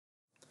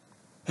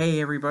Hey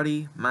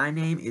everybody, my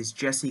name is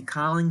Jesse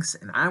Collins,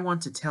 and I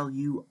want to tell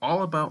you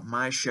all about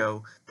my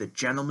show, the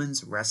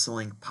Gentleman's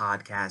Wrestling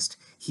Podcast,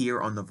 here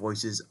on the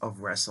Voices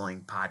of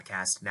Wrestling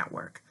Podcast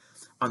Network.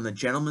 On the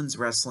Gentleman's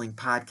Wrestling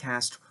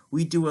Podcast,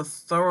 we do a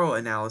thorough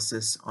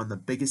analysis on the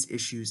biggest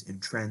issues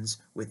and trends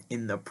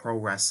within the pro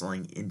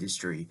wrestling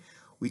industry.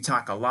 We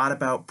talk a lot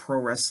about pro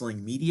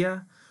wrestling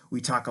media,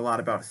 we talk a lot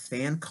about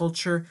fan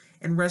culture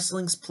and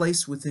wrestling's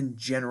place within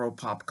general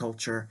pop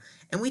culture,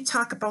 and we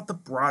talk about the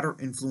broader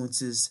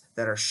influences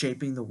that are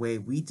shaping the way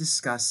we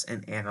discuss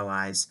and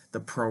analyze the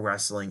pro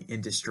wrestling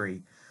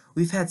industry.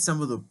 We've had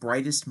some of the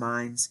brightest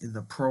minds in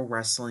the pro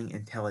wrestling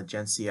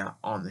intelligentsia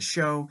on the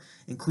show,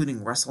 including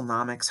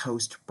WrestleNomics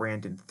host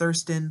Brandon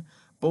Thurston,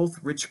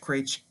 both Rich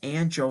Craich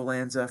and Joe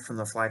Lanza from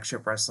the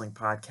Flagship Wrestling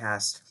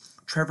Podcast,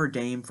 Trevor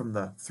Dame from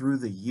the Through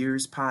the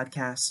Years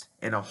podcast,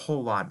 and a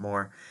whole lot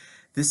more.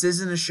 This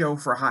isn't a show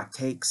for hot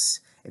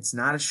takes. It's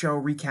not a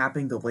show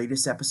recapping the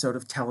latest episode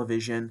of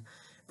television.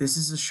 This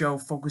is a show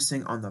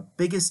focusing on the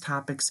biggest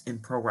topics in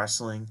pro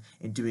wrestling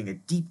and doing a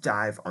deep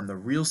dive on the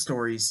real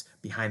stories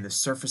behind the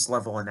surface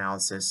level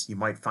analysis you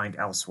might find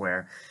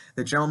elsewhere.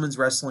 The Gentleman's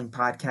Wrestling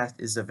Podcast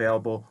is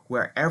available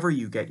wherever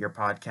you get your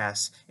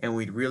podcasts, and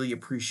we'd really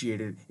appreciate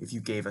it if you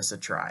gave us a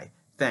try.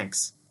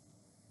 Thanks.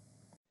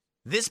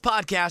 This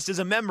podcast is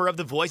a member of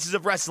the Voices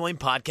of Wrestling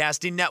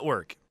Podcasting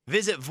Network.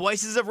 Visit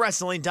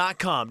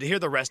voicesofwrestling.com to hear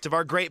the rest of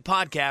our great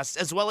podcasts,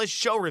 as well as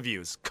show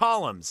reviews,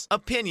 columns,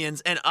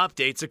 opinions, and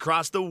updates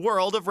across the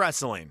world of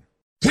wrestling.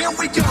 Here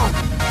we go!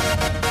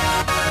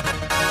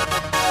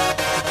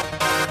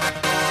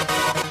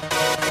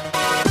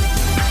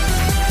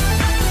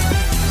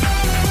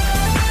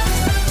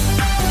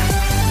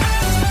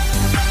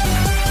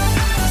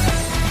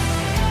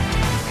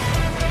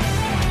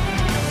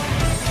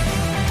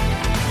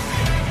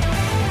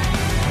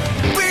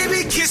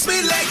 Baby, kiss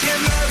me like a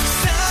love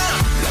song.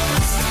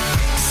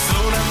 So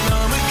I'm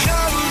numb and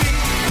calling.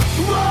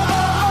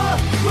 Whoa,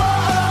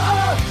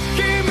 whoa,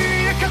 君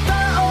へ片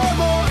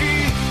思い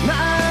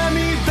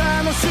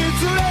涙の失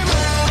恋も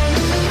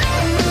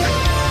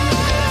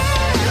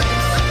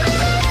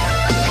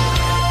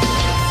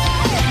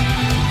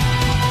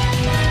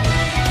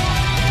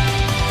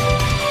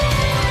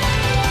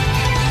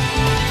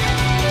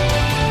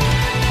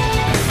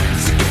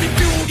So give me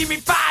fuel, give me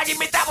fire, give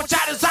me that much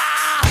I desire.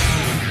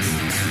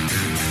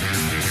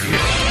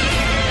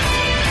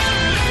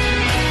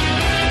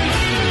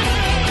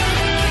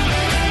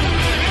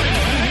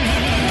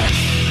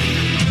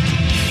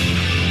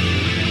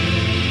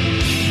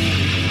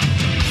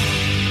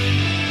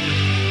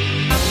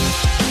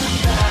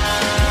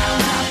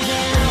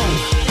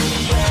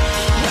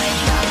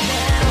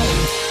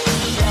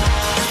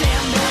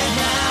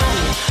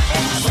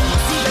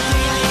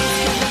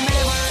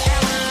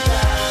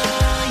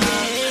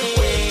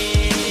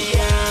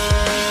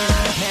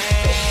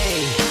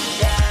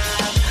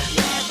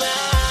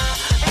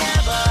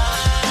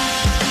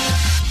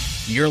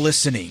 You're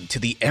listening to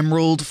the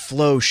Emerald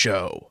Flow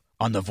Show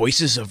on the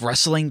Voices of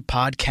Wrestling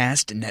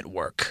Podcast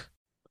Network.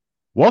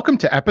 Welcome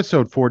to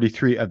episode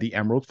 43 of the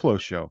Emerald Flow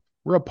Show.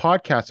 We're a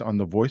podcast on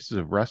the Voices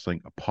of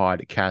Wrestling, a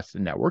podcast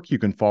network. You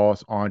can follow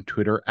us on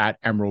Twitter at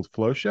Emerald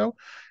Flow Show,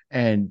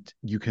 and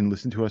you can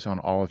listen to us on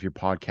all of your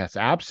podcast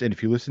apps. And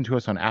if you listen to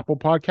us on Apple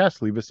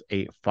Podcasts, leave us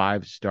a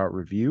 5-star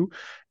review.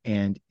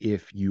 And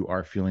if you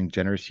are feeling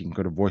generous, you can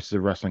go to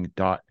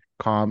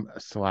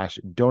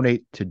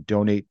voicesofwrestling.com/donate to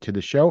donate to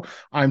the show.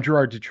 I'm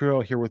Gerard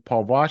Detrullo here with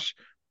Paul Vosh.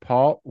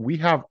 Paul, we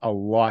have a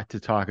lot to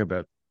talk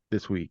about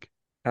this week.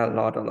 A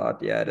lot.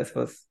 Yeah, I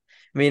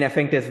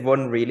think there's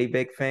one really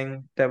big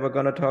thing that we're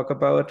going to talk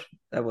about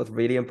that was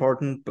really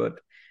important.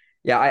 But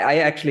yeah,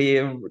 I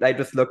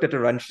just looked at the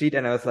run sheet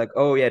and I was like,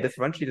 oh yeah, this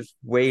run sheet is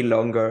way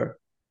longer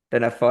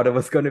than I thought it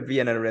was going to be.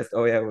 And then the rest,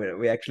 oh yeah,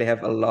 we actually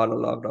have a lot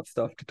of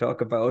stuff to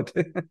talk about.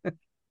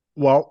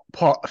 Well,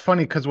 Paul,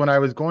 funny because when I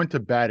was going to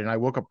bed and I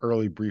woke up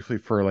early briefly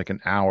for like an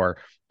hour,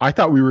 I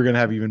thought we were going to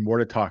have even more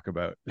to talk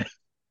about.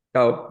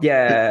 Oh,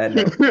 yeah.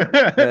 No.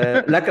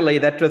 Luckily,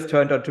 that just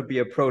turned out to be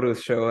a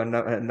produce show and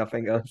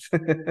nothing else.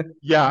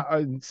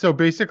 Yeah. So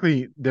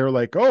basically, they're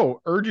like, oh,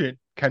 urgent.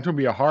 Kento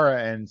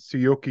Miyahara and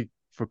Tsuyoki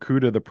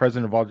Fukuda, the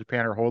president of All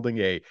Japan, are holding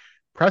a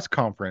press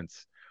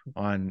conference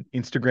on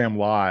Instagram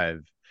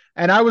Live.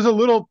 And I was a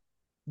little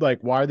like,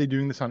 why are they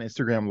doing this on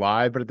Instagram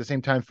Live? But at the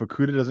same time,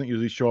 Fukuda doesn't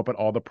usually show up at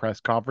all the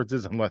press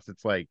conferences unless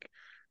it's like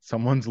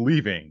someone's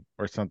leaving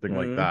or something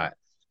like that.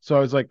 So I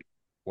was like,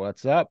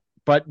 what's up?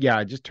 But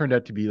yeah, it just turned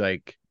out to be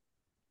like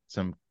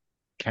some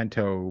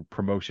Kento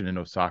promotion in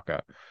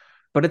Osaka.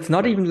 But it's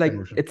not even like,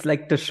 it's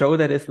like the show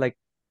that is like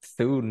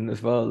soon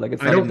as well. Like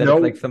it's I not don't even that know.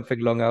 it's like something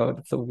long out.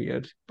 It's so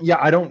weird. Yeah,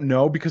 I don't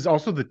know because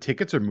also the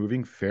tickets are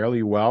moving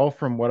fairly well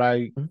from what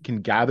I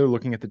can gather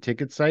looking at the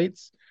ticket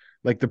sites.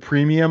 Like the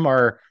premium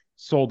are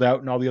sold out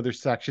and all the other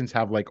sections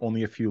have like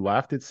only a few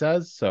left, it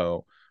says.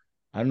 So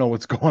I don't know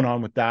what's going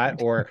on with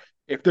that, or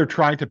if they're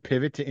trying to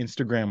pivot to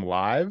Instagram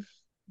Live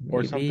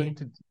or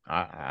something.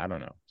 I don't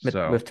know.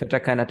 With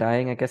Twitter kind of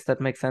dying, I guess that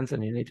makes sense,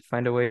 and you need to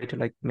find a way to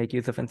like make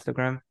use of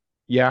Instagram.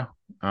 Yeah.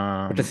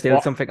 which is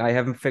still something I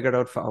haven't figured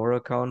out for our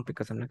account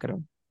because I'm not gonna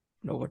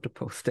know what to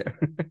post there.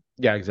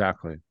 Yeah,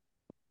 exactly.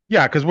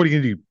 Yeah, because what are you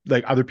gonna do?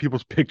 Like other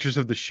people's pictures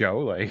of the show?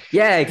 Like,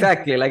 Yeah,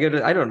 exactly. Like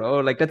I don't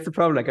know. Like that's the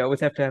problem. Like I always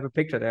have to have a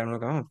picture there. I'm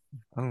like, oh,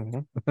 I don't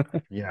know.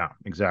 yeah,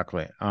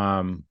 exactly.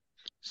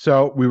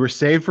 So we were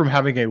saved from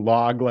having a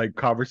log like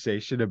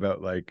conversation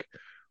about like,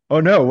 oh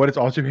no, what is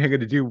All Japan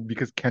going to do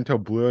because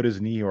Kento blew out his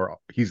knee or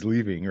he's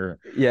leaving or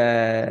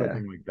Yeah.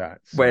 something like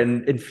that. So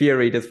When in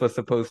theory this was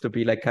supposed to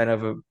be like kind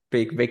of a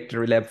big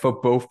victory lap for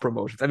both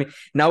promotions. I mean,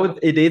 now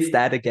it is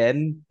that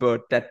again,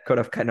 but that could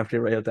have kind of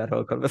derailed that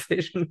whole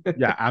conversation.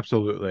 yeah,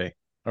 absolutely.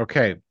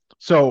 Okay.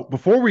 So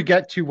before we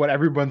get to what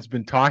everyone's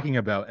been talking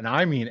about, and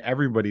I mean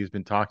everybody's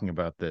been talking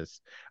about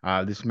this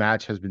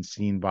match has been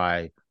seen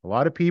by a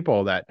lot of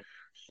people that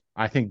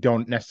I think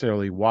don't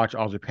necessarily watch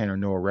All Japan or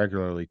Noah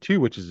regularly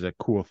too, which is a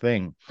cool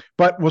thing.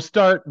 But we'll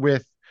start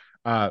with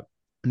uh,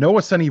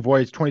 Noah Sunny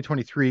Voyage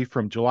 2023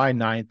 from July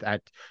 9th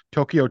at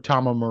Tokyo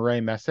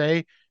Tamamure Messe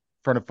in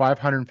front of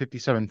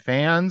 557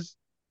 fans,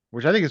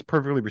 which I think is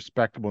perfectly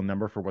respectable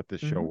number for what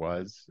this show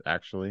was,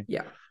 actually.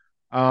 Yeah.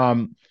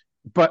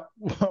 But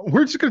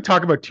we're just going to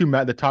talk about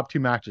the top two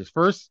matches.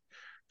 First,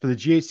 for the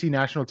GHC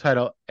national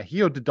title,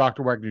 Ahio to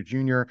Dr. Wagner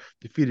Jr.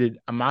 defeated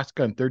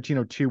Amaska in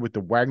 1302 with the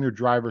Wagner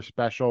driver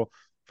special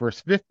for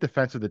his fifth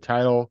defense of the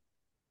title.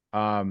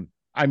 I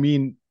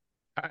mean,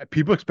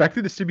 people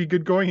expected this to be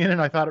good going in,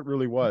 and I thought it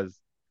really was.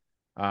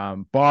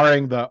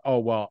 Barring the,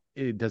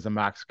 does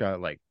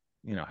Amaska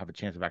have a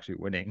chance of actually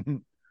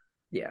winning?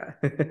 Yeah.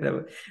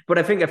 But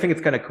I think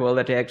it's kind of cool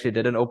that they actually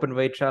did an open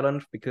weight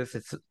challenge because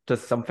it's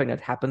just something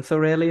that happens so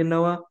rarely in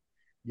Noah.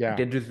 Yeah.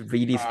 They're just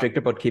really strict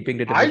about keeping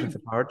the I divisions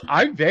apart.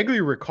 I vaguely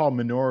recall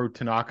Minoru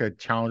Tanaka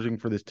challenging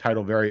for this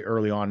title very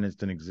early on in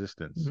its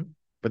existence,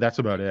 but that's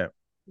about it.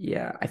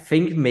 Yeah, I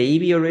think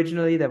maybe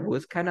originally that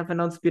was kind of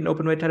announced to be an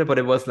open weight title, but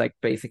it was like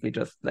basically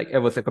just like it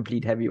was a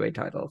complete heavyweight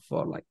title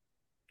for like,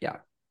 yeah,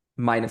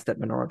 minus that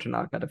Minoru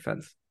Tanaka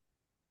defense.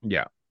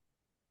 Yeah.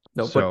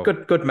 No,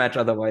 but good match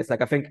otherwise.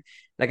 Like I think,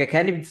 like I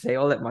can't even say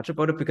all that much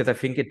about it because I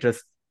think it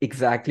just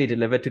exactly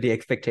delivered to the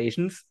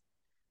expectations,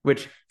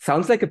 which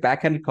sounds like a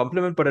backhanded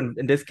compliment, but in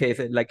this case,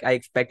 like I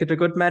expected a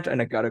good match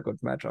and I got a good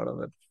match out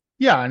of it.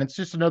 Yeah, and it's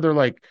just another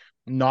like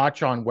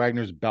notch on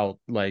Wagner's belt,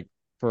 like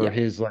for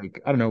his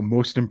like I don't know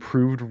most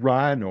improved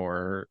run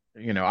or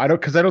I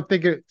don't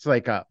think it's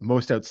like a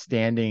most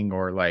outstanding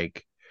or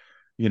like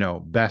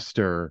best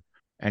or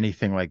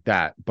anything like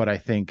that. But I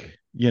think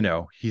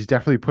he's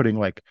definitely putting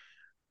like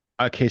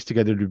a case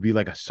together to be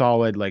like a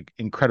solid, like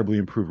incredibly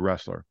improved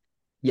wrestler.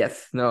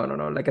 Yes, no.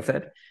 Like I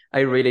said,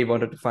 I really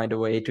wanted to find a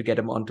way to get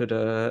him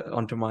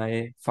onto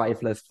my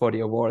 5 list for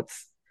the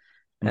awards.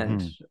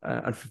 And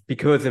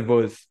because it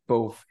was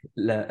both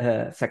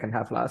second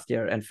half last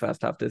year and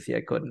first half this year,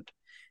 I couldn't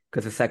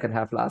because the second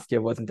half last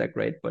year wasn't that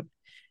great. But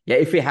yeah,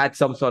 if we had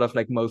some sort of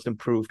like most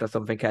improved or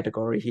something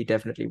category, he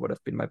definitely would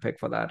have been my pick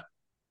for that.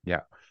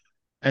 Yeah.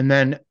 And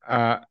then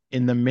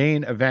in the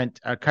main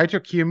event,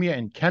 Kaito Kiyomiya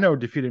and Keno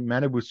defeated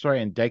Manabu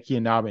Soya and Daiki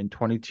Inaba in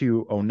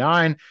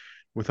 2209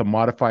 with a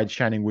modified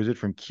Shining Wizard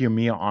from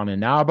Kiyomiya on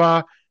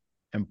Inaba.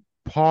 And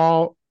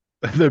Paul,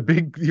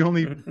 the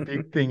only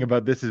big thing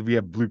about this is we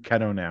have Blue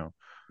Keno now.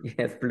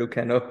 Yes, Blue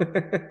Keno.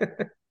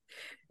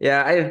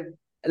 Yeah,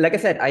 like I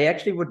said, I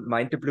actually wouldn't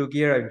mind the blue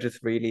gear. I'm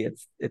just really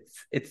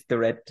it's the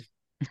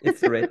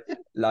red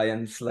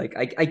lions. Like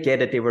I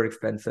get it, they were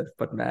expensive,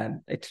 but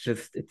man, it's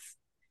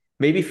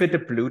maybe fit the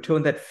blue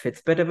tone that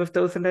fits better with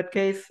those in that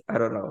case. I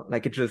don't know.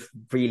 Like it just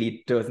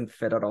really doesn't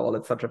fit at all.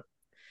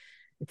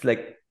 It's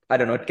like, I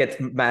don't know, it gets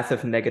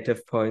massive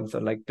negative points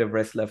on like the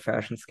wrestler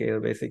fashion scale,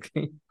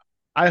 basically.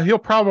 He'll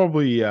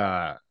probably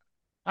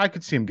I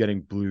could see him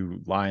getting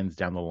blue lines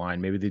down the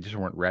line. Maybe they just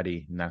weren't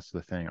ready, and that's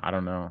the thing. I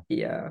don't know.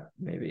 Yeah,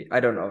 maybe. I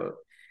don't know.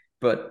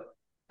 But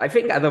I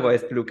think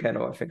otherwise Blue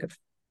Keno, I think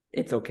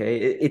it's okay.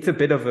 It's a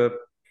bit of a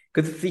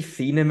because we've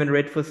seen him in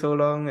red for so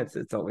long,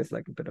 it's always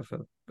like a bit of a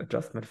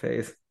adjustment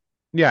phase.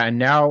 Yeah, and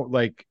now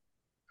like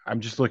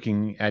I'm just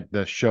looking at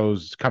the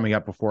shows coming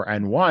up before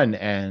N1,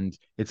 and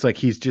it's like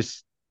he's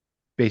just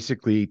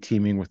basically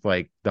teaming with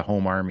like the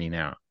home army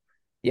now.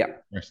 Yeah.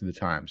 Rest of the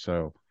time.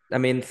 So I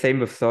mean, same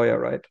with Sawyer,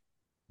 right?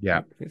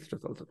 Yeah. It's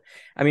just also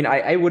I mean,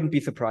 I wouldn't be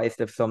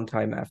surprised if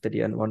sometime after the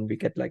N1 we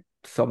get like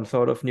some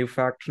sort of new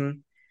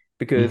faction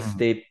because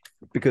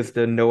because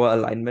the Noah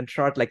alignment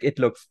chart, like it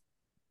looks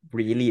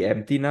really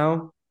empty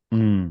now.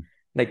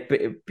 Like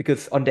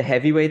because on the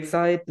heavyweight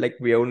side, like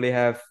we only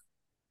have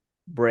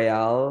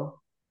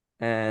Breal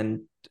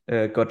and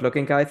Good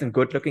Looking Guys, and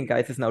Good Looking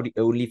Guys is now the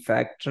only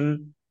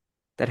faction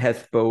that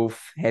has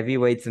both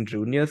heavyweights and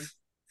juniors.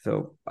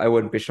 So I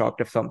wouldn't be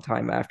shocked if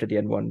sometime after the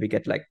N1 we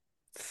get like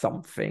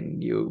something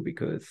new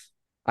because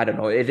I don't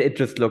know, it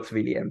just looks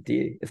really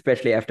empty,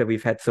 especially after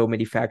we've had so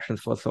many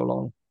factions for so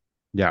long.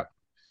 Yeah.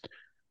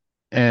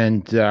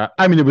 And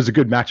I mean, it was a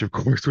good match, of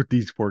course, with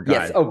these four guys.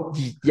 Yes. Oh,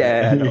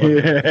 yeah. No.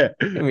 Yeah.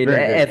 I mean,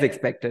 as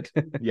expected.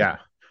 Yeah.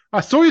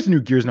 Soya's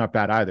new gear is not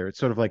bad either. It's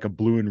sort of like a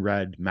blue and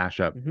red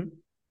mashup.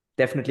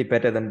 definitely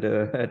better than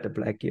the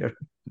black gear.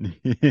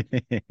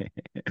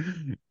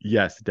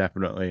 Yes,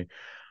 definitely.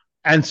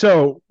 And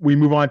so we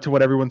move on to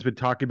what everyone's been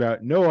talking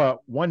about. Noah,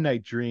 One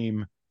Night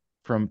Dream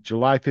from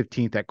July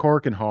 15th at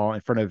Corrigan Hall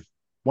in front of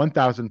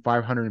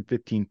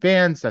 1,515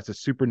 fans. That's a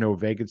Supernova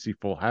vacancy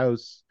full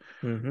house.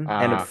 And it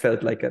Uh,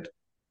 felt like it.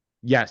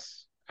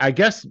 yes. I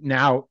guess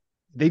now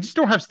they just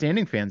don't have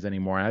standing fans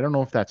anymore. I don't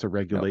know if that's a No.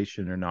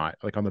 regulation or not,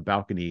 like on the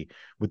balcony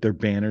with their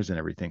banners and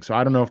everything. So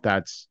I don't know if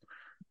that's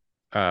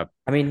I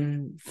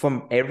mean,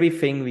 from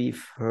everything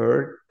we've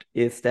heard,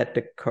 is that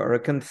the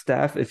Kurgan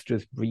staff is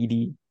just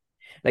really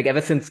like ever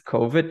since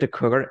COVID, the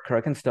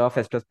Kurgan staff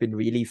has just been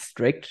really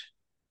strict.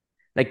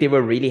 Like they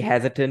were really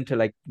hesitant to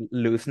like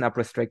loosen up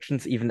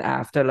restrictions even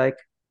after like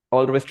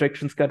all the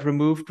restrictions got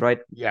removed, right?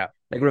 yeah.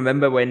 Like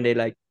remember when they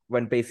like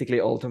when basically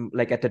Ultimo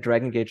like at the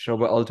Dragon Gate show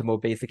where Ultimo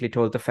basically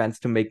told the fans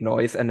to make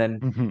noise and then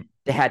Mhm.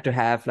 they had to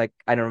have like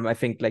I don't know, I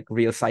think like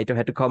Real Saito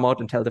had to come out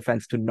and tell the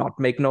fans to not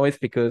make noise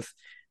because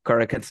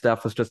Korakuen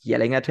staff was just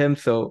yelling at him.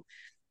 So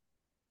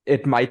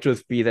it might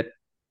just be that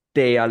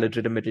they are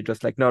legitimately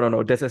just like,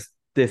 no, this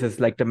is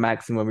like the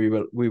maximum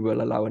we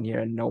will allow in here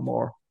and no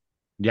more.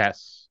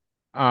 Yes.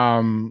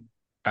 Um,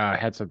 I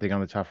had something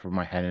on the top of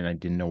my head and I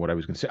didn't know what I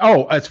was going to say.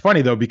 Oh, it's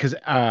funny though, because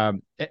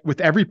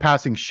with every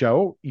passing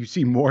show, you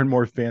see more and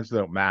more fans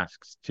without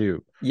masks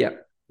too. Yeah,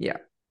 yeah.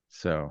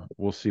 So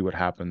we'll see what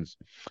happens.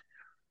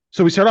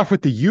 So we start off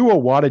with the Yu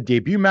Owada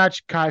debut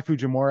match. Kai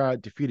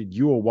Fujimura defeated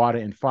Yu Owada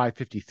in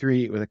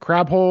 5:53 with a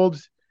crab hold.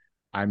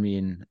 I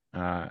mean,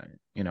 I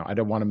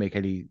don't want to make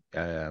any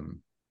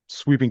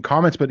sweeping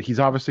comments, but he's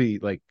obviously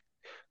like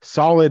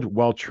solid,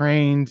 well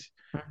trained.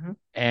 Mhm.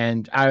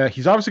 And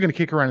he's obviously going to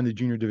kick around in the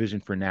junior division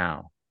for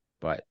now,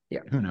 but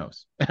Yeah. who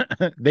knows?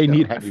 They No,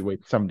 need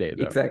heavyweight someday,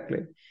 though.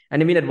 exactly.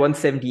 And I mean, at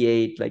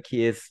 178, like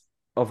he is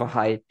of a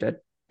height that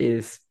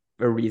is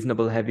a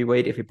reasonable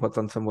heavyweight if he puts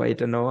on some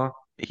weight in Noah.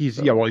 So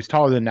He's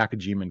taller than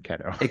Nakajima and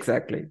Kento.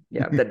 exactly.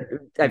 Yeah. That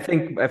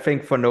I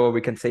think for Noah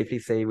we can safely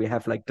say we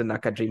have like the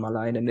Nakajima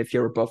line. And if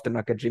you're above the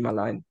Nakajima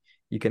line,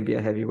 you can be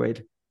a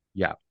heavyweight.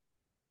 Yeah,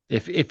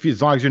 if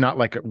as long as you're not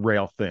like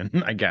rail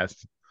thin, I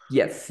guess.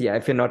 Yes, yeah,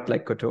 if you're not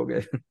like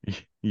Kotoge.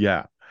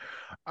 Yeah.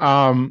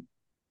 Um,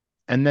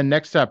 and then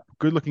next up,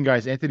 good looking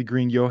guys, Anthony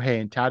Green,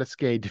 Yohei, and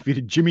Tadasuke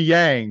defeated Jimmy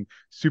Yang,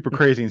 Super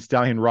Crazy, and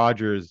Stallion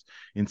Rogers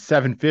in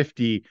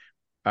 750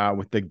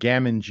 with the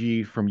Gammon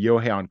G from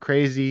Yohei on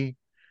Crazy.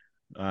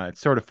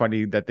 It's sort of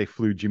funny that they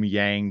flew Jimmy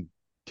Yang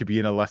to be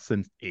in a less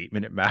than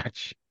 8-minute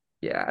match.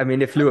 Yeah, I mean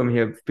they flew him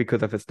here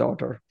because of his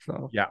daughter.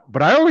 So Yeah,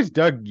 but I always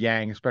dug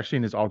Yang, especially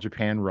in his All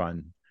Japan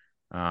run.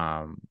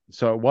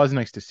 So it was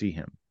nice to see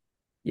him.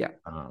 yeah.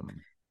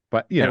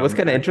 But And it was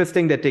kind of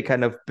interesting that they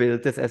kind of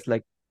built this as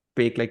like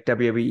big like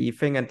WWE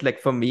thing. And like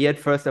for me at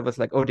first I was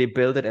like, oh, they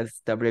built it as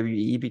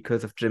WWE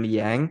because of Jimmy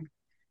Yang.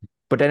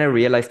 But then I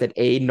realized that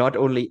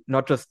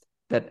not just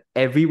that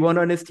everyone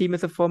on his team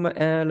is a former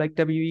like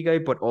WWE guy,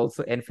 but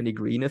also Anthony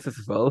Green is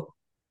as well.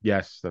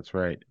 yes, that's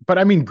right. But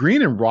I mean,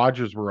 Green and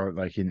Rogers were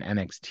like in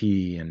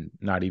NXT and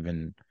not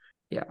even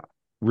Yeah,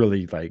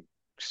 really like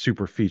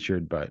super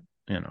featured, but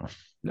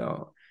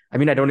no. I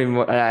mean, I don't even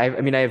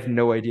I mean, I have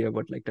no idea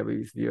what like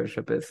WWE's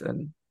viewership is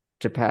in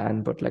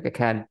Japan, but like I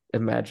can't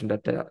imagine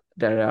that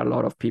there are a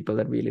lot of people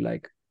that really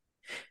like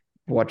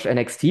watch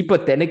NXT.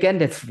 But then again,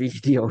 that's really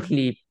the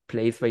only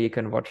place where you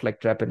can watch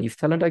like Japanese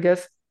talent, I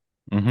guess.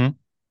 Mm-hmm.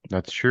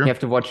 That's true. You have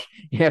to watch.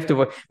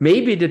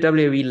 Maybe the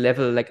WWE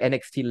level, like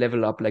NXT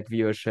level up, like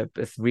viewership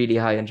is really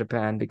high in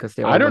Japan because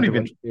they I all don't want to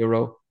even watch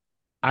Hero.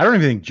 I don't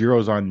even think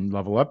Jiro's on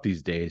level up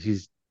these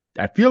days.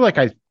 I feel like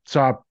I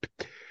saw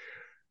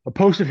a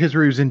post of his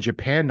where he was in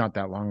Japan not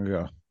that long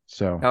ago.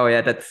 So Oh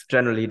yeah, that's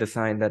generally the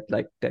sign that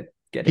like that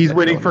getting he's like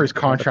waiting for his on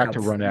the contract to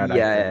cuts. run out.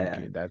 Yeah, I yeah,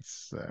 think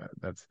that's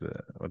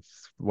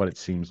what it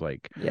seems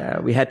like. yeah.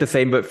 We had the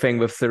same thing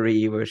with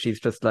Suri, where she's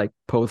just like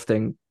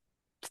posting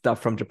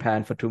stuff from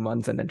Japan for 2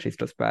 months and then she's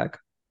just back.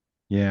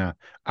 Yeah.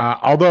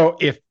 Although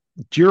if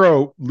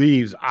Jiro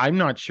leaves, I'm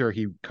not sure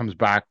he comes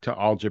back to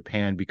All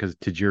Japan because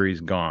Tajiri's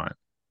gone.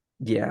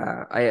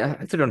 Yeah,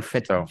 I still don't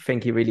So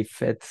think he really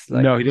fits.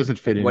 Like, no, he doesn't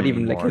fit in what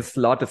even like anymore. his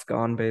slot is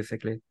gone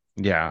basically.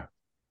 Yeah.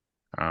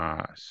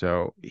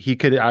 So he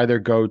could either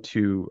go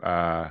to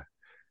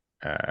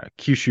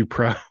Kyushu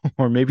Pro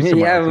or maybe someone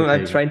Yeah, else will I'm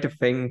take him. trying to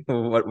think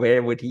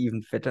where would he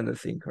even fit in the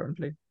scene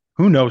currently?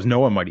 Who knows?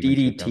 Noah might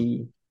even take him.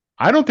 DDT,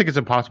 I don't think it's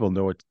impossible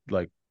Noah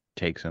like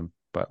takes him,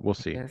 but we'll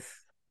see. yes.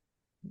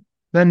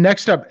 Then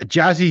next up,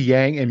 Jazzy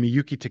Yang and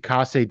Miyuki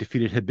Takase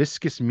defeated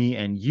Hibiscus Me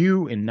and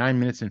You in 9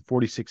 minutes and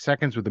 46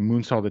 seconds with a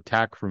moonsault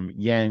attack from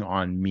Yang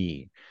on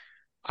Me.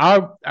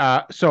 So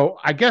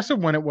I guess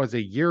when it was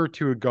a year or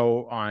two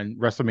ago on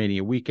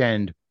WrestleMania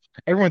weekend,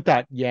 everyone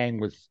thought Yang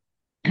was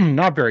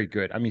not very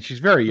good. I mean, she's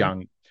very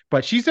young,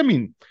 but I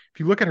mean, if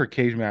you look at her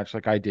cage match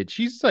like I did,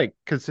 she's like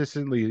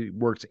consistently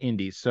works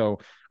indies. So,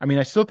 I mean,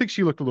 I still think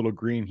she looked a little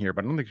green here,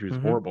 but I don't think she was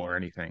horrible or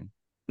anything.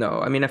 No,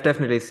 I mean I've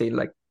definitely seen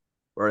like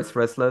worse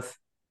wrestlers,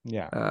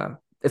 Yeah.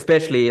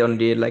 especially on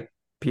the like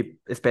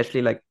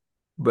especially like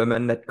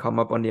women that come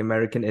up on the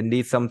American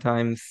Indies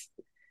sometimes.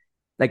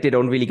 like they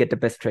don't really get the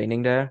best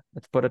training there.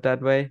 Let's put it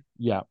that way.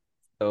 Yeah,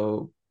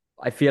 So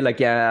I feel like,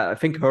 yeah, I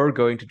think her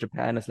going to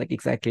Japan is like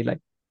exactly like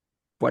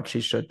what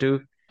she should do,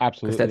 because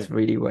absolutely. that's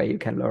really where you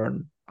can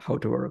learn how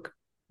to work.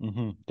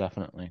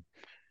 Definitely.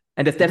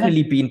 And there's And then,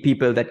 definitely been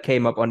people that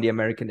came up on the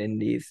American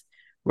Indies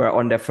where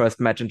on their first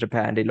match in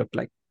Japan they looked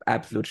like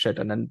absolute shit,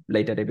 and then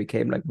later they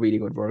became like really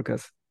good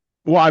workers.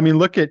 well, I mean,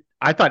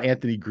 I thought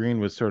Anthony Green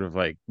was sort of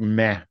like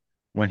meh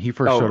when he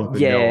first showed Oh up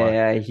in Noah,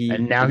 yeah,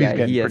 and now he's he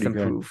getting has pretty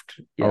good.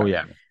 improved. Oh Yeah.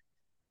 yeah,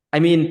 I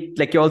mean,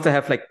 like you also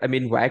have like I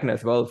mean Wagner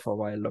as well for a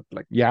while looked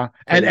like yeah,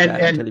 and pretty and bad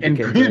and until he and became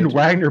Green and great.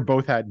 Wagner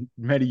both had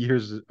many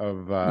years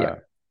Yeah.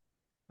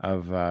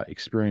 of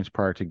experience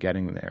prior to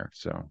getting there.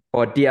 So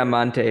Or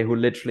Diamante, who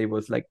literally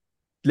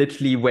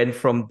went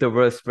from the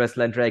worst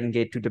wrestler in Dragon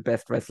Gate to the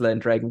best wrestler in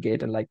Dragon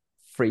Gate in like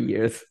 3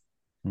 years.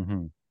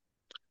 mhm.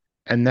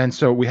 And then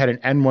so we had an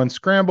N1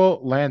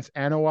 scramble. Lance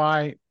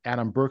Anoa'i,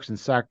 Adam Brooks, and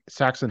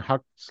Saxon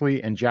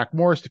Huxley and Jack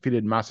Morris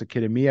defeated Masa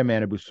Kitamiya,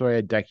 Manabu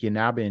Soya, Daiki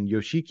Inaba, and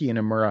Yoshiki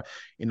Inamura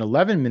in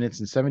 11 minutes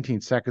and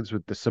 17 seconds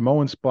with the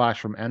Samoan splash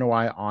from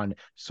Anoa'i on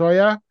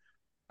Soya.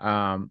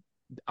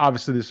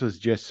 Obviously, this was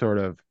just sort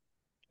of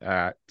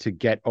to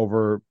get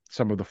over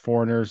some of the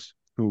foreigners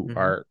who Mm-hmm.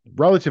 are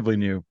relatively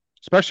new,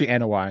 especially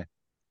Anoa'i.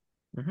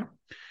 Mm-hmm.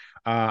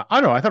 I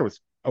don't know. I thought it was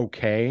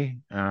okay.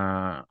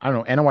 I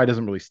don't know. NOI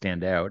doesn't really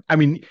stand out. I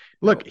mean,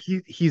 look, No.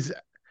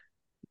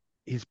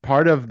 he's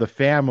part of the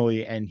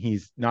family, and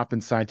he's not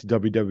been signed to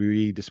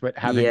WWE despite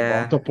having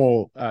Yeah,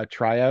 multiple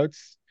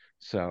tryouts.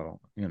 So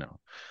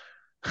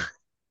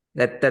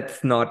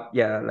that's not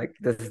like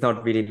that's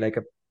not really like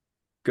a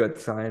good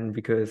sign,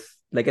 because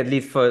like at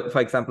least for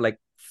example like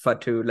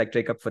Fatu, like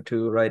Jacob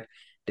Fatu, right?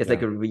 There's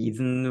like yeah, a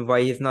reason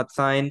why he's not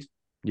signed,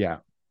 yeah.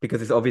 because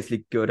he's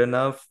obviously good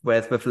enough.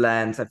 Whereas with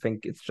Lance, I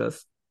think it's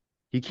just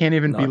He can't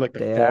even be like not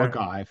the fall there.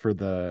 guy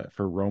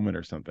for Roman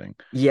or something.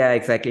 Yeah,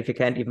 exactly. If you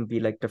can't even be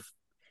like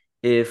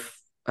if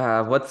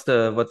what's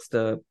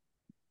the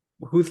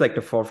who's like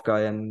the fourth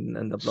guy in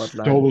the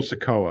bloodline? Solo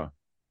Sokoa.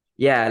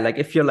 Yeah, like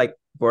if you're like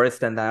worse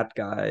than that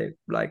guy,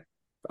 like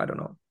I don't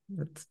know,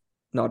 it's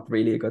not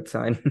really a good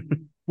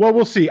sign. Well,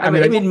 we'll see. I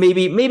mean,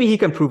 maybe he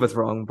can prove us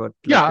wrong, but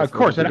like Yeah, of this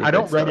course. wasn't And really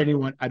a great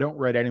start. I don't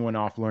write anyone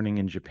off learning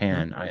in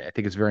Japan. Mhm. I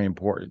think it's very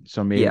important.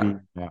 So Yeah,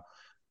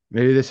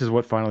 maybe this is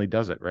what finally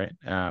does it, right?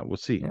 We'll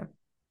see. yeah.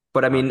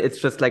 But I Uh, mean, it's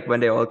just like when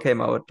they all came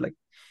out, like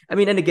I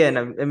mean, and again,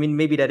 I mean,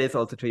 maybe that is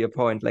also to your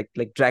point. Like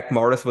Jack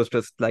Morris was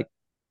just like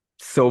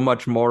so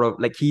much more of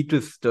like he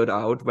just stood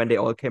out when they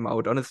all came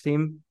out on his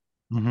team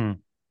mhm.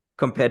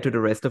 compared to the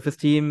rest of his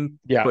team.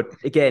 Yeah. But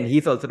again,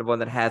 he's also the one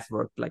that has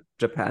worked like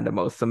Japan the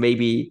most. So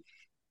maybe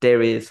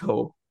there is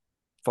hope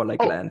for like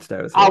Oh, Lance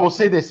there as I will well.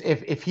 say this: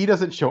 if he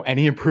doesn't show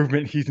any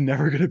improvement, he's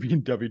never going to be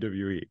in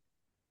WWE.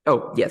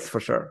 Oh, yes, for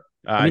sure.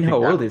 I I mean, think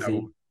how old that is that he?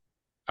 will.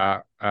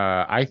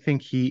 I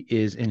think he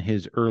is in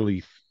his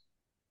early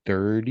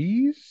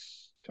 30s.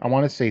 I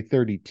want to say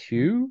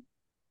 32.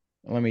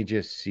 Let me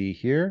just see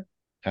here.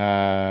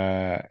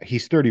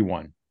 He's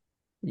 31.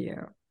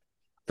 Yeah.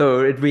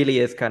 So it really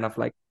is kind of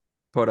like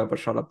put up a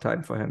shut up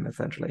time for him,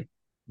 essentially.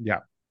 Yeah,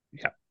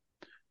 yeah.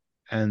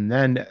 And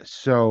then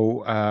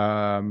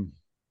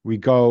we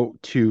go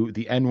to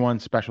the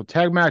N1 special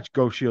tag match.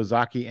 Go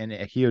Shiozaki and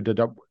Ahio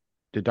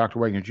the Dr.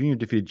 Wagner Jr.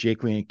 defeated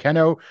Jake Lee and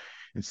Keno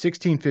in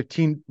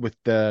 16-15 with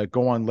the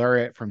go on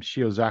lariat from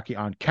Shiozaki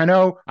on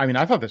Keno. I mean,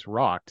 I thought this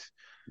rocked.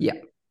 Yeah.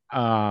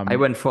 I Um,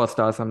 went 4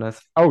 stars on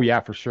this. oh yeah,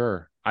 for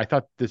sure. I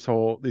thought these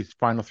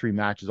final three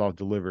matches all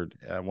delivered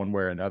one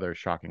way or another,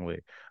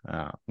 shockingly.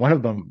 One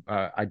of them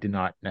I did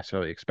not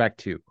necessarily expect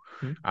to.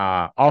 Hmm.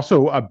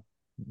 Also,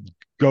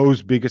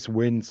 Go's biggest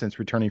win since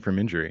returning from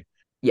injury.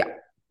 Yeah.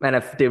 And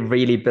if they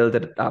really built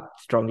it up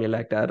strongly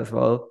like that as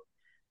well,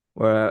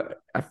 where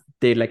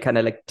they like kind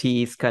of like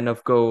tease kind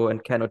of Go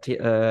and Keno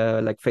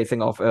like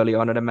facing off early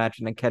on in the match,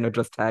 and then Keno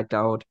just tagged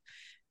out.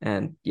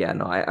 And yeah,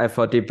 no, I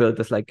thought they built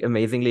this like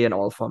amazingly, and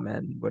all 4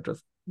 men were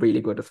just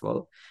really good as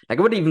well. Like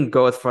I would even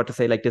go as far to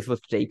say like this was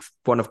Jake's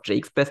one of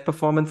Jake's best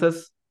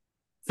performances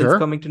since Sure,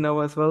 coming to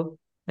Noah as well.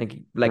 Like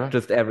sure.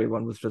 just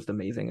everyone was just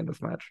amazing in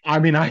this match. I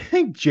mean, I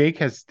think Jake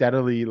has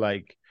steadily,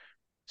 like,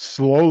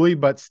 slowly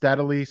but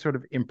steadily sort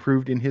of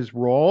improved in his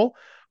role,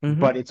 but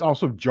Mm-hmm. it's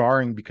also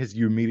jarring because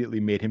you immediately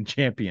made him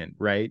champion,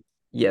 right?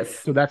 Yes.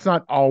 So that's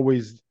not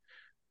always,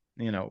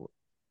 you know,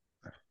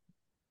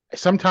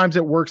 sometimes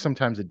it works,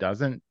 sometimes it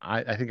doesn't.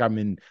 I think I'm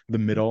in the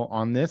middle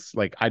on this.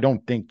 Like, I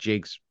don't think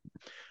Jake's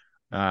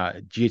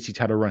GHC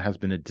title run has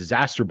been a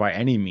disaster by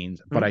any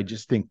means, but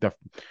Mhm.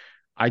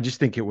 I just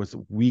think it was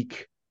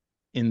weak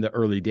in the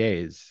early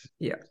days.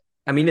 Yeah.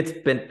 I mean, it's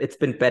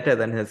been better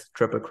than his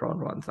Triple Crown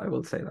runs, I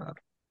will say that.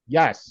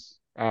 Yes.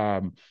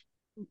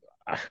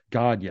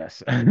 God,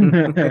 yes. Well,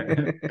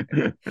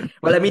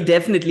 I mean,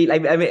 definitely.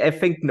 Like, I mean, I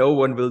think no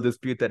one will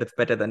dispute that it's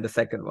better than the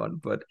second one,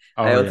 but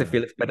I Oh also yeah.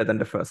 feel it's better than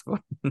the first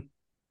one.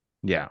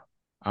 Yeah.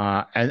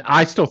 And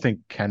I still think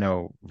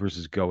Keno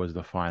versus Go is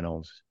the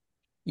finals,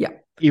 Yeah.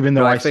 even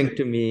No, though I I see think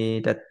to me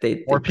that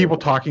they more people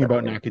built it up talking that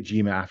about way.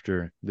 Nakajima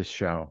after this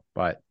show.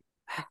 But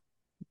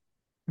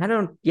I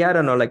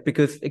don't know. Like,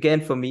 because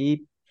again, for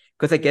me,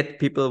 because I get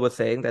people were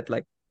saying that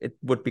like it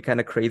would be kind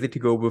of crazy to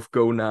go with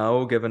Go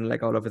now, given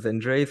like all of his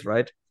injuries,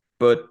 right?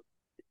 But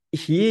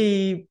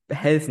he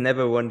has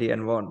never won the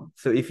N1.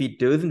 So if he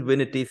doesn't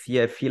win it this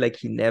year, I feel like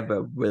he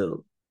never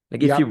will.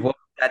 Like Yep. if you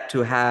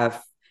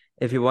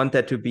want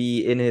that to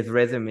be in his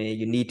resume,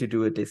 you need to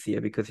do it this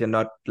year because you're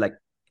not like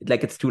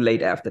it's too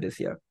late after this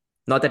year.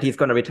 Not that he's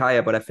gonna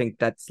retire, but I think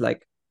that's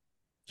like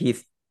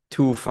he's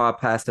too far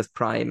past his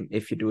prime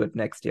if you do it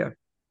next year.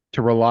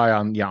 To rely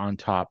on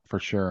top for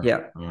sure.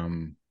 Yeah.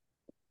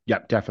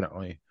 Yep,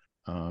 definitely.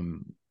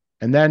 And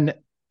then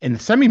in the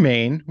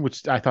semi-main,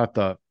 which I thought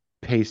the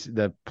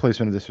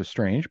placement of this was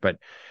strange, but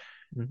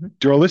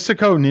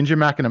Duralistico, Ninja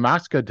Mac, and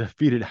Amaska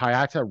defeated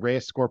Hayata,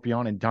 Reyes,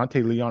 Scorpion, and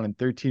Dante Leon in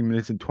 13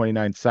 minutes and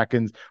 29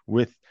 seconds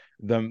with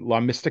the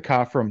La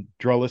Mystica from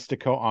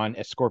Duralistico on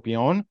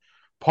Escorpion.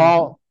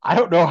 Paul, I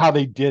don't know how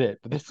they did it,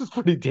 but this is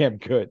pretty damn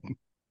good.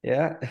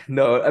 Yeah,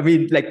 no, I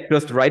mean, like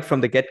just right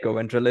from the get-go,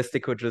 and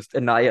Realistico just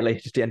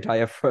annihilated the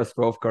entire first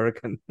row of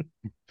Gurken.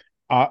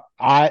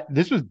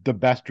 This was the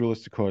best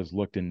Duralistico has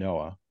looked in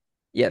Noah.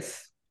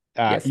 Yes.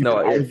 Yes,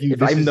 no,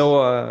 if I'm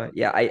Noah,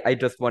 I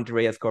just want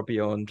Rhea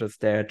Scorpion just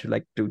there to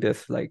like do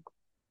this like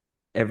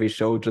every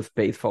show, just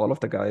base for all of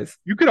the guys.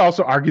 You could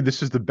also argue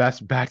this is the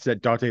best batch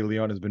that Dante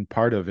Leon has been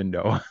part of in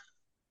Noah.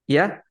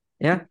 Yeah.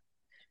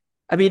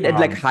 I mean, and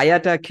like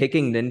Hayata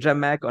kicking Ninja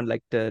Mac on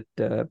like the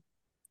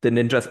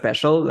ninja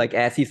special, like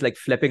as he's like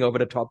flipping over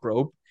the top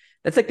rope.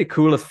 That's like the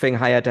coolest thing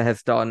Hayata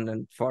has done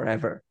in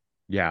forever.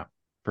 Yeah,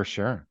 for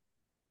sure.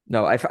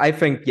 No, I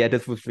think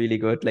this was really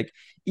good. Like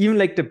even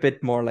like the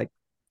bit more like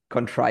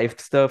contrived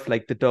stuff,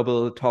 like the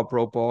double top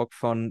rope walk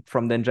from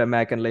Ninja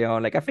Mac and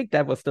Leon. Like I think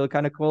that was still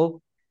kind of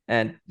cool.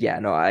 And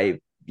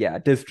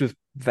this just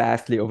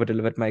vastly over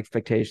delivered my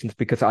expectations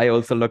because I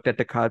also looked at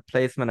the card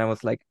placement. I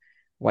was like,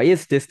 why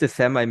is this the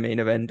semi-main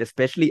event?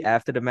 Especially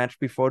after the match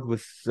before it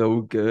was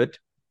so good.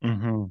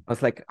 I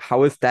was like,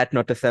 how is that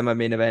not the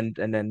semi-main event?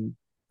 And then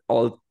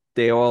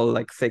they all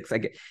like six. I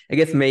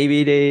guess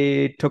maybe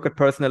they took it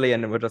personally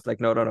and were just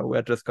like, no,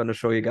 we're just gonna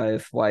show you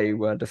guys why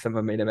we're the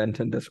semi-main event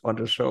on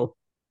the show.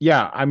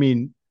 Yeah, I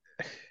mean,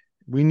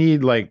 we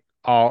need like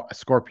all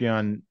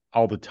Scorpion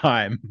all the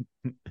time.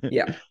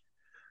 Yeah.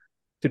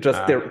 To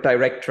just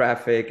direct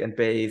traffic and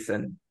base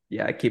and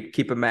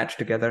keep a match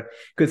together.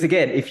 Because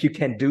again, if you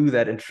can do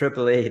that in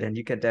AAA, then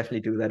you can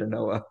definitely do that in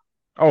Noah.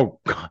 Oh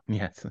God,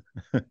 yes.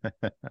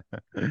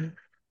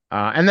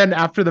 And then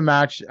after the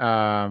match,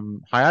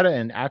 Hayata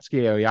and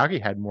Atsuki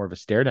Aoyagi had more of a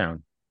stare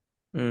down.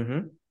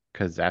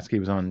 Because Atsuki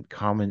was on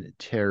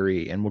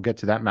commentary, and we'll get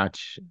to that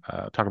match.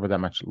 Talk about that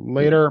match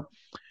later.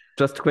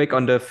 Just quick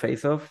on the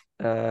face-off.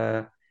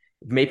 It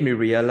made me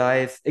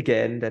realize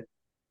again that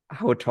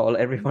how tall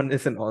everyone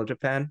is in All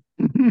Japan.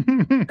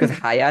 Because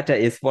Hayata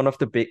is one of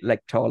the big,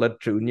 like, taller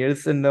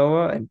juniors in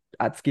Noah, and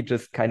Atsuki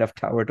just kind of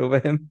towered over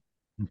him.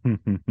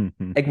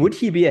 Like, would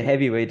he be a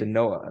heavyweight in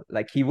Noah?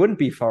 Like, he wouldn't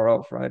be far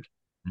off, right?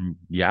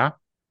 Yeah.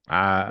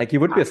 Like, he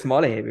would be a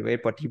smaller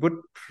heavyweight, but he would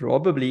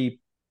probably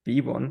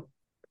be one.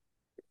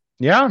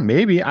 Yeah,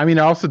 maybe. I mean,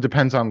 it also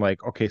depends on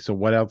like, okay, so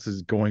what else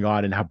is going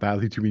on and how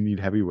badly do we need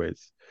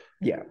heavyweights?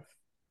 Yeah.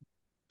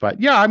 But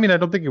yeah, I mean, I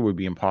don't think it would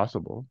be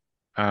impossible.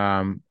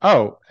 And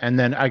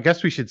then I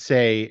guess we should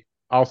say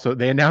also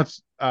they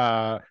announced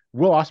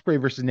Will Ospreay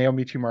versus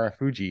Naomichi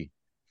Marufuji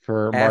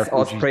for as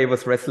Ospreay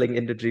was wrestling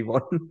in the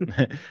G1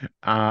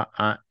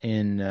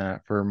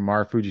 for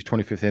Marufuji's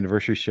 25th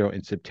anniversary show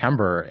in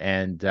September,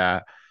 and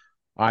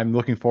I'm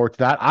looking forward to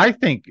that. I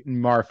think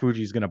Marufuji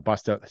is going to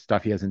bust out the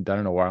stuff he hasn't done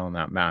in a while in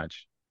that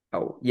match.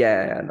 Oh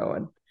yeah,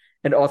 no,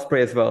 and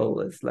Ospreay as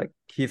well is like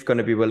he's going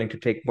to be willing to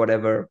take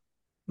whatever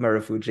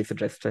Marufuji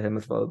suggests to him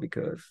as well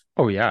because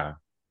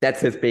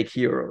that's his big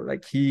hero.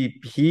 Like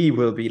he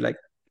will be like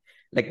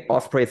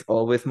Ospreay is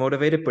always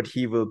motivated, but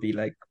he will be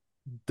like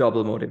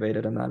double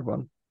motivated on that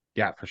one.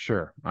 Yeah, for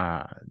sure.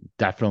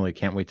 Definitely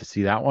can't wait to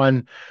see that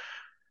one.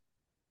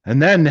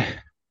 And then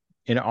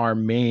in our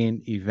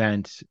main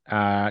event,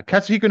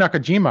 Katsuhiko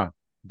Nakajima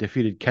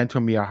defeated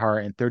Kento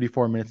Miyahara in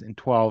 34 minutes and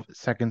 12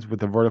 seconds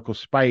with a vertical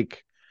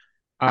spike.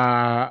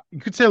 You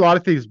could say a lot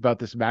of things about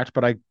this match,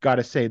 but I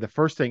gotta say the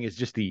first thing is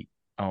just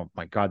oh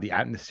my God, the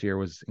atmosphere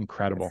was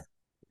incredible.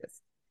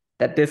 Yes.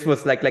 That this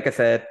was like I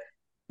said,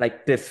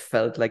 like this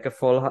felt like a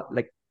full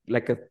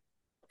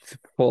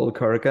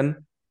Kurrican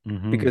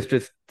because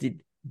just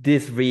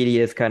this really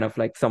is kind of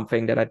like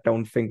something that I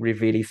don't think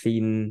we've really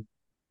seen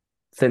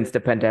since the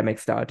pandemic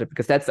started,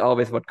 because that's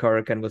always what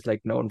Kurrican was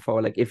like known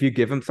for. Like if you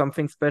give him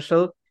something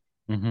special,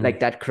 like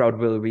that crowd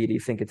will really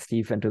sink its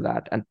teeth into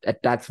that. And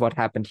that's what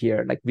happened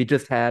here. Like we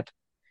just had,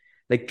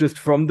 like just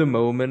from the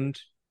moment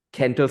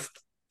Kento's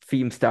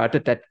theme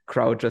started, that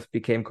crowd just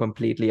became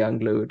completely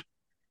unglued.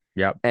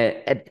 Yeah.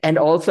 And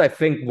also I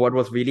think what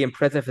was really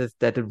impressive is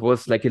that it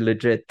was like a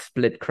legit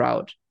split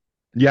crowd.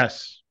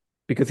 Yes.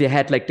 Because you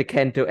had like the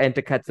Kento and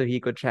the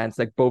Katsuhiko chants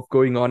like both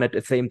going on at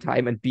the same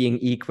time and being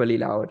equally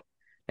loud.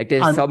 Like they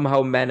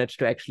somehow managed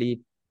to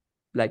actually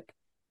like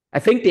I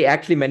think they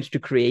actually managed to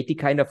create the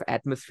kind of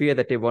atmosphere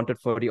that they wanted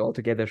for the All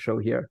Together show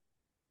here.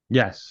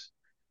 Yes.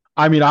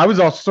 I mean, I was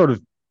also sort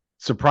of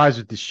surprised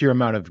with the sheer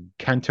amount of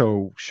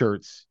Kento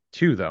shirts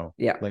too, though.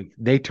 Yeah. Like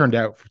they turned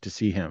out to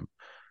see him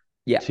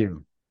Yeah.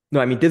 too. No,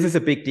 I mean, this is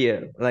a big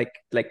deal. Like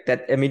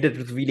that. I mean, that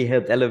was really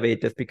helped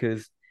elevate this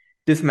because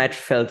this match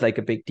felt like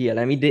a big deal.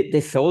 I mean,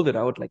 they sold it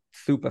out like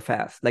super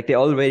fast. Like they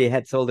already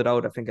had sold it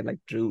out, I think, in like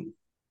June.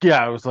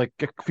 Yeah, it was like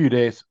a few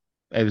days.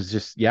 It was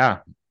just, yeah.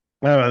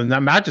 And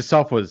that match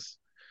itself was,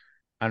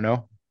 I don't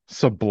know,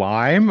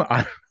 sublime.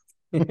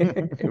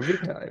 Every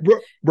time.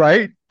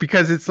 Right?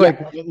 Because it's Yeah.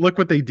 like, look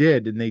what they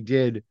did. And they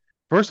did,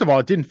 first of all,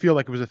 it didn't feel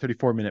like it was a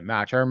 34-minute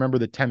match. I remember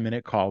the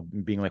 10-minute call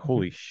being like,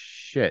 holy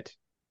shit.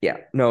 Yeah.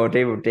 No,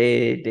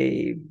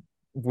 they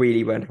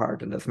really went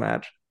hard in this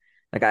match.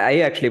 Like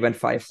I actually went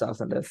 5 stars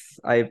on this.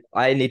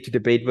 I need to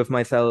debate with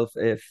myself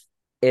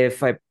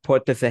if I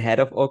put this ahead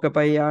of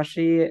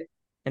Okabayashi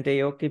and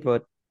Aoki,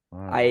 but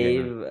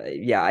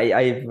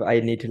I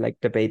need to like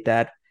debate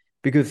that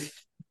because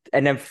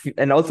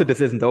and also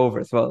this isn't over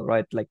as well,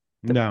 right? Like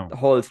the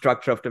whole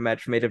structure of the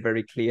match made it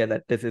very clear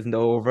that this isn't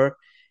over,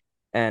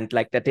 and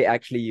like that they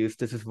actually used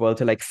this as well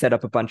to like set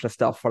up a bunch of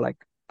stuff for like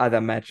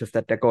other matches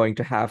that they're going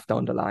to have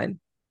down the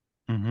line.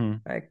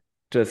 Like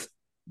just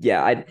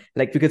yeah, I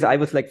like because I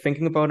was like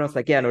thinking about it, I was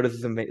like, yeah, no, this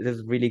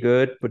is really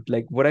good, but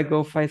like would I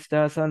go 5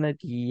 stars on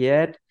it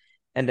yet?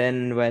 And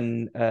then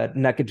when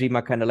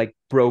Nakajima kind of like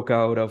broke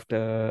out of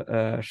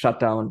the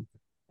shutdown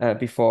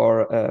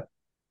before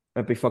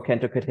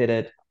Kento could hit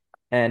it,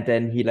 and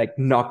then he like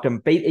knocked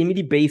him.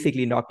 He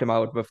basically knocked him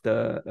out with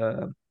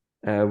the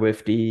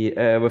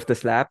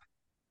slap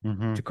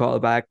to call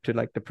back to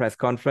like the press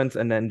conference,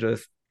 and then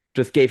just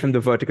gave him the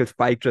vertical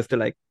spike just to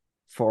like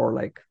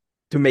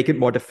to make it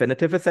more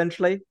definitive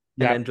essentially,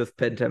 and then just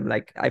pinned him.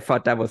 Like I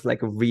thought that was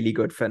like a really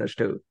good finish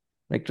too.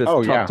 Like just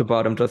top to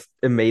bottom, just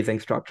amazing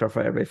structure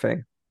for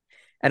everything.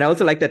 And I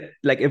also like that,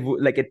 like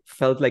it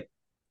felt like,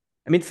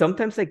 I mean,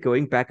 sometimes like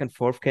going back and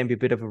forth can be a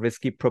bit of a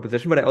risky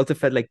proposition, but I also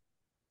felt like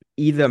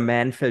either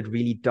man felt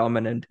really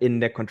dominant in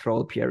their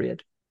control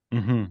period.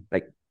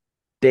 Like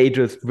they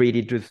just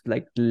really just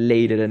like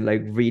laid it in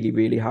like really,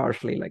 really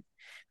harshly. Like,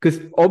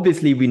 because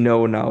obviously we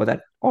know now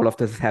that all of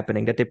this is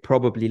happening, that they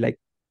probably like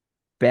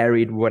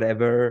buried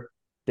whatever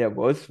there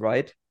was,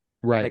 right?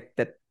 Right. Like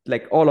that,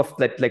 like all of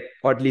that, like,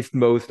 or at least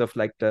most of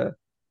like the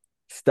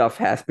stuff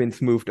has been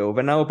smoothed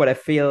over now, but I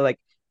feel like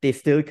they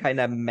still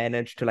kind of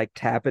managed to like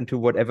tap into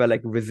whatever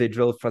like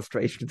residual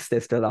frustrations there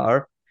still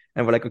are.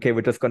 And we're like, okay,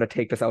 we're just going to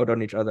take this out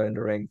on each other in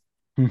the ring.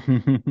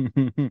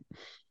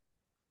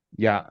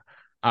 Yeah.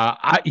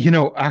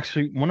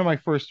 Actually, one of my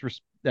first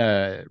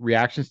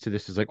reactions to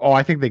this is like, oh,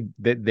 I think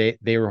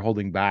they were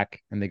holding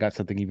back and they got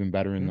something even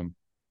better in them.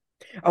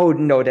 Oh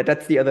no,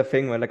 that's the other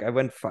thing where like I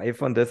went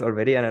 5 on this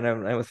already, and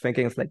then I was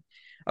thinking it's like,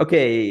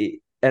 okay,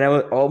 and I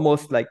was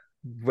almost like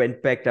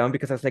went back down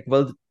because I was like,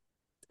 well,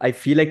 I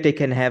feel like they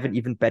can have an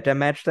even better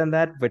match than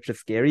that, which is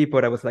scary.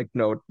 But I was like,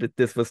 no,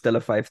 this was still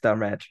a 5-star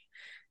match,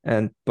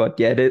 but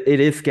yeah, it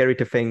is scary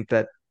to think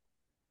that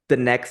the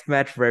next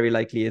match very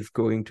likely is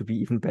going to be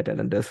even better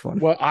than this one.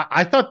 Well,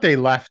 I thought they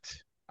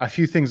left a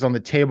few things on the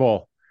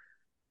table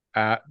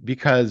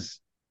because,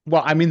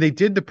 well, I mean, they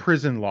did the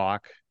prison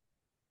lock.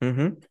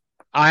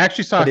 I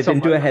actually saw. But it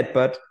didn't do a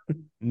headbutt.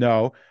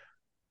 No,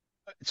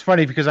 it's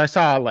funny because I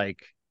saw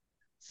like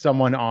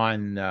someone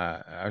on.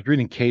 I was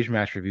reading cage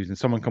match reviews and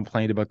someone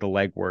complained about the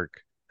leg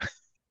work.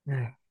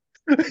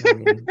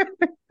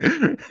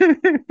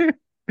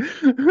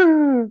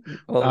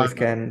 Always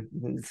can.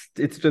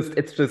 It's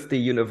just the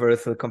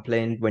universal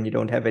complaint when you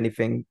don't have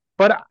anything.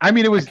 But I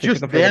mean, it was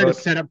just there to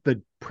set up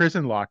the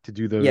prison lock to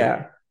do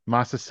the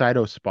Masa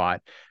Saito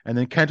spot, and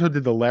then Kento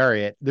did the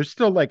lariat. There's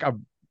still like a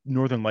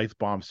Northern Lights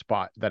bomb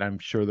spot that I'm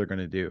sure they're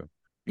gonna do.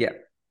 Yeah,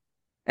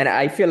 and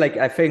I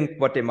think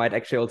what they might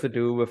actually also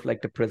do with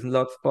like the prison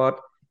lock spot,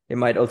 they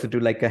might also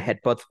do like a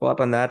headbutt spot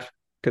on that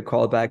to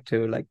call back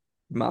to like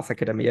Masa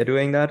Kitamiya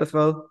doing that as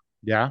well.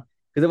 Yeah.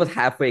 Because it was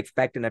halfway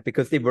expecting it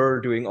because they were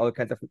doing all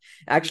kinds of.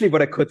 Actually,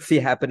 what I could see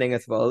happening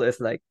as well is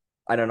like,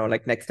 I don't know,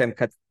 like next time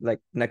like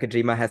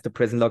Nakajima has the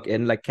prison lock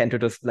in, like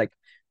Kento just like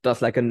does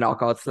like a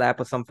knockout slap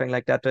or something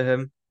like that to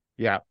him.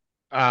 Yeah.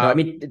 No, I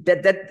mean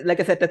that like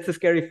I said, that's the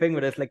scary thing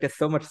with it. Like there's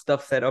so much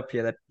stuff set up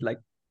here that like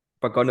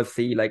we're gonna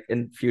see like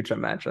in future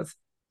matches.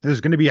 There's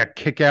gonna be a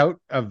kick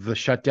out of the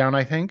shutdown,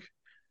 I think.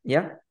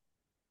 Yeah.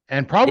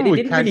 And probably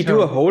they didn't really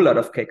do a whole lot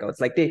of kickouts.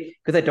 Like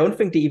because I don't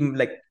think they even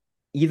like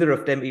either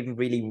of them even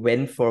really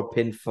went for a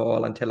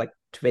pinfall until like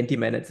 20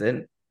 minutes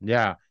in.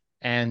 Yeah.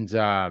 And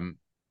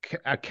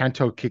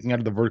Kento kicking out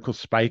of the vertical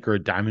spike or a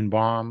diamond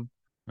bomb.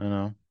 I don't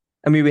know.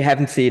 I mean, we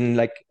haven't seen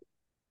like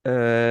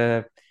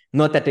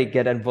not that they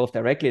get involved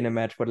directly in a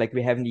match, but like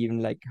we haven't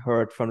even like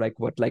heard from like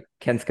what like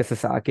Kensuke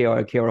Sasaki or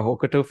Akira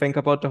Hokuto think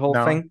about the whole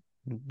thing.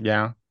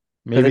 Yeah.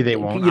 Maybe they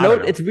won't. You know,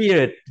 it's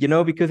weird, you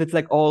know, because it's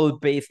like all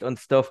based on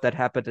stuff that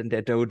happened in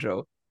their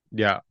dojo.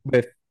 Yeah.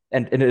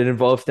 And it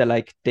involves their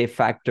like de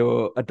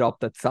facto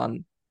adopted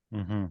son.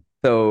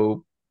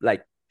 So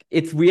like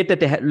it's weird that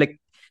they had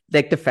like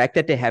like the fact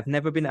that they have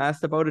never been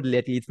asked about it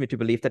leads me to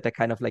believe that they're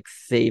kind of like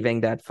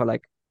saving that for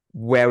like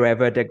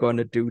wherever they're going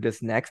to do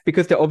this next,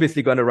 because they're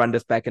obviously going to run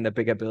this back in a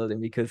bigger building,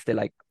 because they're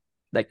like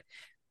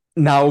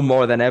now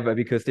more than ever,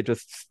 because they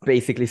just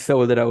basically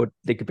sold it out.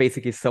 They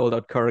basically sold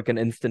out Kurikan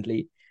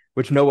instantly,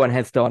 which no one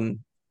has done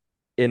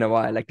in a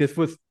while. Like this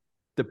was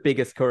the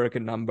biggest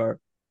Kurikan number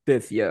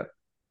this year.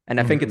 And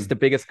I think it's the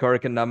biggest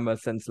Kurikan number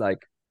since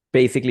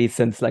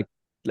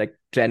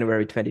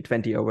January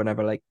 2020 or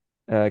whenever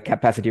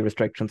capacity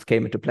restrictions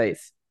came into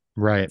place.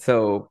 Right.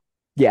 So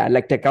yeah,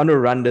 like they're gonna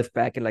run this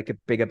back in like a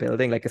bigger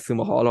building, like a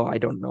Sumo Holo. I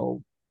don't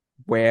know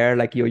where,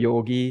 like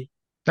Yoyogi.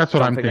 That's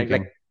what I'm Something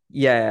thinking.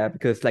 Yeah,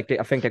 because I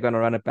think they're gonna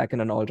run it back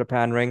in an All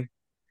Japan ring.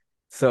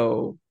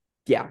 So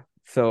yeah,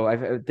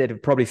 so they're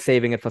probably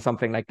saving it for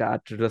something like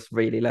that to just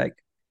really like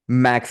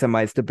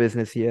maximize the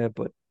business here.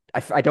 But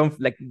I don't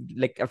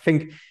I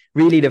think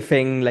really the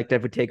thing like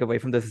that we take away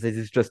from this is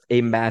it's just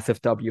a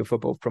massive W for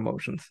both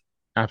promotions.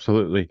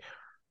 Absolutely.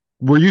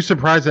 Were you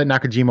surprised that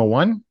Nakajima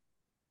won?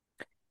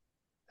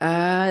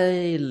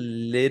 A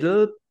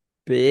little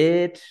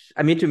bit.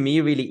 I mean, to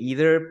me, really,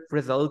 either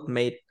result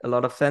made a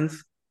lot of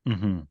sense.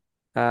 Mm-hmm.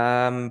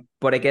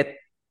 But I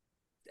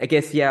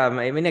guess, yeah.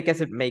 I mean, I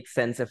guess it makes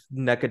sense if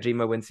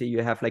Nakajima wins here.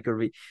 You have like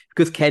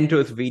because Kento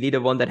is really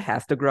the one that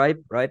has the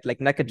gripe, right? Like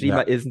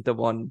Nakajima isn't the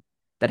one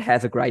that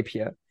has a gripe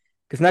here.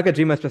 Because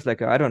Nakajima is just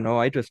like, I don't know,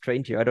 I just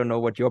trained you. I don't know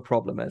what your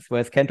problem is.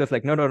 Whereas Kento's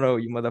like, no,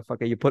 you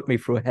motherfucker, you put me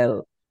through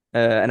hell,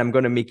 and I'm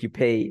gonna make you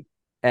pay.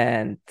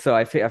 And so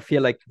I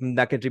feel like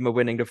Nakajima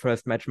winning the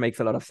first match makes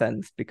a lot of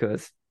sense,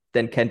 because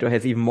then Kento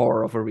has even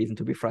more of a reason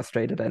to be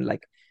frustrated and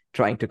like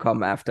trying to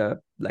come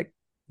after like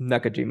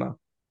Nakajima.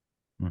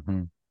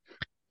 Mm-hmm.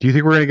 Do you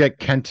think we're gonna get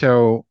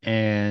Kento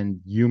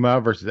and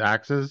Yuma versus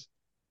Axis?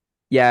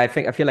 Yeah, I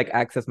feel like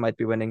Axis might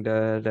be winning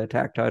the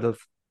tag titles.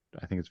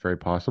 I think it's very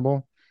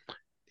possible.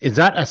 Is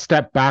that a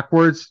step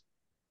backwards,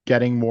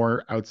 getting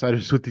more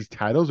outsiders with these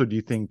titles, or do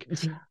you think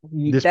this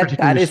particular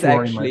That is story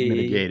might actually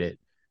mitigate it?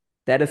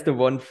 that is the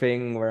one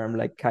thing where I'm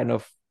like kind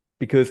of,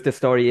 because the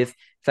story is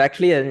so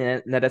actually,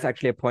 and that is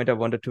actually a point I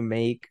wanted to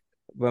make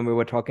when we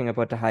were talking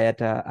about the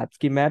Hayata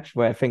Atsuki match,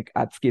 where I think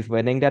Atsuki is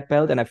winning that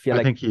belt, and I feel I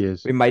like think he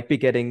is. we might be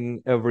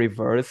getting a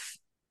reverse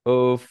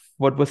of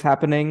what was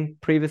happening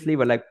previously,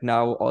 where like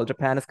now All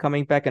Japan is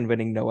coming back and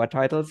winning Noah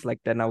titles, like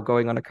they're now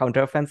going on a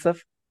counteroffensive.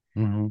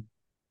 Mm-hmm.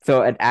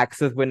 So and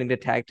Axis winning the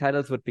tag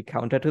titles would be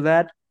counter to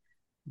that.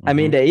 I Mm-hmm.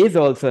 mean, there is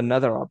also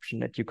another option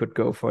that you could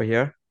go for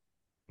here.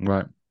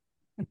 Right.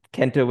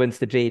 Kento wins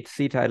the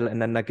JHC title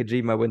and then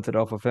Nakajima wins it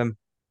off of him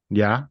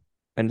Yeah.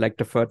 in like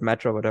the third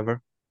match or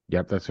whatever.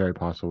 Yep, that's very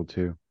possible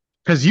too.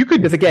 Because you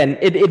could, Because again,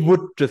 it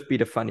would just be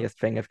the funniest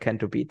thing if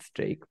Kento beats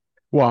Jake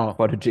well,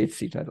 for the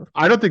JHC title.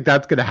 I don't think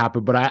that's gonna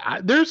happen,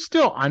 but there's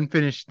still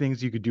unfinished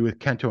things you could do with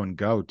Kento and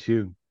Go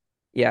too.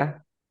 Yeah,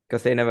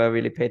 because they never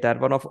really paid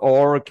that one off.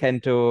 Or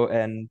Kento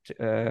and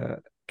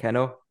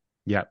Keno.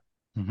 Yep.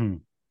 Mm-hmm.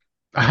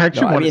 I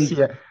actually I want to mean,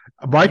 see it.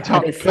 My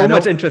top there's so Keno,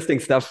 much interesting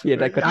stuff here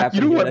that could happen.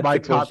 you know Here. what my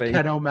That's the cool top thing.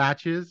 Keno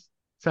match is?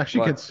 It's actually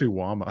What? against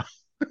Suwama.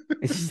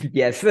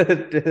 Yes,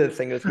 the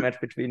singles match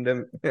between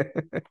them.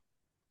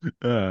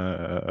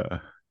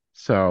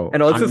 So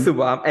And also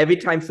Suwama, every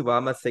time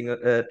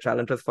Suwama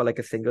challenges for like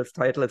a singles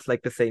title, it's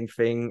like the same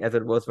thing as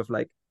it was with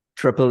like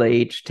Triple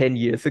H 10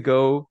 years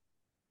ago,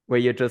 where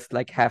you just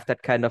like have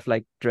that kind of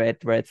like dread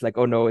where it's like,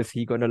 oh no, is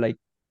he gonna like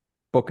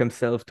book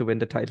himself to win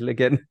the title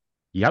again?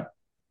 Yep.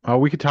 Oh,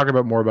 we could talk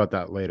about more about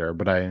that later,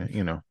 but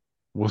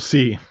we'll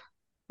see.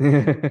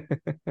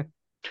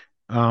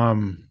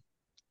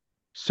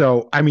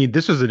 So I mean,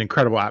 this was an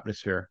incredible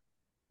atmosphere.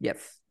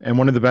 Yes. And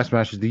one of the best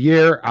matches of the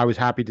year. I was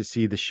happy to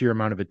see the sheer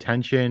amount of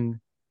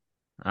attention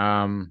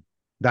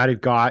that it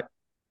got.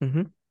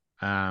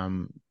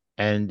 Mm-hmm.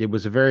 And it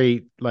was a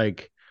very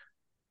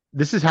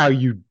this is how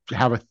you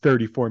have a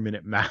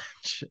 34-minute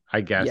match,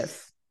 I guess.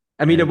 Yes.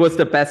 I mean, it was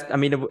the best. I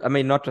mean,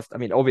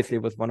 obviously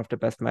it was one of the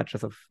best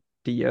matches of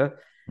the year.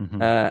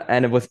 Mm-hmm.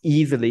 And it was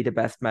easily the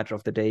best match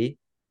of the day,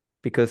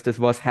 because this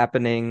was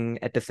happening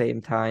at the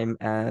same time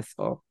as,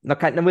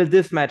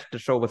 this match, the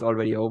show was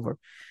already over.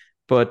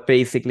 But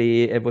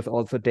basically, it was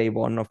also day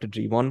one of the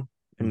G1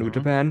 in New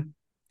Japan.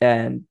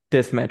 And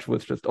this match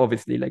was just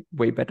obviously like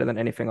way better than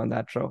anything on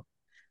that show.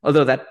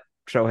 Although that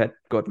show had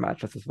good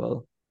matches as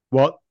well.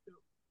 Well,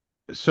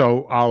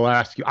 so I'll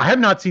ask you, I have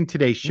not seen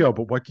today's show,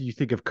 but what do you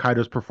think of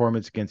Kaito's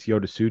performance against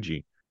Yota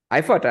Tsuji?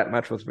 I thought that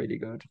match was really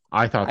good.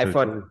 I thought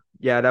too.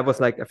 Yeah, that was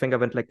like, I think I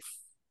went like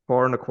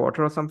 4.25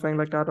 or something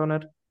like that on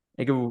it.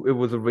 Like it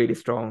was a really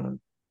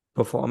strong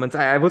performance.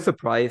 I was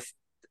surprised.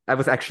 I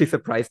was actually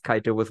surprised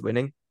Kaito was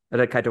winning.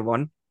 That Kaito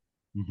won.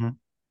 Mm-hmm.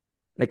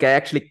 Like I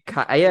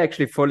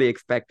actually fully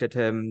expected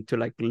him to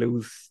like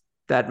lose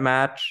that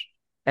match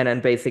and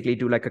then basically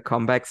do like a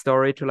comeback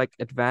story to like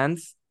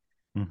advance.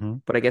 Mm-hmm.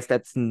 But I guess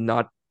that's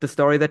not the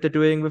story that they're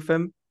doing with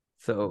him.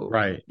 So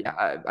right,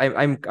 yeah,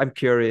 I'm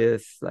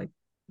curious like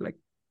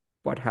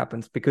what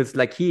happens, because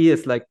like he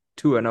is like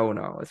 2-0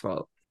 now as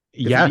well.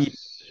 Yes,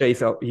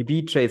 he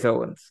beat Chase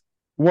Owens.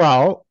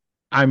 Well,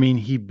 I mean,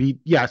 he beat,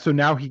 yeah. So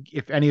now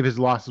if any of his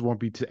losses won't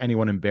be to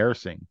anyone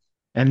embarrassing,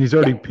 and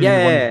Yeah,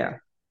 yeah, yeah, yeah,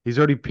 he's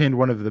already pinned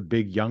one of the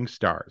big young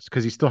stars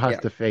because he still has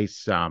yeah, to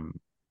face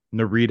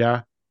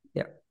Narita,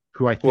 yeah.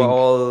 who I think, Who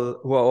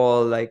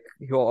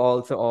are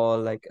also all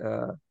like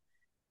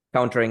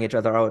countering each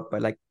other out by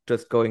like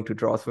just going to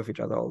draws with each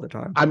other all the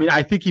time. I mean,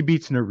 I think he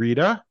beats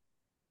Narita.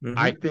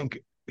 I Hmm. think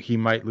he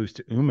might lose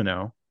to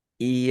Umino.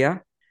 Yeah,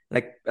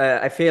 like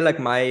I feel like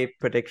my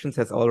predictions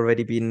has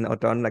already been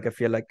outdone. Like I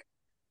feel like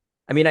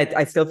I mean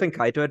I still think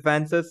Kaito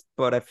advances,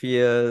 but I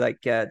feel like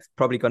yeah, it's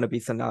probably gonna be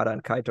Sanada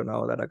and Kaito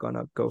now that are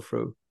gonna go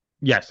through.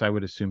 Yes, I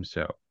would assume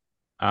so.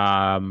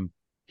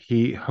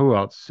 Who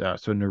else?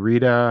 So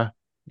Narita,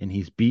 and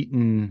he's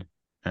beaten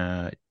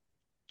uh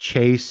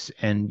Chase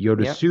and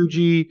Yeah,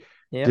 Yotasuji.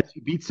 yeah. Does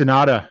he beat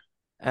Sonata?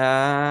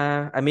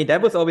 I mean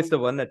that was always the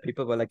one that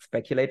people were like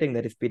speculating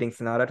that he's beating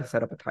Sanada to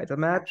set up a title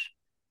match,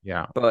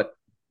 Yeah. but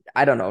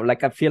I don't know.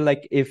 Like I feel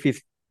like if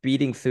he's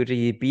beating Suji,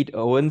 he beat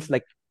Owens.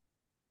 Like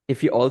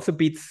if he also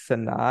beats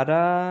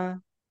Sanada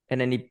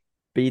and then he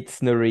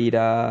beats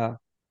Narita,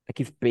 like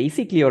he's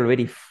basically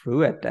already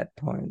through at that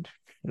point.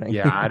 Like,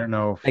 Yeah, I don't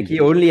know if like he's he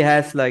only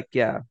has like,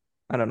 yeah,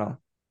 I don't know.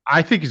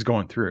 I think he's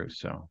going through,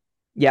 so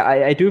Yeah,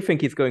 I do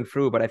think he's going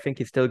through, but I think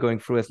he's still going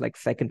through as like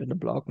second in the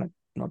block,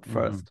 not hmm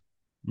first.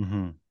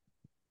 hmm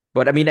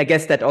But I mean, I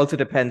guess that also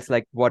depends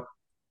like what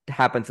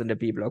happens in the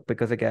B block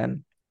because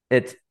again,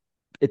 it's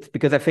it's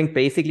because I think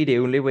basically the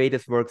only way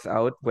this works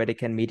out where they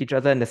can meet each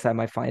other in the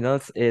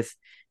semifinals is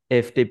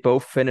if they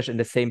both finish in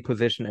the same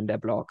position in their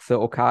block.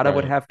 So Okada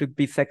would right. have to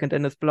be second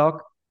in his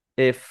block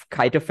if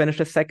Kaito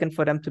finishes second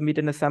for them to meet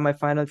in the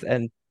semifinals,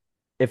 and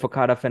if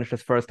Okada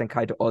finishes first, then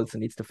Kaito also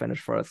needs to finish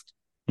first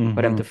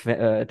for them hmm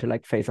to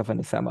like face off in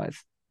the semis.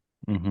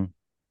 hmm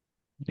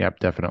Yep,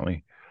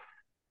 definitely.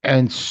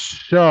 And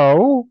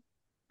so,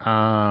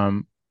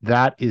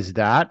 that is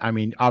that. I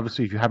mean,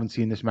 obviously, if you haven't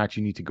seen this match,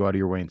 you need to go out of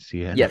your way and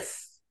see it.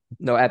 Yes,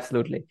 no,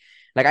 absolutely.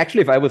 Like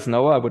actually, if I was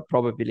Noah, I would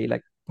probably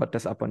like put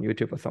this up on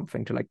YouTube or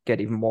something to like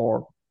get even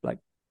more like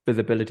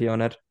visibility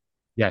on it.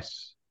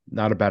 Yes,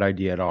 not a bad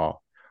idea at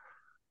all.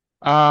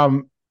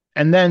 Um,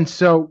 and then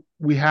so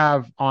we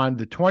have on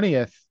the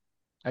 20th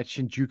at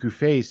Shinjuku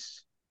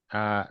Face,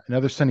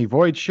 another Sunny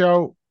Void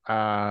show.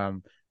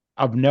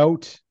 Of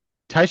note,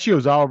 Taishi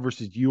Ozawa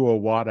versus Yu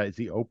Owada is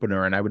the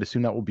opener, and I would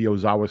assume that will be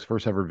Ozawa's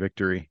first ever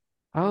victory.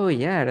 Oh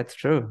yeah, that's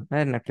true. I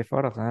hadn't actually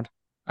thought of that.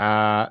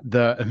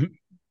 The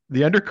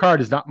the undercard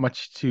is not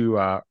much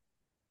to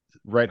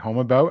write home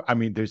about. I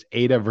mean, there's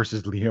Ada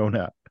versus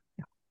Leona.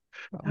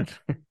 God.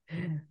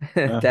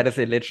 Uh, That is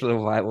a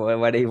literal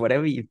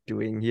whatever you're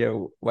doing here.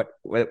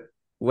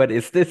 What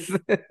is this?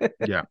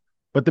 yeah.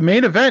 But the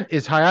main event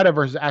is Hayata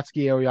versus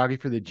Atsuki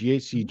Aoyagi for the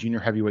GHC Junior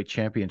Heavyweight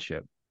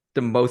Championship.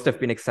 The most I've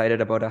been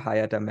excited about a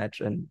Hayata match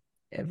in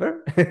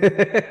ever.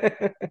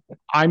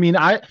 I mean,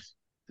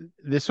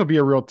 this will be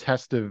a real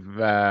test of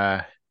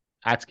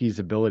Atsuki's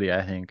ability,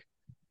 I think.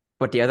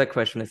 But the other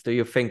question is, do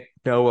you think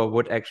Noah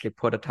would actually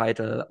put a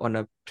title on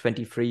a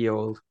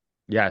 23-year-old?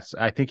 Yes,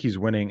 I think he's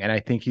winning, and I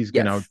think he's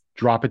gonna Yes.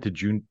 drop it to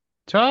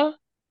Junta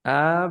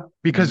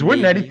because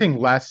wouldn't Maybe. anything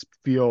less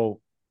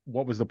feel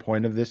what was the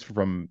point of this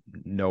from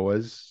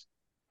Noah's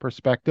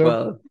perspective?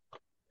 Well,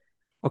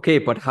 okay,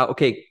 but how?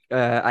 Okay,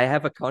 I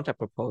have a counter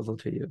proposal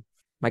to you.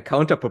 My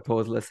counter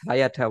proposal is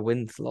Hayata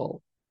wins,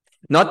 lol.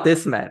 Not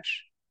this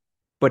match,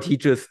 but he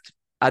just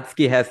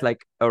Atsuki has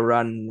like a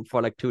run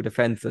for like two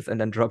defenses and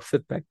then drops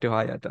it back to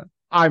Hayata.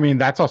 I mean,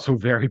 that's also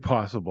very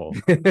possible.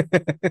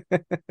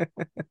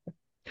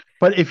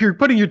 But if you're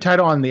putting your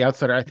title on the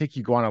outsider, I think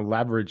you want to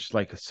leverage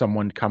like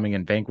someone coming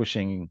and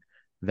vanquishing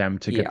them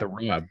to get Yeah. the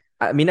rub.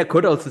 I mean, I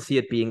could also see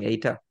it being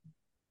Eita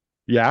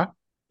Yeah,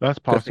 that's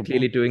because they're possible.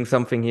 clearly doing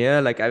something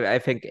here. Like, I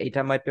think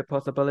Eita might be a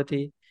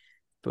possibility.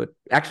 But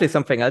actually,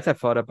 something else I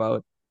thought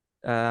about.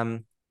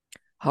 Um,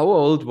 how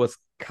old was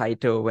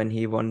Kaito when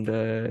he won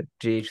the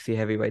GHC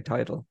heavyweight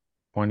title?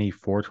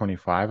 24,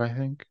 25, I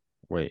think.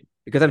 Wait.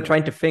 Because I'm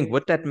trying to think,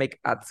 would that make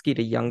Atsuki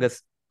the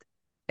youngest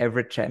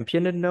ever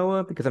champion in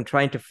Noah? Because I'm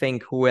trying to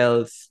think who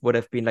else would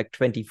have been like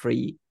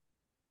 23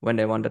 when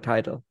they won the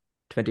title,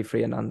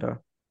 23 and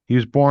under. He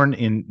was born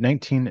in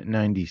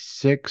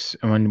 1996,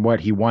 and when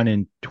what he won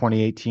in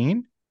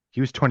 2018,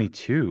 he was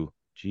 22.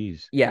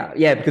 Jeez. Yeah,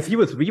 yeah, because he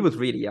was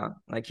really young.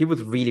 Like he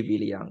was really,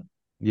 really young.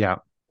 Yeah.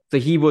 So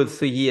he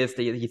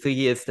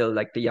is still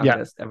like the Yeah.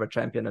 youngest ever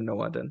champion in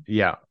Noah then.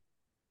 Yeah.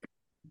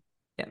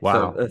 Yeah. So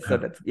Wow. so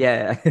that's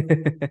yeah.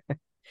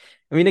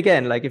 I mean,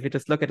 again, like if you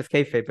just look at his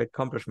kayfabe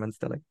accomplishments,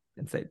 they're like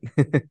insane.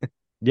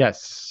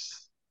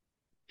 Yes,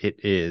 it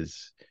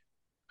is.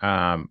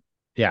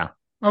 Yeah.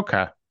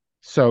 Okay.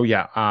 So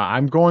yeah,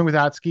 I'm going with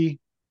Atsuki,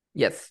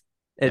 Yes,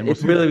 and it, we'll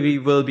it see. really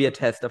will be a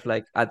test of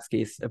like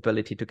Atsuki's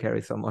ability to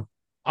carry someone.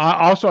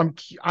 Also,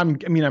 I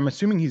mean, I'm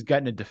assuming he's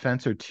getting a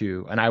defense or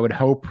two, and I would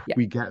hope Yeah.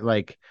 we get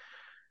like,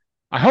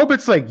 I hope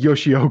it's like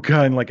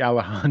Yoshioka and like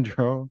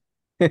Alejandro.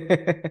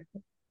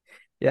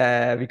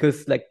 Yeah,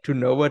 because like to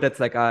Noah, that's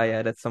like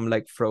yeah, that's some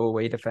like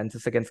throwaway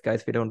defenses against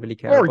guys we don't really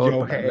care Or about.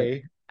 But I'm like,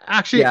 Yohei.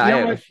 Actually, yeah, you know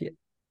what?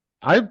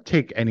 I'd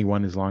take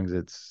anyone as long as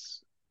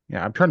it's.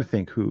 Yeah, I'm trying to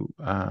think who.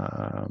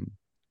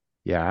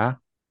 Yeah,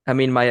 I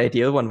mean, my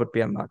ideal one would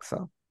be a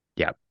Maxa.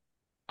 yeah.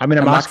 I mean,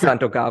 A Maxa Amaska. and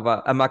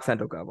Togawa. A Maxa and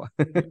Togawa.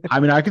 I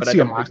mean, I could But I see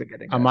don't think we're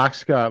getting that.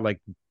 Amaska like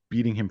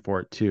beating him for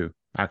it too.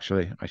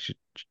 Actually, I should.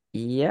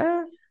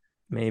 Yeah,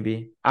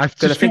 maybe. I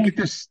Because I just feel like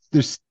think,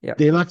 there's yeah.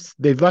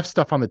 they've left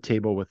stuff on the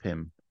table with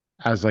him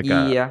as like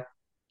a Yeah.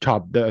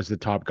 as the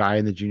top guy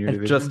in the junior And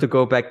just division. to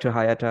go back to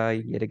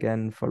Hayata yet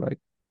again for like,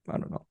 I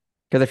don't know.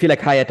 Because I feel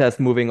like Hayata is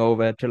moving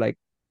over to like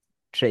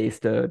chase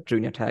the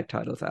junior tag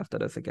titles after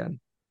this again.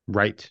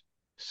 Right.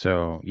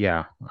 So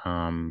yeah.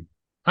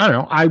 I don't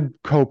know. I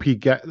hope he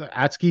get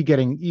Atsuki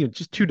getting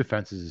just 2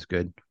 defenses is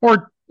good.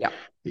 Or Yeah.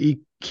 he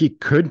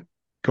could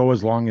go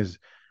as long as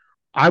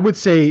I would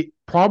say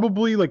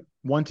probably like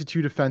 1 to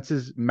 2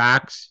 defenses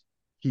max.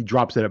 He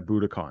drops it at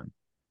Budokan.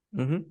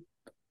 Mm-hmm.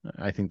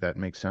 I think that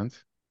makes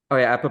sense. Oh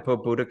yeah, apropos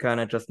Budokan,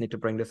 I just need to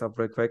bring this up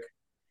real quick.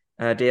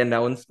 They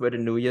announced where the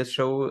New Year's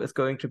show is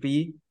going to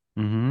be.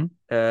 Mm-hmm.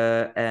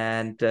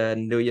 And the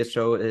New Year's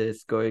show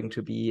is going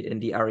to be in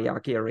the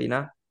Ariake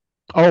Arena.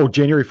 Oh,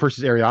 January 1st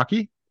is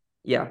Ariake?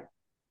 Yeah.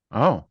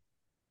 Oh.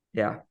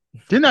 Yeah.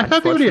 Didn't I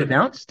thought they already Unfortunately.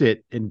 announced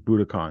it in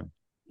Budokan?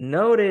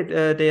 No,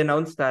 they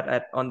announced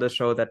that on the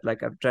show that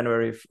like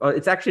January.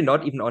 It's actually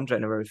not even on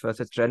January 1st.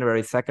 It's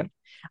January 2nd,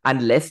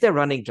 unless they're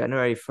running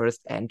January 1st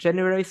and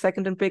January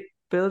 2nd in big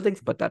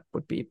buildings. But that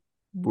would be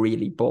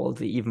really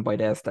ballsy, even by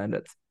their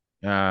standards.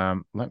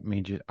 Let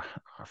me just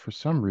for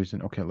some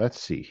reason. Okay,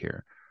 let's see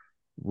here,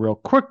 real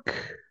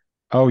quick.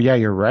 Oh yeah,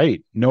 you're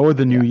right. Noah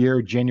the New Yeah,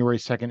 Year, January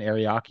 2nd,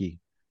 Ariake.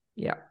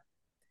 yeah.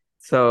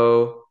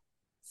 So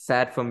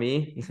sad for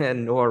me,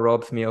 and Noah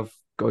robs me of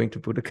going to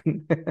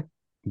Budokan.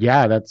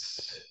 Yeah,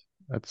 that's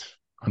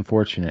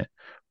unfortunate.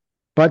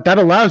 But that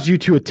allows you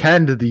to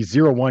attend the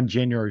 01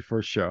 January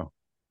 1st show.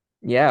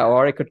 Yeah,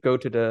 or I could go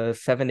to the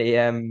 7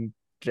 a.m.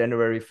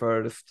 January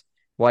 1st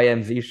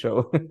YMZ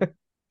show,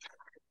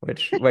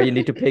 where you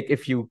need to pick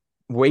if you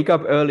wake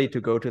up early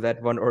to go to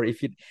that one, or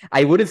if you.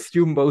 I would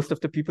assume most of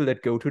the people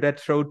that go to that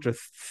show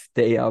just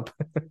stay up.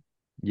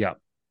 Yeah.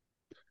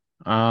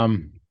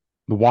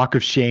 The walk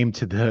of shame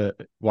to the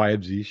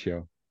YFZ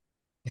show.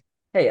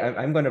 Hey,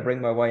 I'm gonna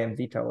bring my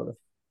YMZ towel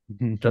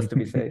just to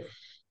be safe.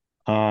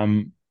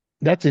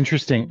 That's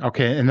interesting.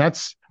 Okay, and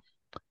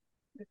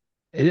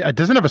it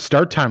doesn't have a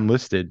start time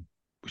listed,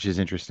 which is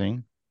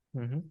interesting.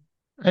 Mm-hmm.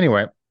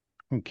 Anyway,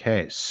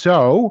 okay,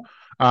 so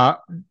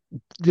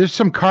there's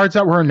some cards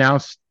that were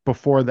announced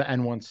before the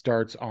N1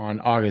 starts on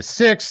August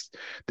 6th.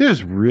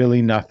 There's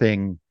really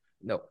nothing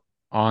No.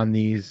 on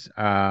these.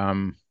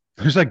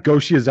 There's like Go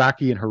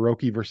Shiozaki and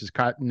Hiroki versus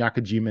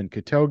Nakajima and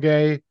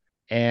Katoge,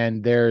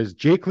 and there's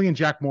Jake Lee and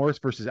Jack Morris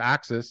versus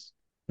Axis.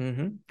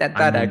 Mm-hmm. That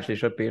I mean, actually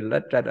should be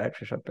that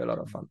actually should be a lot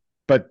of fun.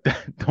 but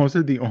those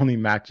are the only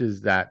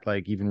matches that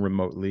like even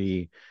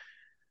remotely,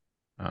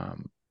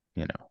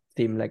 you know,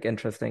 Seem like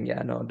interesting.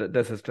 Yeah, no,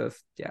 this is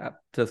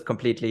just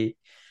completely,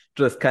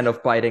 just kind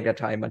of biding the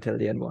time until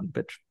the N1.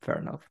 But fair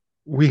enough.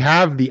 we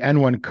have the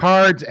N1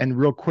 cards, and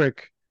real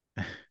quick,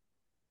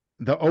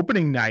 the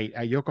opening night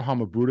at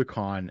Yokohama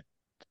Budokan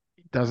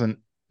doesn't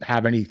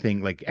have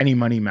anything like any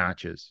money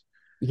matches.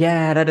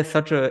 Yeah, that is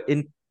such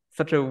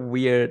a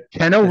weird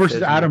Keno versus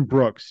decision. Adam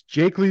Brooks,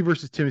 Jake Lee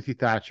versus Timothy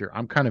Thatcher.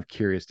 I'm kind of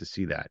curious to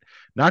see that.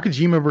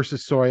 Nakajima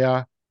versus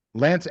Soya,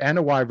 Lance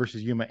Anoa'i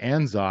versus Yuma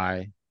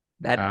Anzai.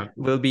 That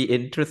will be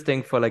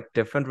interesting for like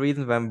different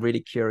reasons, but I'm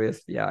really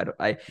curious. Yeah,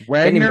 I can't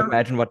even Wagner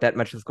imagine what that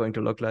match is going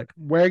to look like.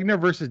 Wagner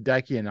versus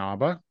Daiki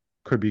Inaba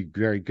could be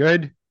very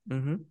good.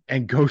 Mm-hmm.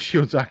 And Go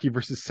Shiozaki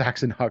versus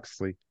Saxon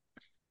Huxley.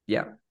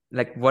 Yeah,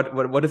 like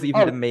what is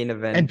even the main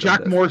event? And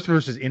Jack Morris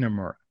versus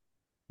Inamura.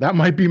 That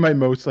might be my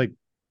most like,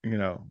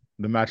 the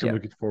match I'm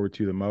looking forward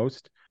to the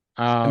most.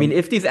 I mean,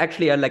 if these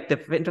actually are like the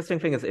interesting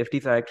thing is if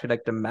these are actually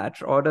like the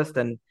match orders,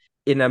 then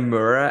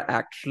Inamura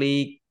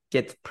actually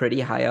gets pretty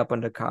high up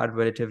on the card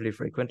relatively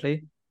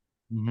frequently.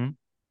 Mm-hmm.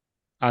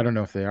 I don't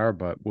know if they are,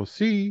 but we'll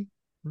see.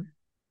 Mm-hmm.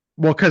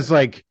 Well, because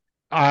like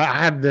I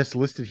have this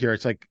listed here.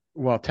 It's like,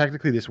 well,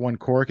 technically this one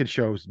Korakuen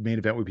show's main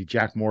event would be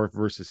Jack Morris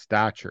versus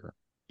Thatcher,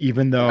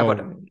 even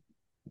though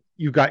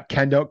you got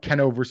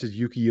Kendo versus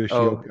Yuki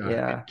Yoshioka,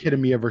 and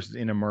Kitamiya versus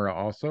Inamura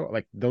also.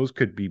 Like those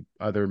could be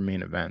other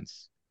main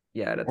events.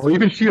 Yeah, that's or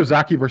even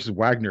Shiozaki versus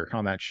Wagner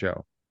on that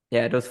show.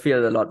 Yeah, those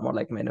feel a lot more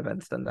like main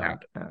events than that.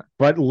 Yeah.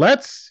 But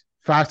let's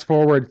fast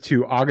forward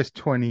to August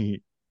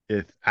 20th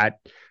at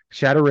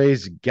Shadow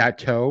Rays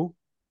Gâteau.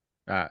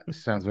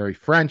 Sounds very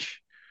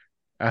French.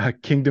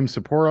 Kingdom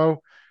Sapporo.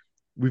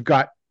 We've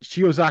got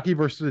Shiozaki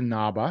versus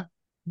Inaba.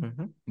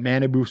 Mm-hmm.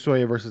 Manabu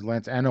Soya versus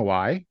Lance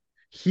Anoa'i.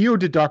 Hyo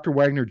to Dr.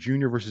 Wagner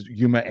Jr. versus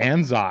Yuma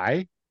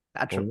Anzai.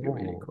 That should be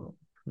really cool.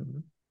 Mm-hmm.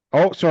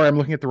 Oh, sorry, I'm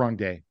looking at the wrong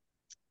day.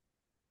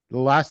 The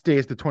last day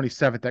is the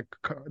 27th. The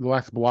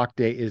last block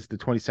day is the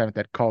 27th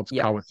that called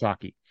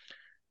Kawasaki.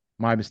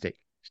 My mistake.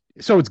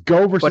 So it's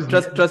Go versus.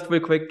 But just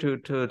real quick to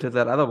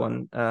that other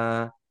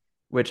one,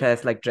 which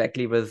has like Jake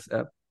Lee versus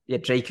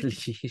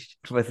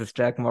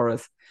Jack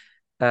Morris.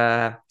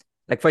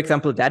 Like Like, for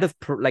example, that is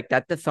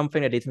that's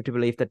something that leads me to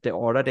believe that the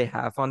order they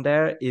have on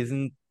there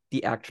isn't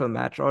the actual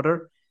match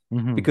order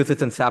because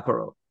it's in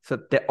Sapporo. So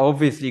they're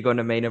obviously going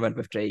to main event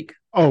with Jake.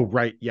 Oh,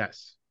 right.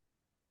 Yes.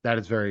 That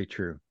is very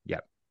true.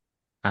 Yep.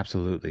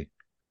 Absolutely.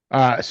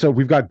 So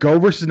we've got Go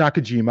versus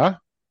Nakajima,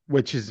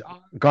 which is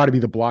got to be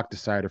the block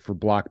decider for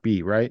Block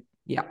B, right?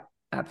 Yeah,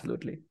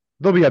 absolutely.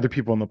 There'll be other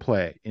people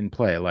in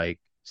play, like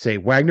say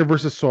Wagner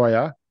versus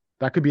Soya.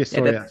 That could be a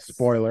Soya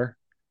spoiler.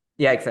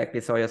 Yeah, exactly.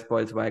 Soya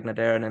spoils Wagner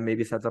there, and then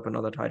maybe sets up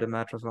another title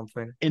match or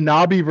something.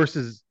 Inaba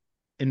versus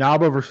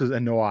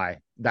Inouye.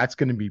 That's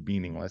going to be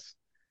meaningless.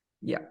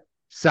 Yeah.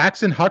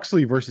 Saxon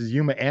Huxley versus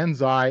Yuma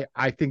Anzai.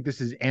 I think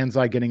this is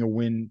Anzai getting a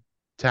win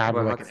to have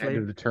like an end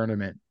of the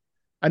tournament.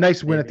 A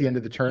nice win at the end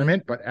of the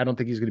tournament, but I don't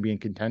think he's going to be in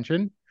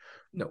contention.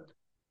 No.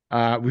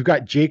 We've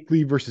got Jake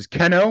Lee versus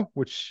Kento,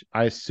 which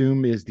I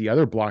assume is the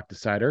other block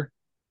decider.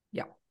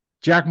 Yeah.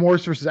 Jack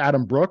Morris versus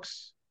Adam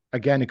Brooks.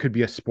 Again, it could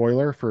be a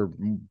spoiler for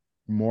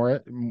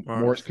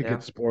Morris could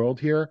get spoiled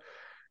here.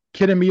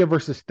 Kitamiya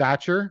versus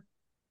Thatcher.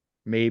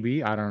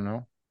 Maybe. I don't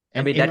know.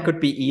 And that could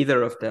be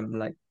either of them,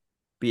 like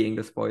being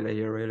the spoiler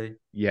here, really.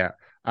 Yeah.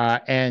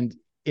 And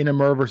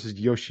Inamura versus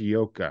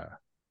Yoshioka.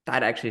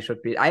 That actually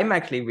should be. I'm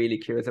actually really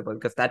curious about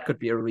because that could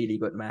be a really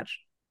good match.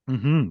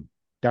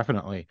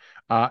 Definitely.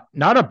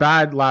 Not a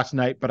bad last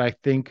night, but I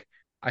think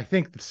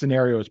the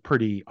scenario is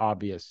pretty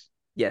obvious.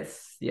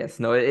 Yes.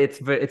 No, it's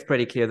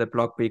pretty clear that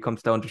Block B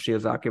comes down to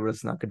Shiozaki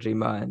versus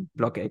Nakajima, and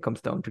Block A comes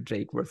down to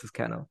Jake versus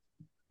Kano.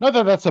 Not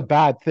that that's a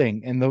bad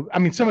thing.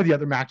 And some of the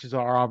other matches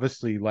are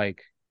obviously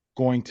like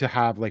going to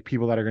have like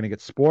people that are going to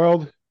get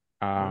spoiled.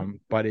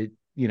 But it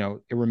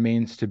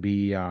remains to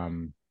be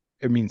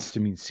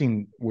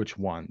seeing which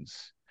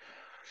ones.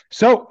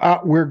 So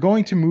we're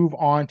going to move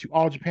on to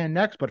All Japan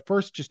next, but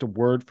first, just a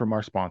word from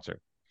our sponsor.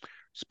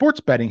 Sports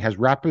betting has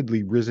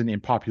rapidly risen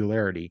in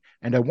popularity,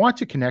 and I want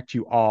to connect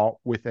you all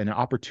with an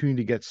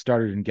opportunity to get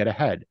started and get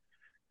ahead.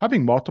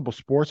 Having multiple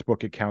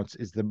sportsbook accounts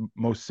is the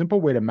most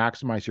simple way to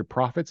maximize your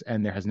profits,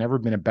 and there has never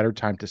been a better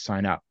time to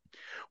sign up.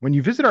 When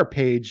you visit our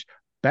page,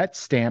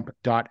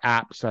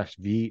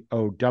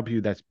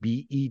 betstamp.app/VOW, that's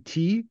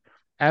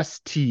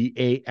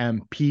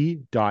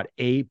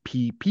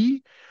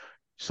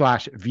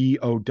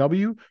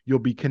BETSTAMP.app/VOW, you'll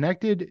be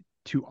connected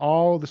to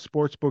all the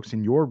sports books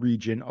in your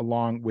region,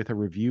 along with a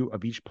review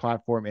of each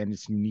platform and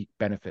its unique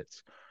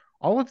benefits.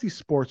 All of these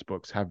sports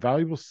books have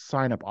valuable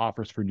sign-up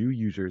offers for new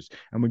users,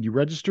 and when you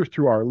register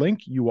through our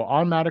link, you will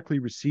automatically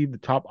receive the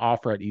top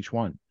offer at each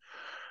one.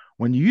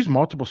 When you use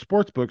multiple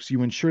sports books,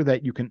 you ensure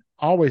that you can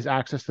always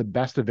access the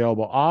best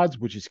available odds,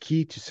 which is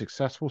key to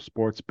successful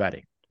sports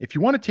betting. If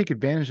you want to take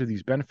advantage of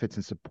these benefits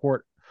and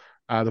support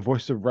the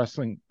Voice of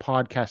Wrestling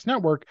Podcast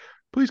Network,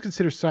 please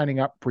consider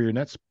signing up for your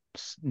next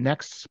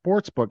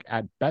sportsbook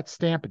at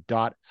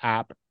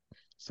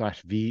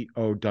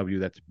betstamp.app/VOW.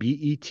 That's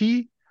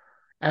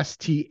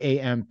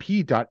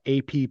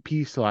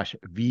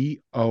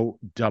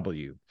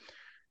BETSTAMP.app/VOW.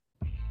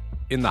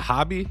 In the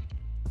hobby,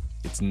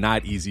 it's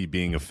not easy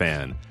being a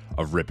fan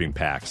of ripping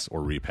packs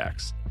or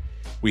repacks.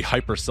 We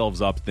hype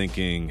ourselves up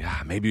thinking,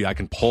 maybe I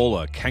can pull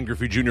a Ken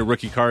Griffey Jr.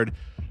 rookie card,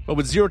 but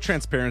with zero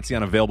transparency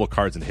on available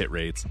cards and hit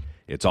rates,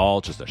 it's all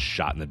just a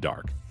shot in the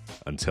dark.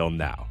 Until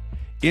now.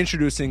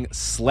 Introducing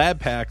slab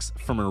packs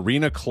from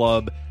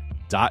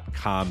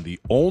arenaclub.com, the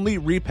only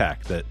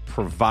repack that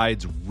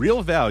provides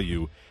real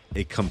value,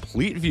 a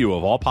complete view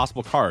of all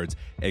possible cards,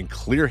 and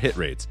clear hit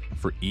rates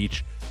for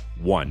each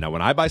one. Now,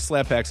 when I buy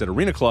slab packs at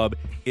Arena Club,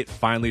 it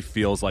finally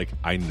feels like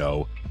I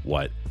know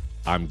what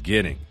I'm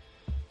getting.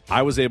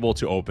 I was able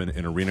to open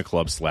an Arena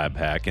Club slab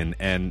pack,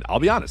 and I'll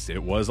be honest,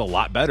 it was a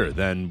lot better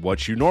than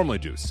what you normally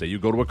do. Say you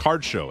go to a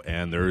card show,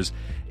 and there's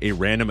a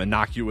random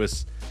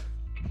innocuous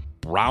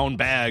brown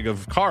bag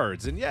of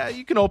cards, and yeah,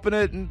 you can open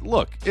it and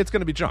look, it's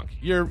going to be junk.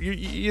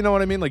 You know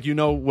what I mean? Like, you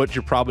know what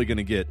you're probably going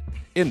to get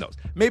in those.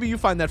 Maybe you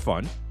find that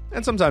fun,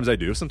 and sometimes I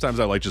do. Sometimes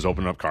I like just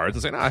opening up cards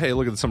and saying, hey,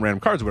 look at some random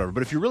cards or whatever.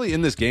 But if you're really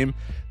in this game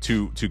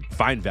to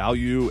find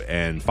value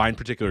and find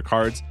particular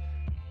cards,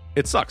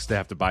 it sucks to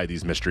have to buy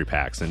these mystery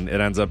packs, and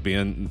it ends up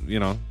being,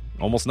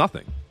 almost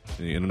nothing.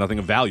 Nothing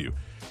of value.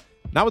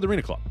 Not with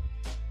Arena Club.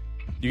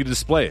 You get a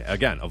display,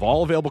 again, of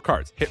all available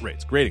cards, hit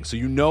rates, grading. So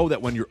you know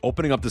that when you're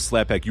opening up the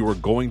slab pack, you are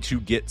going to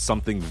get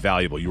something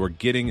valuable. You are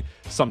getting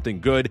something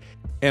good.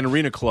 And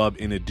Arena Club,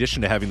 in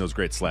addition to having those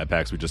great slab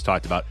packs we just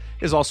talked about,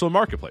 is also a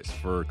marketplace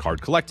for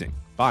card collecting,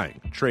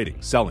 buying,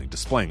 trading, selling,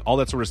 displaying, all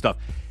that sort of stuff.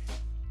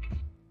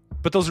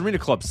 But those Arena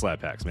Club slab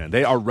packs, man,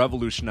 they are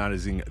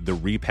revolutionizing the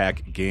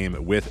repack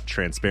game with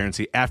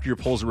transparency. After your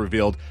pulls are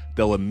revealed,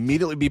 they'll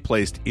immediately be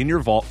placed in your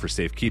vault for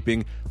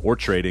safekeeping or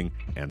trading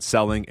and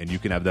selling, and you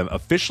can have them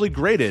officially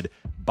graded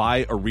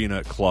by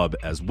Arena Club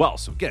as well.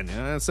 So again,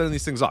 sending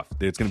these things off,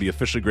 it's going to be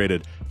officially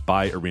graded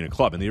by Arena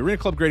Club. And the Arena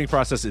Club grading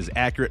process is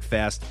accurate,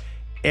 fast,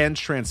 and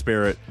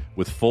transparent,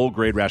 with full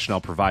grade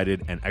rationale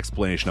provided and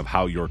explanation of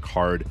how your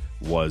card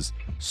was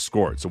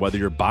scored. So whether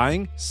you're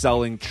buying,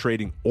 selling,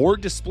 trading, or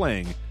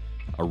displaying,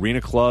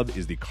 Arena Club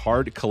is the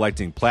card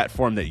collecting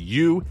platform that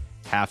you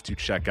have to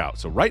check out.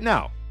 So right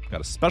now,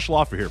 got a special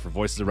offer here for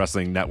Voices of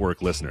Wrestling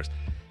Network listeners.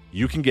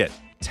 You can get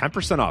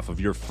 10% off of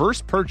your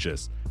first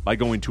purchase by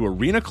going to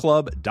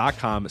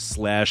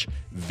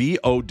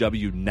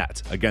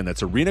arenaclub.com/VOWnet. Again,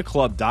 that's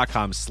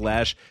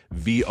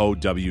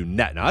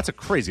arenaclub.com/VOWnet. Now, that's a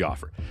crazy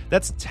offer.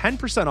 That's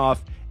 10%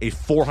 off a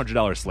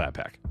 $400 slab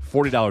pack.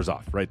 $40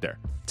 off right there.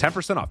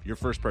 10% off your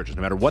first purchase.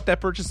 No matter what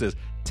that purchase is,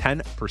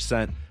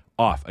 10%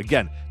 off.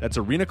 Again, that's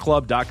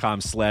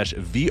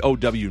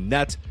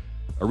arenaclub.com/VOWnet.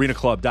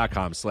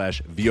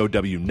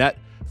 arenaclub.com/VOWnet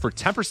for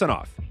 10%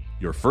 off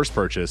your first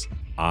purchase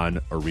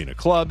on Arena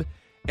Club.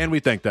 And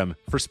we thank them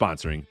for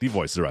sponsoring the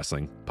Voices of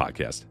Wrestling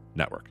Podcast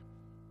Network.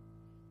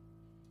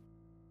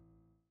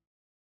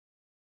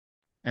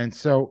 And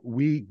so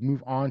we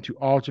move on to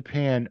All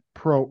Japan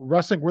Pro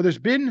Wrestling, where there's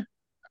been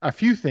a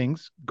few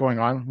things going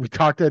on. We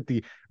talked at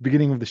the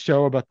beginning of the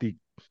show about the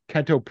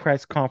Kento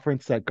press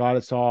conference that got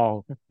us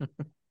all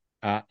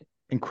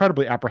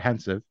incredibly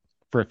apprehensive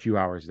for a few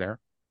hours there.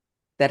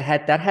 That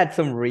had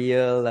some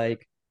real,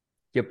 like,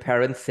 your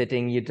parents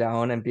sitting you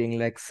down and being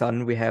like,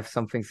 son, we have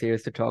something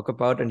serious to talk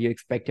about, and you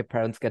expect your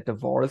parents get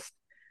divorced,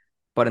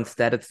 but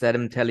instead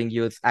I'm telling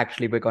you it's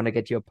actually we're gonna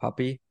get you a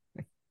puppy.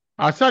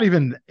 It's not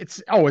even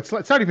it's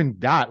not even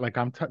that. Like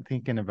I'm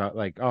thinking about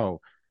like,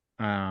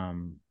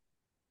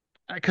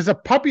 because a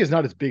puppy is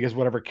not as big as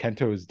whatever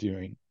Kento is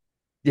doing.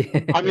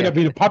 I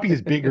mean, a puppy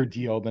is bigger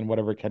deal than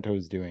whatever Kento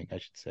is doing, I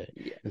should say.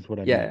 Is what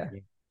I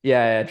mean.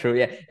 Yeah, true.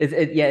 Yeah.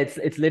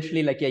 It's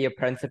literally like, your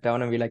parents sit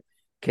down and be like,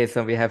 okay,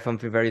 so we have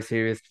something very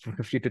serious for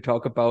you to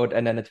talk about,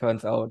 and then it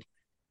turns out,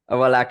 oh,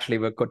 well, actually,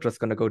 we're just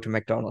gonna go to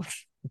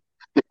McDonald's.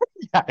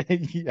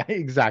 yeah,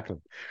 exactly.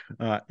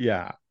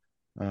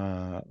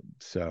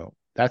 So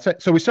that's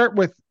it. So we start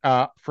with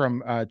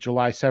from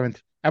July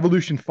 7th,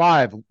 Evolution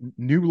 5,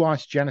 new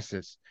launch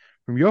Genesis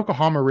from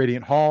Yokohama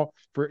Radiant Hall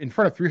in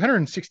front of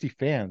 360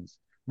 fans,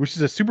 which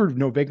is a super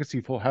no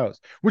vacancy full house,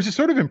 which is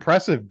sort of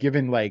impressive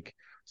given like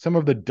some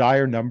of the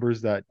dire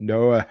numbers that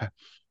Noah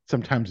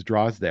sometimes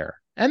draws there.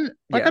 And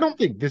I don't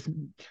think this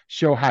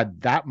show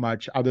had that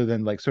much other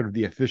than like sort of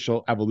the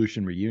official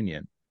Evolution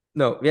reunion.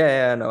 No.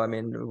 I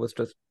mean, it was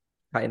just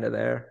kind of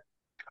there.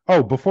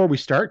 Oh, before we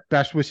start,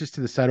 best wishes to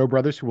the Saito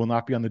brothers who will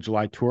not be on the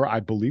July tour. I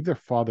believe their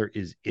father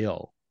is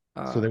ill.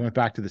 So they went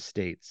back to the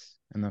States,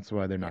 and that's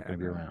why they're not going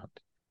to be around.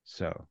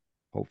 So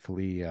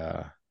hopefully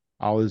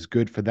all is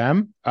good for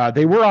them.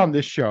 They were on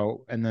this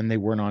show, and then they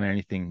weren't on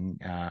anything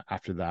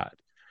after that.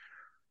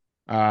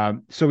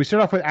 So we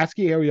start off with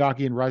Atsuki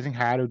Aoyagi and Rising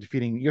Hayato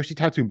defeating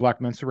Yoshitatsu and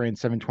Black Mensa-Ray in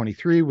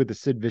 723 with the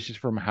Sid Vicious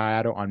from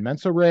Hayato on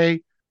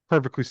Mensa-Ray.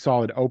 Perfectly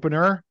solid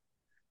opener.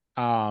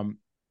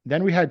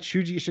 Then we had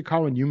Shuji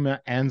Ishikawa and Yuma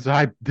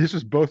Anzai. This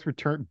was both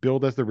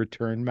billed as the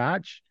return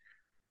match,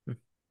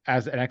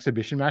 as an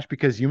exhibition match,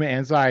 because Yuma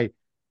Anzai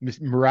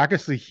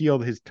miraculously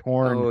healed his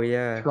torn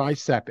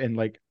tricep in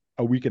like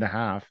a week and a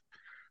half.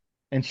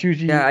 And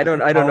Shuji, I don't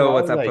know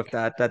what's up with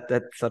that.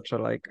 That's such a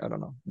like, I don't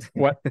know.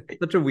 What?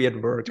 Such a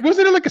weird word.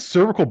 Wasn't it like a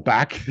cervical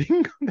back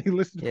thing? They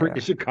listed for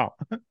Ishikawa,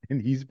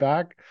 and he's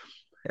back.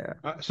 Yeah.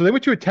 So they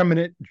went to a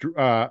 10-minute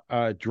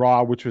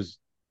draw, which was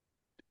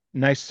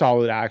nice,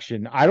 solid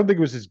action. I don't think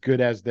it was as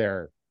good as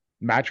their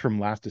match from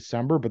last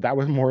December, but that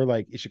was more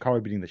like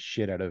Ishikawa beating the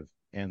shit out of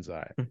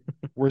Anzai,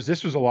 whereas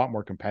this was a lot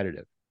more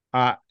competitive.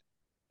 And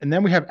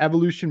then we have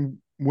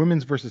Evolution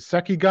Women's versus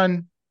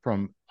Sekigun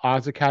from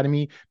Oz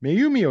Academy.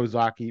 Mayumi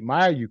Ozaki,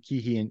 Maya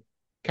Yukihi, and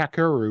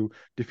Kakeru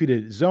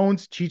defeated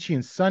Zones, Chi-Chi,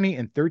 and Sunny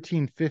in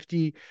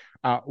 1350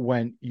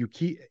 when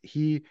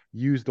Yukihi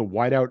used the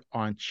whiteout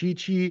on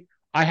Chi-Chi.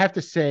 I have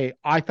to say,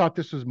 I thought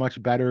this was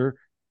much better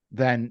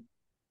than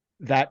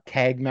that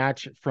tag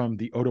match from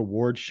the Oda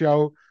Ward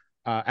show.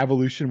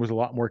 Evolution was a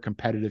lot more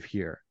competitive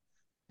here,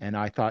 and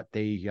I thought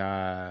they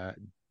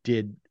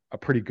did a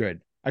pretty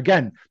good.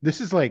 Again,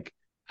 this is like,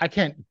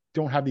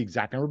 don't have the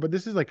exact number, but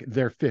this is like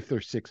their 5th or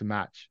 6th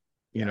match.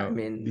 You know, I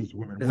mean, these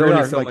women. There's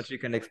only so much you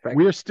can expect.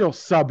 We're still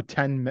sub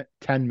 10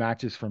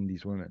 matches from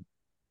these women.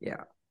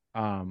 Yeah.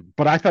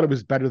 But I thought it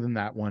was better than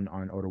that one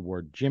on Oda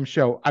Ward Gym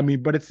show. I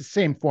mean, but it's the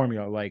same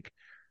formula. Like,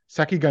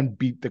 Sekigun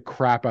beat the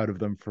crap out of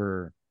them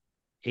for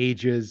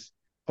ages.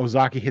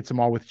 Ozaki hits them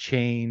all with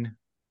chain,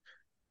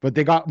 but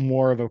they got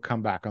more of a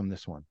comeback on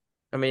this one.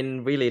 I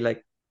mean, really,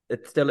 like,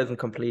 it still isn't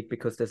complete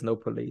because there's no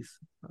police.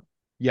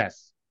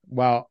 Yes.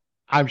 Well,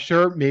 I'm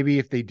sure maybe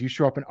if they do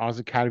show up in Oz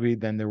Academy,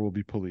 then there will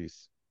be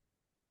police.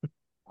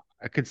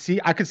 I could see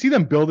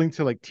them building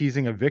to like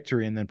teasing a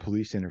victory, and then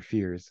police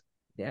interferes.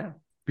 Yeah.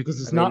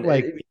 Because it's not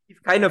like it's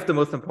kind of the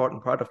most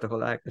important part of the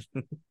whole act.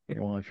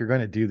 Well, if you're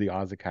going to do the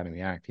Oz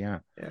Academy act, yeah.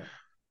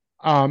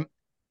 Yeah.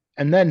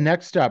 And then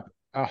next up,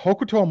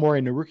 Hokuto Omori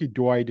and Naruki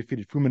Doi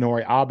defeated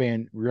Fuminori Abe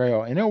and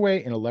Ryo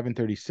Inoue in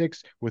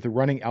 1136 with a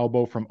running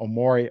elbow from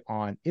Omori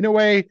on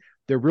Inoue.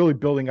 They're really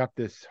building up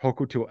this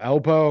Hokuto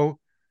elbow.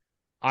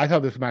 I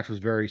thought this match was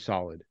very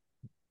solid.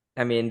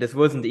 I mean, this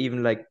wasn't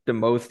even like the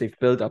most they've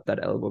built up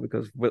that elbow,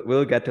 because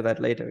we'll get to that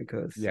later,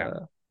 because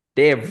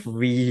they're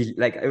really,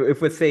 like,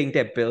 if we're saying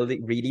they're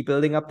really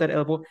building up that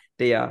elbow,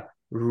 they are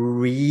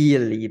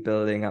really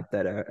building up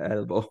that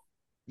elbow.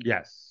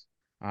 Yes.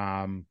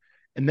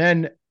 And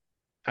then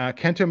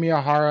Kento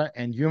Miyahara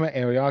and Yuma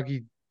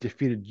Aoyagi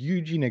defeated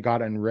Yuji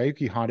Nagata and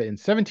Ryuki Honda in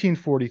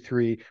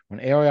 1743 when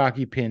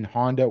Aoyagi pinned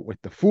Honda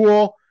with the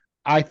Fool.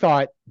 I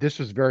thought this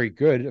was very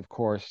good, of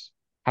course.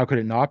 How could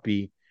it not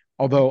be?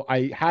 Although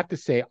I have to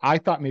say, I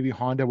thought maybe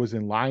Honda was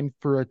in line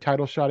for a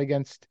title shot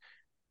against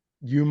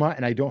Yuma,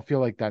 and I don't feel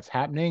like that's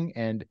happening.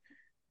 And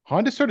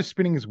Honda's sort of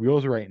spinning his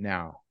wheels right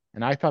now.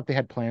 And I thought they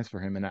had plans for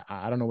him, and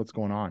I don't know what's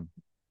going on.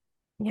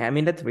 Yeah, I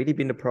mean, that's really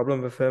been the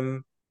problem with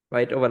him,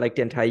 right? Over like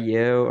the entire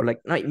year, or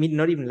like, not, I mean,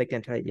 not even like the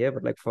entire year,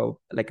 but like for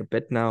like a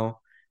bit now,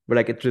 where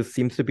like it just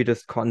seems to be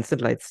just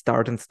constant, like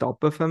start and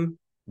stop with him.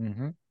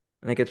 Mm-hmm.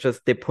 Like it's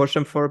just, they push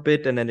him for a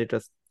bit and then they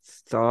just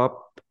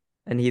stop.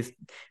 And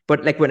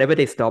but like whenever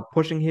they stop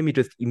pushing him, he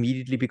just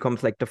immediately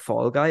becomes like the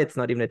fall guy. It's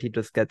not even that he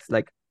just gets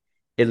like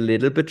a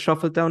little bit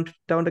shuffled down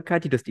the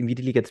card. He just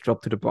immediately gets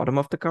dropped to the bottom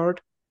of the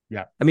card.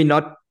 Yeah. I mean,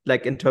 not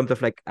like in terms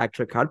of like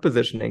actual card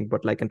positioning,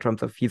 but like in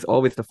terms of he's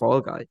always the fall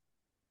guy.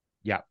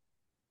 Yeah.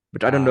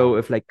 But I don't know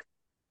if like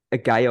a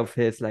guy of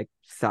his like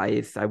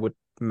size, I would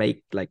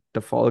make like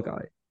the fall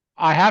guy.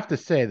 I have to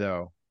say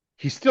though,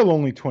 he's still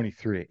only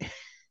 23.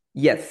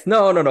 Yes.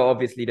 No.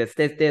 Obviously,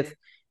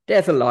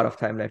 there's a lot of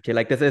time left here.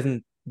 Like this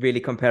isn't really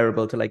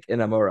comparable to like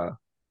Inamura.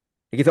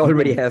 Like, he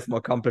already has more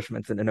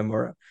accomplishments than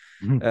Inamura.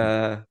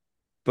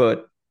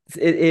 But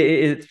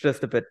it's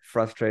just a bit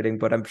frustrating.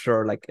 But I'm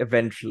sure like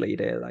eventually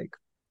they like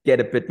get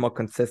a bit more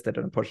consistent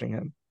in pushing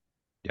him.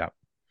 Yeah.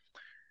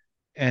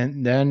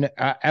 And then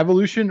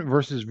Evolution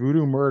versus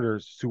Voodoo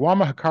Murders.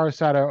 Suwama Hikaru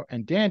Sato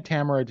and Dan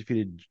Tamura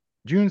defeated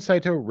Jun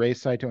Saito, Rei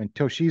Saito, and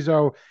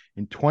Toshizo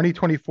in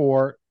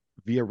 2024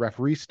 via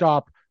referee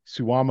stop.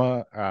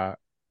 Suwama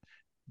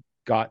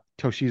got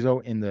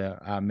Toshizo in the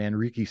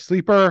Manriki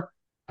sleeper.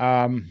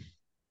 I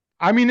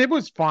mean, it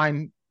was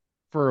fine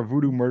for a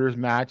Voodoo Murders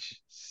match,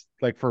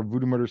 like for a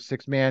Voodoo Murders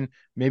 6-man,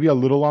 maybe a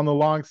little on the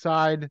long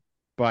side,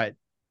 but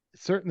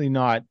certainly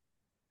not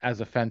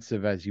as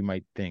offensive as you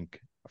might think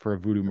for a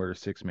Voodoo Murder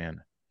 6-man.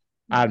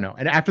 I don't know.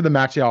 And after the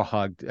match, they all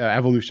hugged.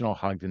 Evolution all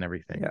hugged and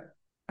everything. Yeah.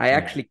 I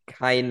actually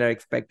kind of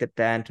expected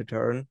Dan to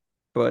turn,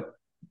 but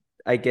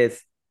I guess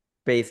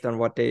based on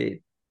what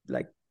they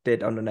like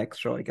did on the next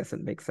show, I guess it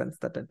makes sense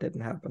that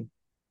didn't happen.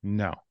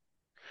 No.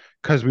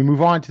 Because we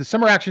move on to the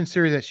Summer Action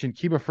Series at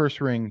Shinkiba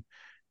First Ring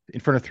in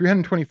front of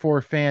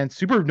 324 fans.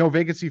 Super no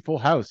vacancy, full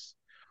house.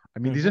 I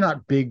mean, these are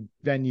not big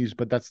venues,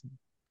 but that's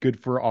good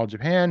for All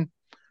Japan.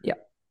 Yeah.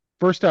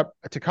 First up,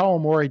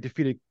 Takao Omori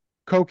defeated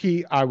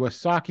Koki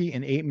Iwasaki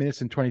in 8 minutes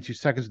and 22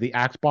 seconds with the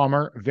Axe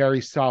Bomber. Very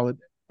solid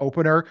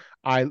opener.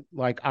 I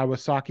like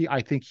Iwasaki.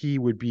 I think he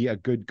would be a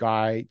good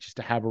guy just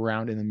to have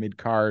around in the mid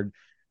card.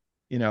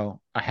 You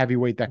know, a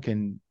heavyweight that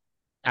can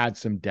add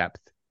some depth.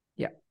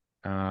 Yeah.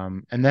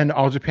 And then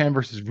All Japan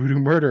versus Voodoo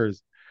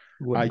Murders.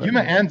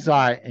 Yuma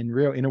Anzai and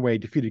Ryo Inoue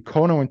defeated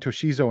Kono and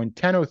Toshizo in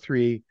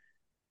 10:03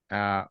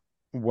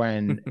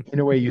 when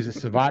Inoue used a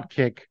Savat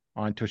kick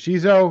on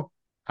Toshizo.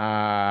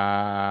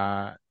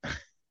 Where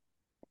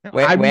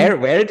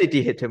did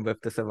he hit him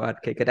with the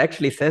Savat kick? It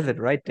actually says it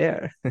right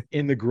there.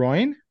 In the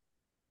groin?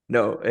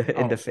 No,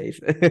 in the face.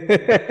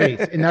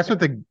 Face. And that's what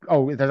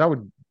that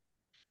would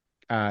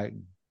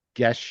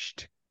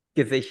Gesicht.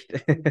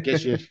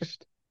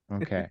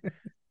 Okay.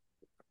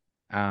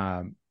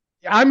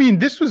 I mean,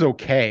 this was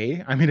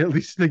okay. I mean, at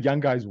least the young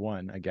guys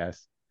won, I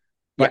guess.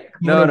 But yeah.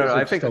 No.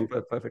 I think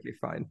it's perfectly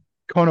fine.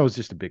 Kono's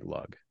just a big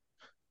lug.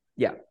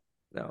 Yeah.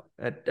 No.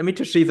 I mean,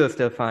 Toshizo's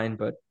still fine,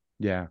 but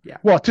yeah.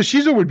 Well,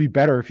 Toshizo would be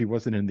better if he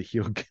wasn't in the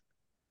heel.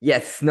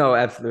 Yes. No.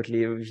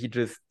 Absolutely. He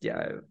just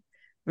I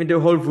mean, the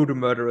whole Voodoo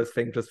Murderers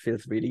thing just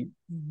feels really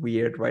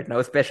weird right now,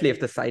 especially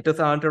if the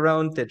Saitos aren't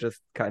around. They're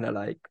just kind of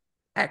like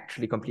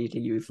actually completely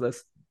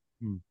useless.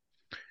 And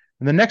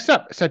the next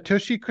up,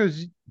 Satoshi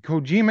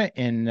Kojima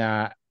in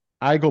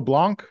Aigle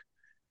Blanc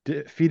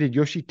defeated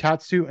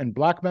Yoshitatsu and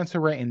Black Mensa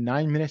Ray in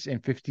 9 minutes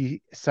and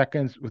 50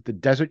 seconds with the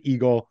Desert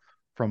Eagle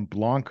from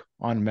Blanc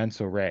on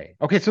Mensa Ray.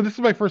 Okay, so this is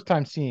my first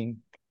time seeing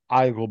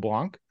Aigle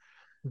Blanc.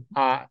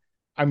 I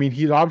mean,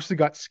 he's obviously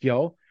got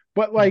skill,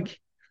 but like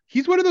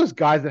he's one of those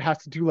guys that has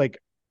to do like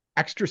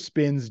extra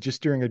spins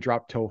just during a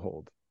drop toe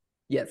hold.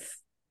 Yes.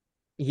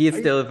 He is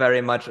still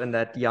very much in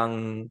that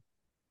young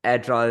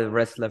agile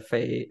wrestler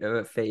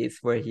phase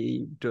where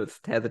he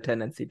just has a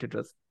tendency to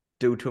just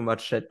do too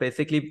much shit,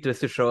 basically,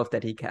 just to show off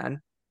that he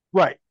can.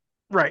 Right.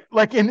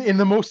 Like in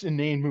the most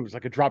inane moves,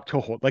 like a drop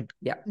toe hold. Like,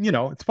 you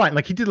know, it's fine.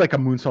 Like he did like a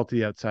moonsault to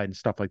the outside and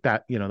stuff like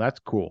that. You know, that's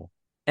cool.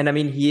 And I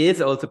mean, he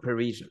is also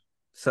Parisian.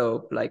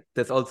 So like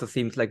this also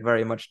seems like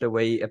very much the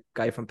way a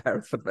guy from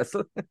Paris would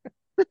wrestle.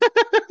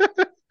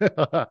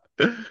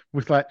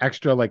 With that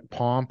extra like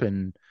pomp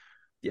and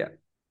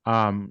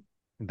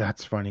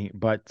that's funny.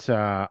 But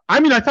I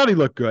mean, I thought he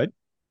looked good.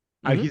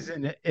 He's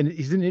in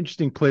an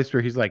interesting place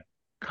where he's like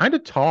kind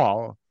of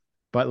tall,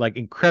 but like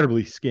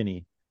incredibly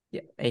skinny.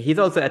 Yeah, and he's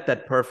also at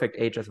that perfect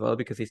age as well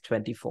because he's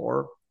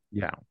 24.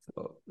 Yeah.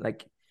 So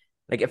like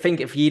I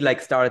think if he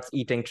like starts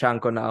eating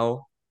Chanko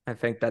now, I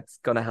think that's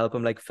gonna help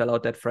him like fill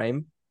out that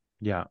frame.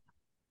 Yeah.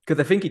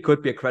 Because I think he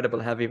could be a credible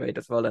heavyweight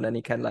as well, and then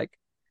he can like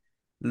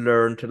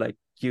learn to like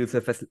use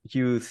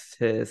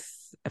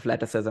his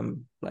athleticism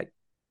like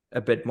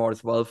a bit more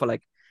as well for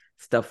like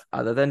stuff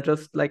other than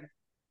just like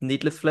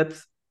needless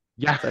flips.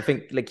 Yeah. So I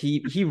think like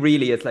he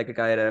really is like a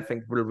guy that I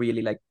think will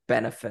really like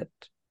benefit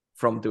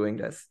from doing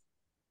this.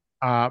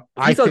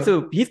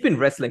 He's been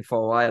wrestling for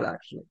a while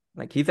actually.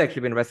 Like he's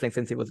actually been wrestling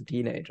since he was a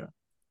teenager.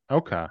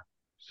 Okay.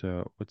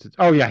 So what's it?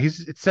 Oh yeah,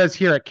 it says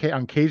here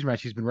on Cage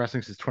Match he's been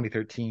wrestling since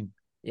 2013.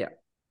 Yeah.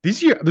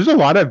 There's a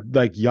lot of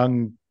like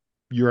young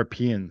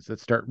Europeans that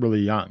start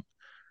really young.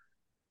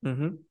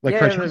 Mm-hmm. Like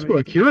Francesco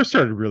Akira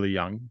started really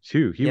young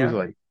too. He was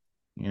like,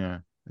 yeah,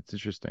 that's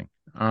interesting.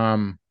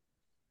 I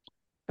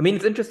mean,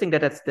 it's interesting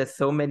that there's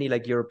so many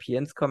like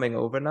Europeans coming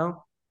over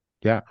now.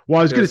 Yeah. Well,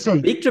 I was going to say,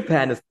 Big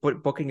Japan is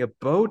booking a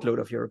boatload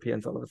of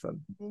Europeans all of a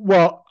sudden.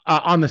 Well,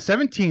 on the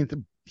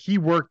 17th, he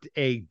worked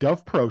a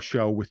Dove Pro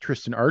show with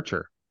Tristan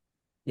Archer.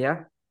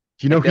 Yeah.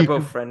 Do you know they're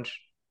both French.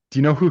 Do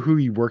you know who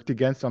he worked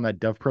against on that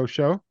Dove Pro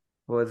show?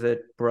 Was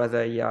it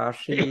Brother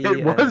Yashi?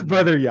 It was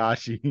Brother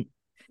Yashi.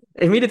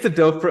 I mean, it's a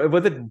Dove Pro.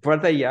 Was it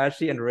Brother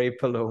Yashi and Ray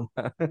Paloma?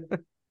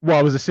 Well,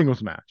 it was a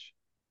singles match.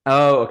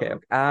 Oh, okay.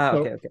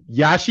 Okay.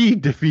 Yashi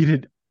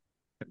defeated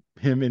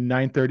him in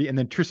 9:30, and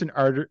then Tristan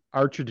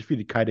Archer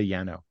defeated Kaida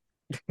Yano.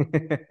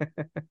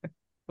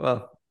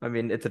 Well, I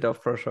mean, it's a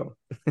Dove Pro show.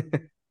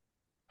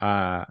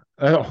 Oh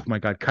my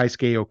God,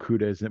 Kaisuke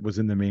Okuda was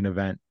in the main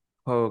event.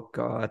 Oh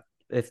God,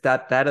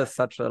 that is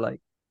such a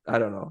like, I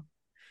don't know.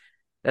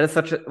 That is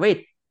such a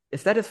wait.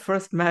 Is that his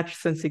first match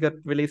since he got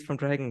released from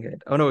Dragon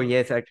Gate? Oh no,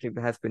 yes,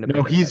 actually has been a.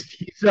 No, he's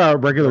a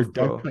regular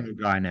Dove Pro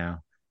guy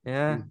now.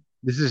 Yeah,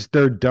 this is his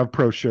third Dove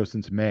Pro show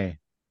since May.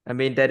 I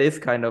mean, that is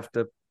kind of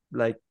the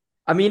like.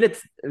 I mean,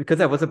 it's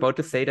because I was about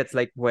to say that's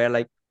like where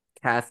like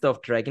cast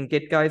of Dragon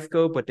Gate guys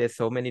go, but there's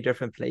so many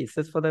different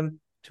places for them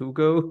to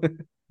go.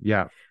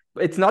 Yeah,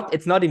 it's not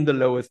even the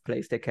lowest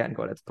place they can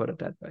go. Let's put it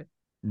that way.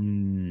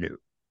 No,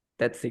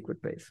 that's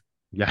secret base.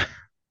 Yeah.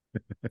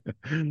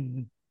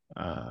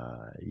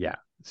 Yeah.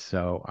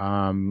 So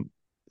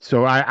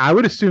I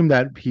would assume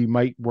that he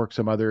might work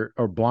some other,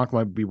 or Blanc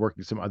might be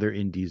working some other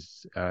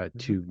indies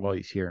too while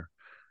he's here.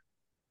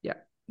 Yeah.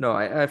 No,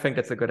 I think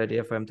that's a good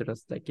idea for him to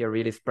just like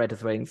really spread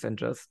his wings and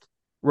just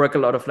work a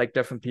lot of like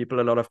different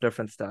people, a lot of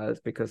different styles,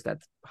 because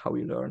that's how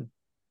you learn.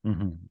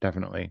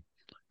 Definitely.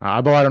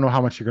 Although I don't know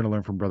how much you're going to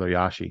learn from Brother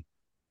Yashi.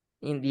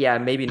 Yeah,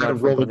 maybe not from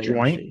Brother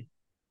Yashi.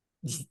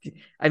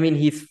 I mean,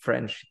 he's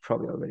French. He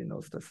probably already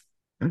knows this.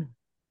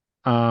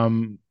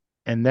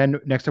 And then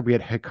next up we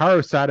had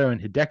Hikaru Sato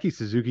and Hideki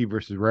Suzuki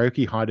versus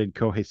Ryoki Honda and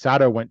Kohei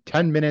Sato. Went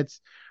 10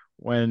 minutes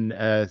when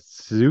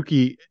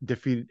Suzuki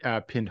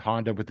pinned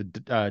Honda with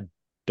a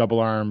double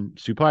arm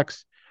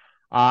suplex.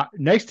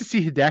 Nice to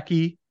see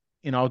Hideki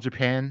in All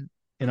Japan,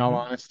 in all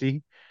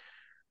honesty.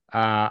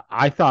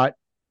 I thought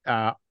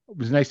it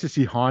was nice to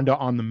see Honda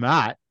on the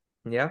mat.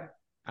 Yeah.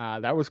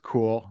 That was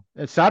cool.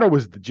 And Sato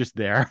was just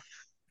there.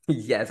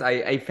 Yes,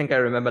 I think I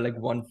remember like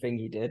one thing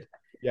he did.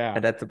 Yeah.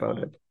 And that's about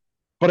it.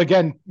 But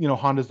again,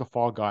 Honda's the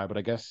fall guy, but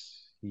I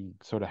guess he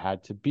sort of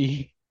had to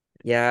be.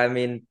 Yeah, I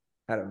mean,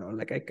 I don't know.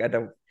 Like, I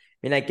don't. I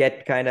mean, I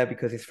get kind of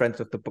because he's friends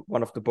with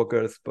one of the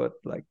bookers, but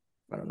like,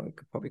 I don't know.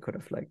 He could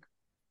have like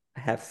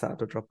have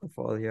Sato drop the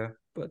fall here,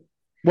 but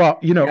well,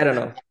 I don't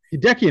know.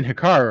 Hideki and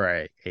Hikaru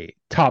are a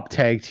top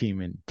tag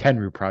team in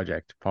Tenru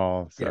Project,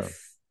 Paul. So.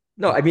 Yes.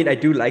 No, I mean, I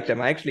do like them.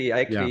 I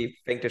actually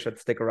think they should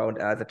stick around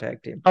as a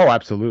tag team. Oh,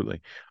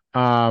 absolutely.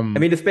 I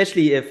mean,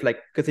 especially if like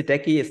because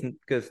Hideki isn't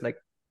because like.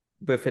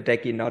 With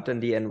Hideki not in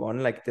the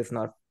N1, like it's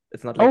not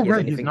like he has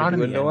anything to do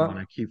with Noah. N1.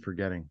 I keep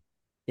forgetting.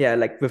 Yeah,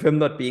 like with him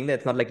not being there,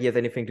 it's not like he has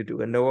anything to do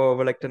with Noah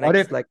over like the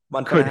next like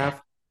month and a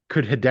half.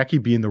 Could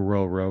Hideki be in the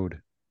Royal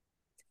Road?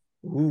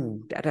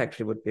 Ooh, that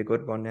actually would be a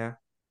good one, yeah.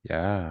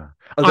 Yeah.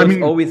 Although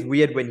it's always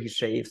weird when he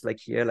shaves, like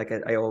here, like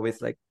I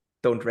always like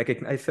don't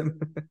recognize him.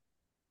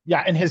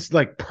 Yeah, and his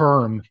like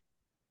perm.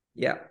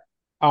 Yeah.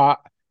 I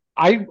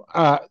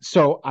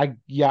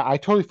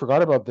totally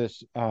forgot about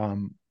this.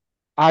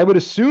 I would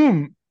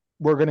assume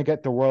we're going to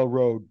get the Royal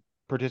Road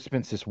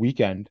participants this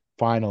weekend,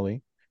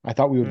 finally. I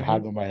thought we would have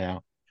had them by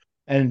now.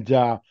 And,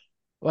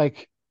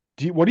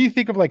 what do you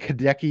think of, like,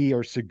 Hideki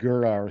or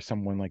Segura or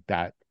someone like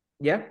that?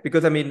 Yeah,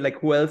 because, I mean, like,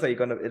 who else are you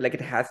going to... Like,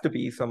 it has to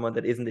be someone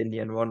that isn't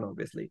Indian one,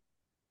 obviously.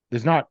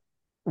 There's not...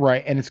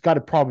 Right, and it's got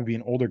to probably be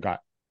an older guy.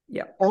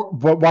 Yeah.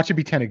 But watch it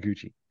be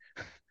Taniguchi.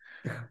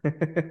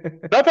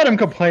 Not that I'm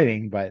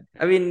complaining, but...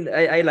 I mean,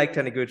 I like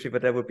Taniguchi,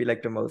 but that would be,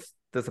 like, the most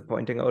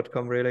disappointing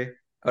outcome, really.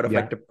 Out of,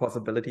 like, the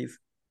possibilities.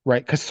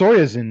 Right, because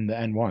Soya's in the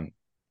N1.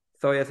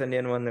 Soya's in the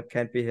N1, it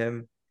can't be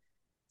him.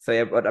 So,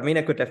 yeah, but I mean,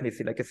 I could definitely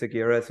see, like, a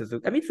Sugiura,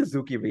 Suzuki. I mean,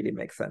 Suzuki really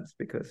makes sense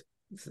because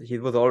he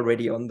was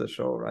already on the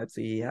show, right?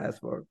 So he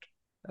has worked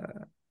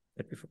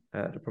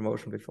the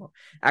promotion before.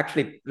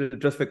 Actually,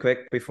 just for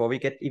quick, before we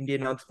get in the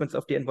announcements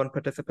of the N1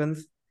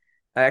 participants,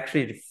 I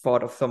actually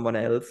thought of someone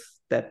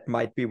else that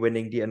might be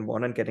winning the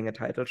N1 and getting a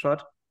title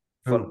shot.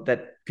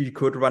 That you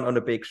could run on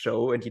a big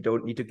show and you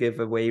don't need to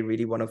give away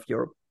really one of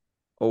your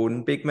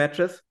own big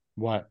matches.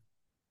 What?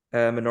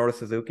 Minoru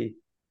Suzuki.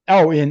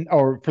 Oh,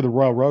 or for the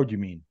Royal Road, you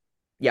mean?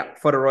 Yeah,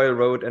 for the Royal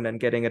Road and then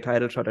getting a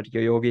title shot at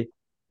Yoyogi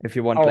if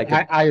you want Oh, like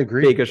a I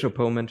agree. biggish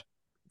opponent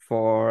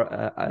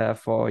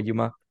for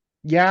Yuma.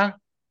 Yeah,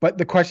 but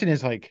the question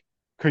is like,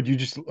 could you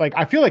just like?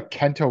 I feel like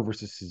Kento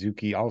versus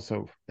Suzuki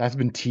also that's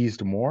been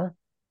teased more.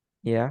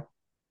 Yeah.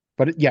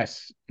 But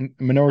yes,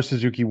 Minoru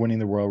Suzuki winning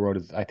the Royal Road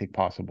is, I think,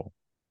 possible.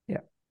 Yeah.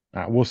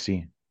 We'll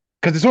see.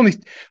 Because it's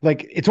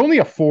only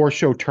a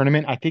 4-show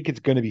tournament. I think it's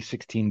going to be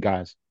 16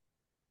 guys.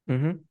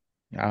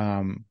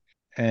 Mm-hmm.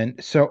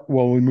 And so,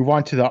 well, we move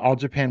on to the All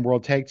Japan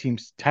World Tag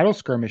Teams title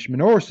skirmish.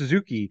 Minoru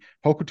Suzuki,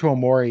 Hokuto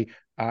Omori,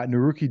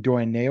 Naruki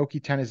Doi, and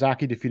Naoki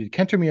Tanizaki defeated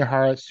Kento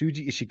Miyahara,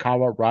 Suji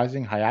Ishikawa,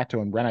 Rising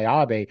Hayato, and Ren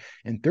Ayabe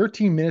in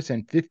 13 minutes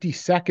and 50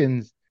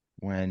 seconds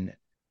when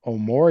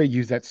Omori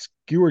used that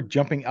skewered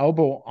jumping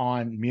elbow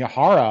on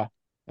Miyahara.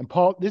 And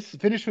Paul, this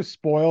finish was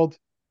spoiled,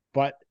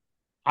 but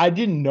I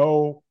didn't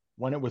know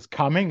when it was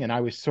coming, and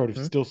I was sort of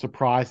still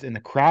surprised, and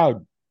the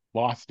crowd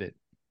lost it.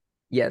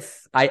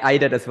 Yes, I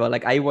did as well.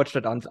 Like I watched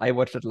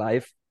it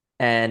live,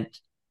 and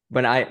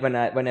when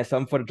I saw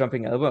him for the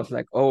jumping elbow, I was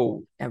like,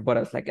 oh, but I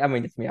was like, I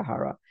mean, it's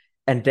Miyahara,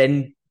 and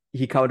then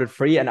he counted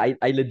free, and I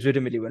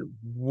legitimately went,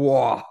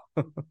 whoa.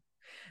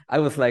 I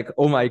was like,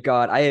 oh my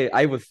God.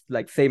 I was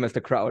like same as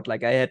the crowd.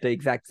 Like I had the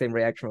exact same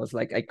reaction. I was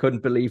like, I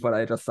couldn't believe what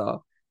I just saw.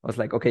 I was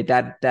like, okay,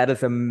 that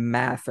is a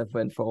massive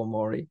win for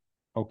Omori.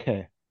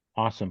 Okay,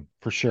 awesome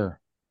for sure.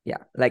 Yeah.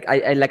 Like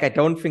I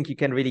don't think you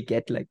can really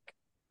get like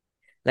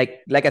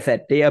I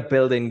said, they are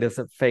building this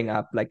thing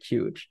up like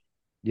huge.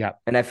 Yeah,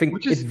 And I think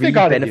which it is they really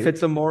got to do.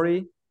 benefits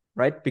Omori,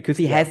 right? Because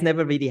he Yeah. has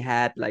never really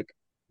had like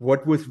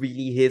what was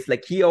really his,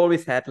 like he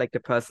always had like the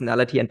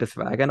personality and the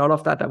swag and all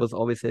of that. That was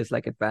always his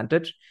like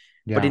advantage.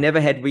 But he Yeah, never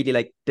had really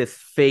like this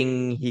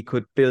thing he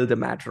could build a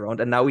match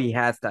around. And now he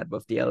has that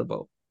with the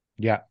elbow.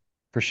 yeah,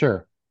 for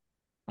sure.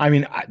 I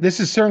mean, this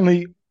is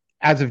certainly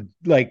as of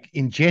like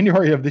in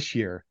January of this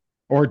year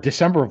or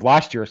December of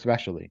last year,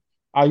 especially.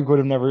 I would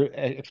have never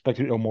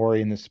expected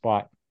Omori in this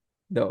spot,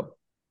 No.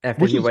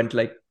 After which he is went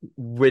like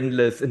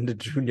winless in the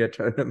junior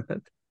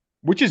tournament.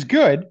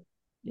 good.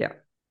 Yeah.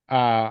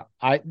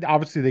 I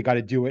obviously they got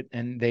to do it,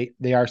 and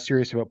they are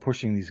serious about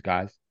pushing these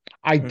guys.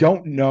 I Mhm.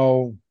 don't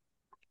know.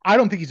 I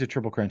don't think he's a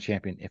Triple Crown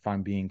champion, if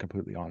I'm being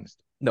completely honest.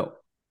 No.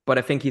 But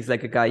I think he's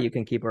like a guy you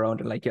can keep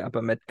around in like your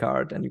upper mid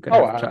card and you can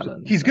Oh, have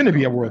challenge he's going to and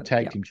be all a of world that.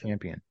 tag Yeah. team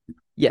champion.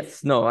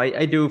 Yes, no,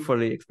 I do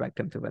fully expect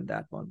him to win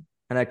that one.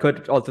 And I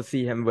could also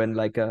see him win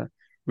like a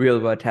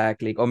real world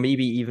tag league, or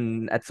maybe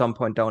even at some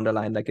point down the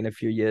line, like in a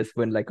few years,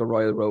 win like a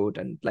Royal Road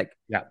and like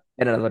Yeah,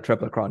 get another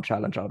Triple Crown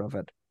challenge out of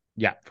it.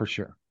 yeah, for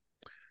sure.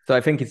 So I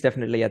think he's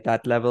definitely at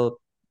that level.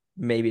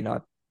 Maybe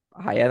not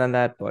higher than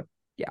that, but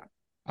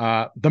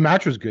yeah. The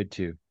match was good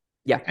too,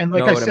 Yeah, and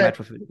like I no, the said, match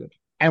was really good.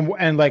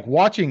 and like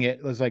watching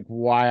it was like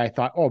why I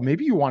thought, oh,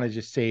 maybe you want to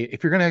just say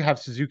if you're gonna have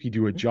Suzuki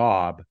do a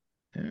job,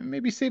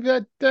 maybe save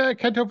that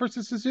Kento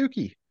versus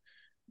Suzuki.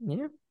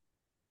 Yeah.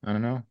 I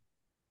don't know.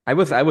 I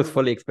was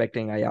fully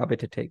expecting Ayabe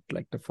to take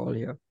like the fall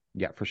here.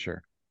 Yeah, for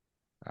sure.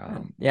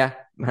 Yeah,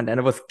 and then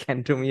it was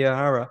Kento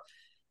Miyahara.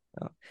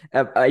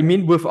 I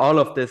mean, with all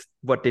of this,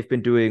 what they've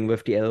been doing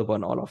with the elbow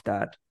and all of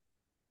that,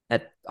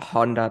 at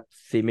Honda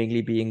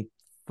seemingly being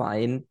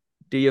fine,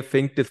 do you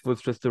think this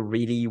was just a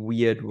really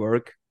weird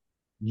work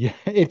Yeah,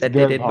 it's that they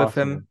very did with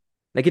possible. him?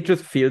 Like it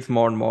just feels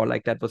more and more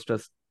like that was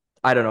just,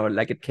 I don't know,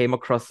 like it came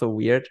across so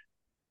weird.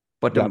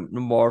 But the Yeah.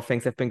 more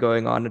things have been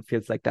going on, it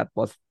feels like that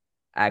was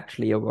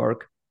actually a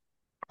work.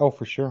 Oh,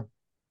 for sure.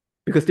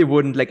 Because they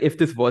wouldn't, like, if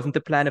this wasn't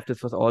the plan, if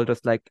this was all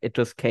just like it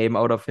just came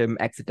out of him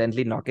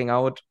accidentally knocking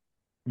out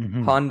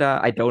Hmm. Honda,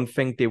 I don't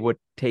think they would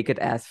take it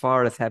as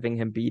far as having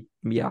him beat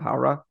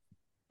Miyahara.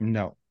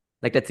 No.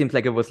 Like that seems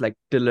like it was like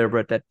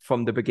deliberate that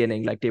from the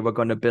beginning, like they were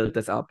gonna build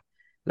this up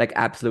like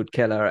absolute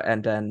killer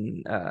and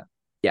then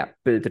yeah,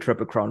 build the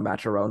Triple Crown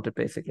match around it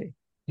basically.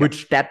 Yeah.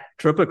 Which that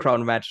Triple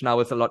Crown match now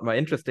is a lot more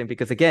interesting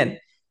because again,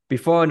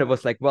 before it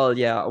was like, well,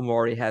 yeah,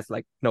 Omori has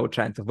like no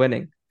chance of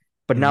winning.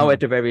 But now Mhm. at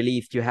the very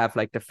least, you have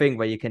like the thing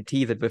where you can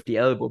tease it with the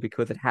elbow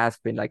because it has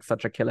been like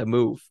such a killer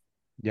move.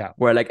 Yeah.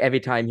 Where like every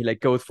time he like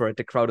goes for it,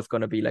 the crowd is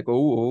gonna be like,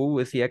 oh,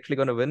 is he actually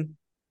gonna win?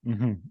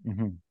 Hmm.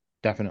 Hmm.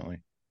 Definitely.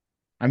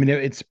 I mean,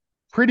 it's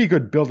pretty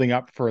good building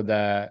up for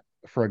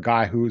a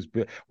guy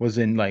was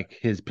in like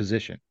his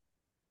position.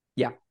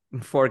 Yeah,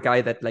 for a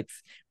guy that like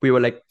we were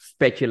like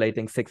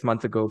speculating 6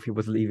 months ago if he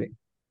was leaving.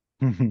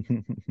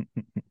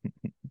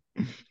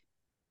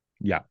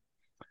 Yeah.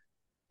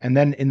 And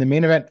then in the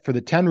main event for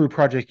the Tenru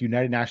Project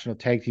United National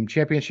Tag Team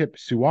Championship,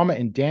 Suwama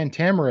and Dan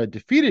Tamura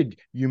defeated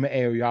Yuma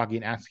Aoyagi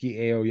and Atsuki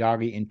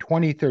Aoyagi in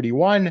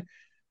 2031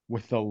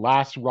 with the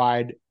last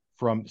ride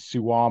from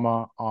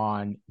Suwama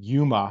on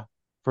Yuma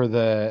for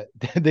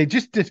they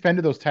just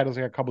defended those titles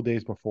like a couple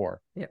days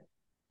before. Yeah.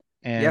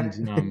 And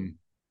Yeah.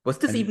 Was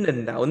this and even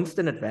announced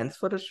in advance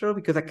for the show?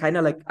 Because I kind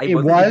of like I it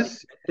wasn't even was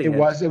expecting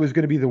it. it was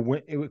going to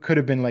be it could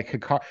have been like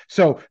Hikaru.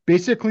 So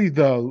basically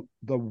the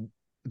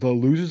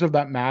losers of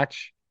that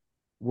match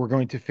were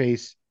going to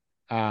face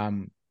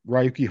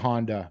Ryuki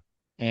Honda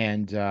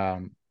and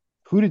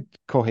who did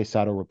Kohei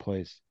Sato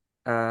replace?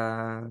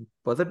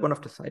 Was it one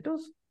of the Saitos?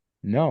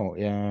 No,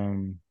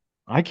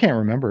 I can't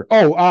remember.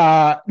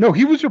 Oh, no,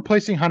 he was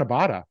replacing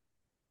Hanabata,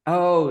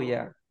 Oh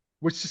yeah.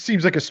 which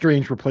seems like a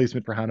strange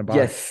replacement for Hanabata.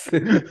 Yes.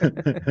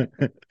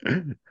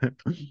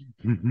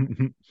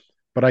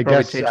 But I Probably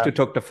guess, changed to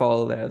took the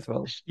fall there as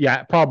well.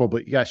 yeah,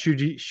 probably. Yeah,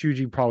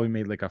 Shuji probably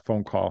made like a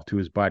phone call to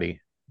his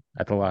buddy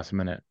at the last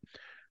minute.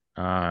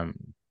 Um,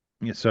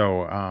 yeah,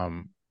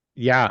 so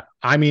yeah,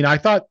 I mean, I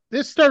thought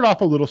this started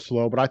off a little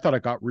slow, but I thought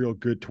it got real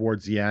good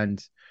towards the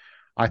end.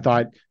 I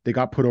thought they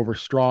got put over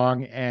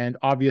strong, and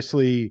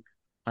obviously,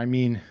 I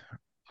mean,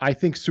 I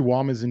think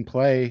Suwama's in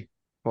play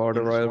For the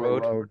in this Royal Royal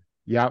Road. Road.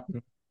 Yep,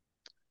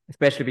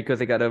 Especially because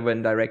they got a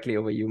win directly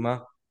over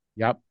Yuma.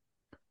 yep.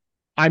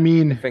 I I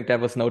mean, think that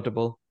was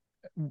notable.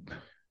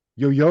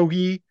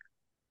 Yoyogi,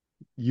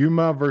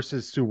 Yuma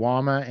versus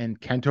Suwama, and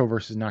Kento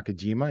versus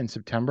Nakajima in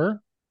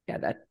September. Yeah,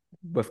 that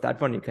with that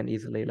one you can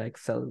easily like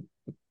sell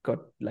got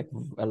like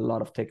a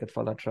lot of tickets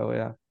for that show,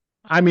 yeah.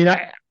 I mean,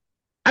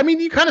 I mean,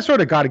 you kind of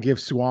sort of got to give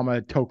Suwama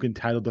a token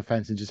title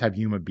defense and just have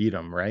Yuma beat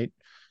him, right?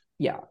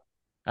 Yeah.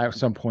 At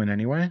some point,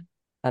 anyway.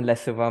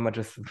 Unless Suwama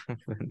just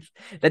wins.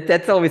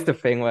 That's always the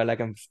thing where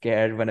like I'm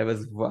scared whenever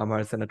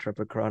Suwama's in a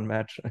Triple Crown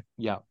match.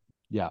 Yeah,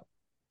 yeah.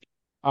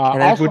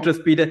 And that would Also,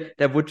 just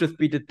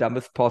be the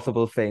dumbest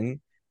possible thing.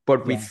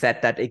 But we yeah,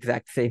 said that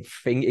exact same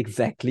thing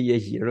exactly a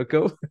year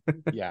ago.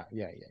 yeah,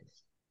 yeah, yeah.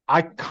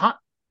 I can't.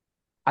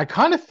 I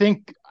kind of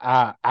think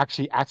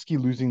actually Atsuki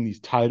losing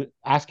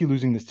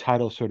this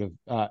title sort of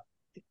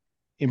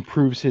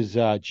improves his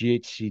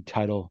GHC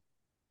title,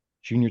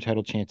 junior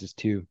title chances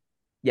too.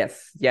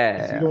 Yes. Yeah,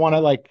 Because yeah, you yeah. don't want to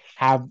like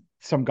have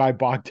some guy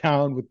bogged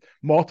down with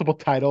multiple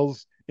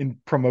titles in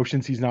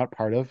promotions he's not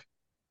part of.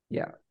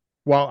 Yeah.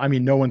 Well, I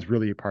mean, no one's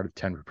really a part of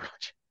Tenru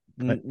Project,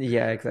 but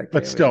Yeah, exactly.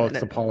 but I mean, still, it's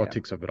the yeah,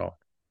 politics of it all,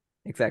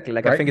 exactly.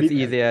 Like I right? think it's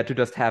easier to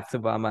just have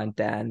Suwama and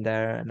Dan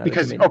there. And I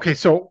Because mean, okay,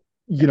 so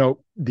yeah,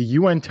 the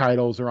UN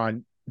titles are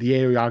on the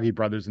Aoyagi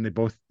brothers, and they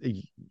both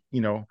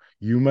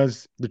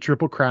Yuma's the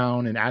Triple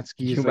Crown, and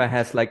Atsuki is like Yuma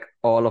has like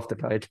all of the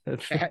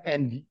titles.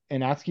 and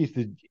Atsuki is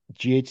the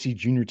GHC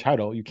junior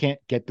title. You can't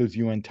get those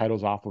UN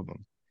titles off of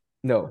them.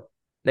 No,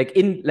 like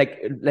in like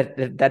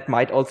that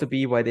might also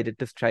be why they did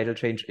this title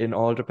change in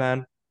All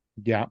Japan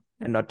Yeah,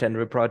 and not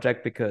Tenru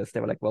Project, because they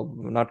were like, well,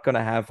 we're not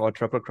gonna have our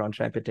Triple Crown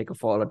champion take a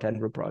fall on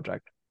Tenru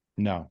Project.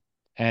 no.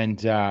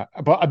 And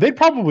but they'd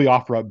probably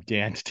offer up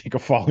Dan to take a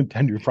fall in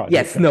Tenru Project.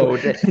 Yes, no,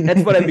 that's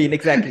what I mean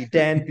exactly.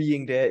 Dan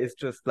being there is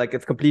just like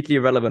it's completely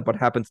irrelevant what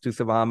happens to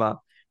Savama.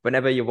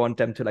 Whenever you want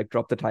them to like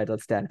drop the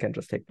titles, Dan can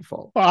just take the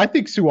fall. Well, I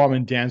think Suwama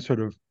and Dan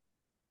sort of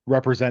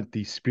represent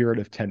the spirit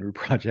of Tenru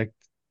Project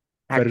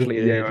better than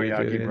Actually, the they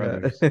Aoyagi do.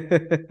 brothers.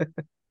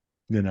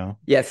 You know,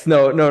 Yes,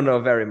 no,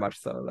 very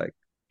much so. Like,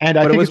 and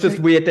I but it think was it's just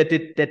weird that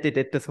they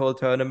did this whole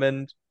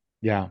tournament.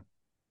 yeah,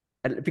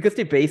 And because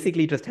they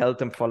basically just held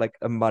them for like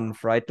a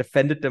month, right?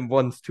 Defended them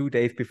once 2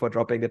 days before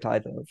dropping the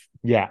titles.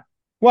 yeah.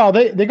 Well,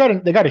 they got a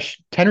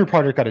Tenru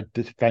Project got a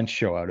defense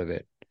show out of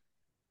it,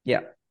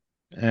 Yeah.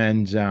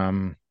 and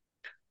and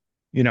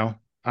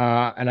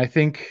I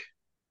think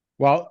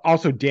well,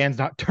 also Dan's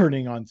not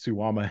turning on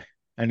Suwama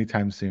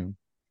anytime soon.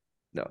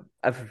 No,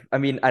 I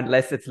mean,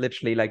 unless it's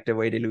literally like the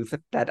way they lose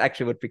it. That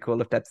actually would be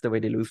cool if that's the way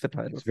they lose the It's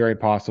titles. very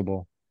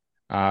possible.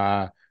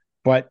 Uh,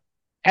 but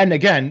and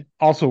again,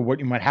 also what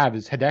you might have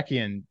is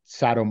Hideki and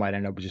Sato might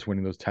end up just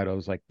winning those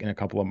titles like in a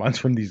couple of months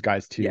from these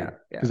guys too, Yeah,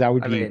 yeah. because that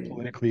would I be mean,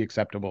 politically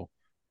acceptable.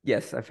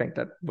 yes, I think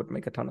that would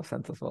make a ton of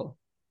sense as well.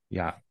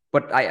 Yeah.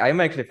 But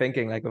I'm actually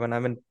thinking like when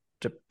I'm in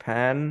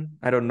Japan,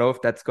 I don't know if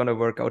that's gonna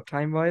work out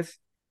time-wise,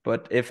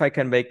 but if I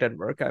can make that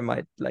work, I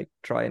might like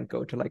try and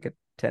go to like a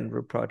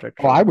Tenru project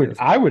Oh, show because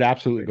I would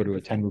absolutely pretty go to a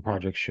interesting. Tenru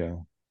Project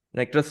show.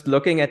 Like just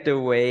looking at the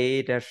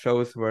way their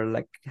shows were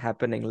like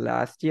happening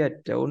last year, I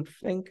don't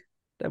think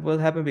that will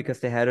happen because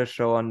they had a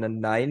show on the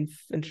 9th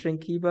in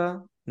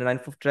Shinkiba, the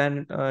 9th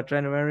of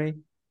January,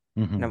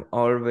 and Hmm. I'm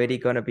already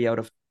gonna be out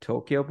of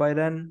Tokyo by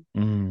then.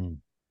 Mm.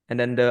 And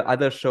then the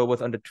other show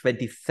was on the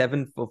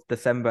 27th of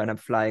December, and I'm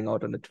flying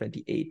out on the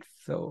 28th,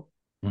 so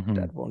Hmm.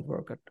 that won't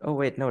work. Oh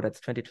wait, no, that's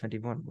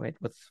 2021. Wait,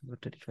 what's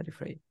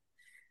 2023?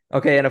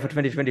 Okay, and for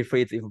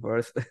 2023, it's even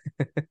worse.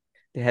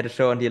 They had a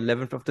show on the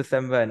 11th of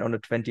December and on the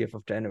 20th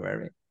of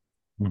January.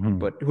 Hmm.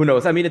 But who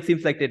knows? I mean, it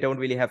seems like they don't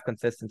really have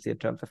consistency in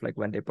terms of like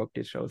when they book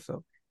these shows.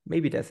 So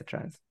maybe there's a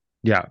chance.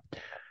 Yeah.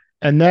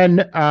 And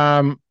then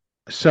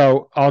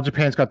so All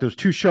Japan's got those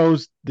two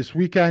shows this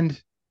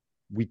weekend.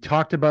 We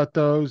talked about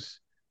those.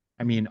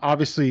 I mean,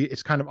 obviously,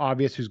 it's kind of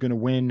obvious who's going to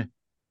win.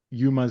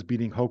 Yuma's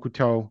beating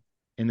Hokuto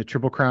in the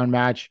Triple Crown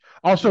match.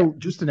 Yeah. Also,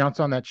 just announced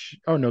on that.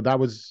 Oh no, that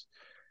was.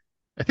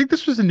 I think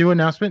this was a new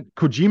announcement.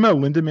 Kojima,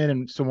 Lindemann,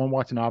 and Simone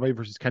Watanabe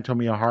versus Kento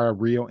Miyahara,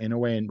 Ryo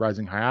Inoue, and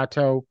Rising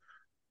Hayato.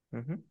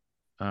 Mm-hmm.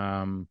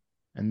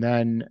 And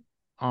then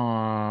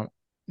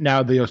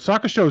now the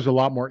Osaka show is a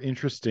lot more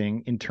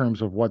interesting in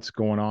terms of what's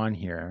going on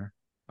here.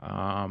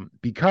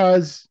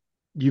 Because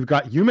you've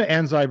got Yuma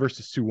Anzai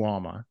versus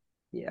Suwama.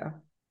 Yeah.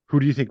 Who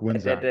do you think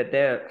wins that?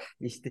 That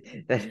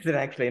is an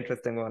actually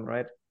interesting one,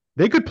 right?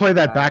 They could play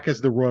that back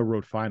as the Royal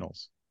Road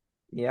Finals.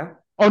 Yeah.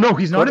 Oh no,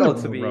 he's not Could in the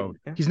also Royal be. Road.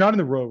 Yeah. He's not in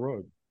the Royal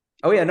Road.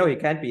 Oh yeah, no, he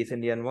can't be. He's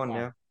Indian one, Oh.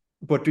 yeah.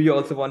 But do you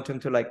also want him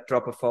to like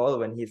drop a fall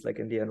when he's like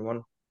Indian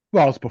one?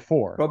 Well, it's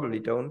before. Probably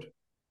don't.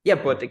 Yeah,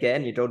 but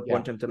again, you don't Yeah.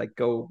 want him to like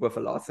go with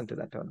a loss into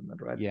that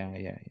tournament, right? Yeah.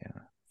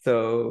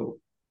 So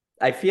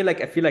I feel like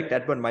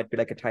that one might be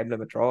like a time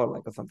limit draw,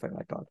 like or something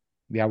like that.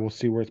 Yeah, we'll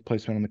see where its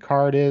placement on the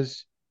card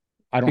is.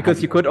 I don't Because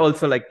have you the could order.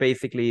 also like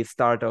basically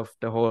start off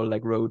the whole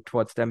like road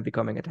towards them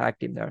becoming a tag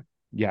team there.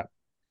 Yeah.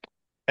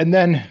 And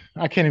then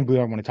I can't even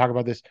believe I want to talk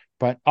about this,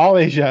 but All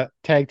Asia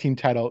Tag Team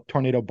Title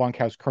Tornado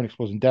Bunkhouse Current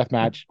Explosion Death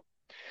Match.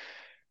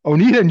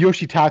 Onita and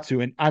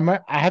Yoshitatsu, and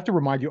I have to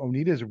remind you,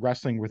 Onita is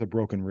wrestling with a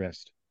broken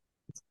wrist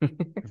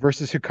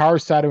versus Hikaru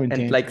Sato and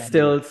And Dan like Campbell.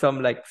 still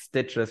some like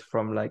stitches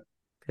from like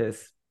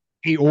his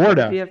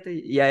aorta.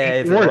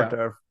 his Aorta.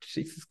 aorta.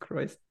 Jesus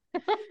Christ.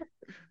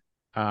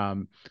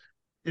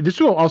 This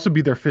will also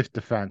be their 5th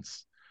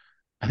defense.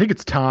 I think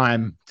it's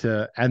time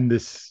to end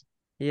this.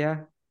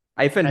 Yeah.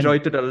 I've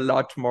enjoyed it a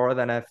lot more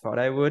than I thought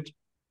I would,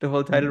 the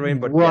whole title reign,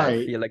 but yeah,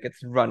 I feel like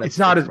it's run. It's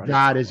not as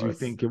bad as you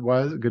think it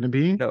was going to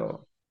be.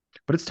 No.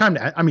 But it's time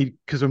to, I mean,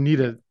 because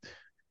Onita,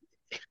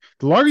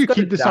 the longer you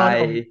keep this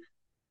on,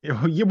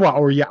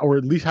 or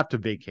at least have to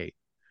vacate.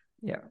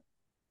 Yeah.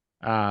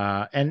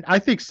 And I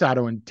think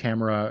Sato and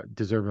Tamara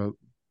deserve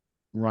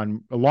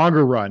a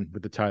longer run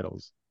with the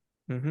titles.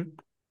 Mm-hmm.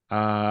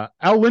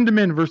 Al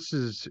Lindemann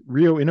versus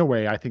Ryo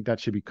Inoue, I think that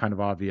should be kind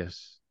of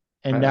obvious.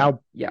 And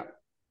now, yeah,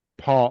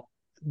 Paul,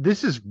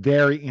 this is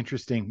very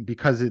interesting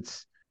because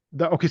it's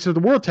so the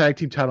World Tag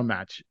Team Title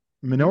match,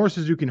 Minoru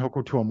Suzuki and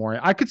Hokuto Omori.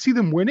 I could see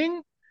them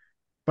winning,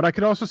 but I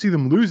could also see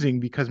them losing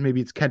because maybe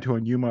it's Kento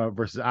and Yuma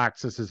versus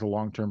Axis as a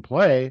long-term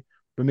play,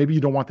 but maybe you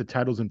don't want the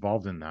titles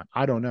involved in that.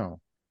 I don't know.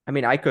 I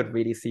mean, I could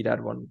really see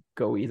that one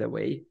go either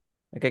way.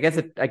 Like, I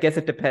guess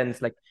it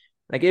depends. Like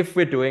if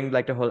we're doing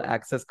like the whole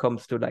Axis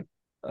comes to like,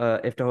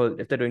 if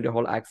they're doing the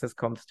whole Axis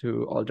comes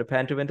to All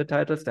Japan to win the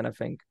titles, then I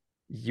think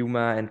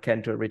Yuma and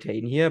Kento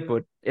retain here.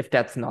 But if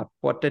that's not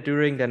what they're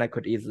doing, then I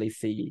could easily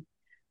see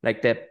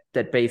like that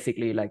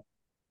basically like,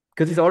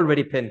 because he's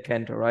already pinned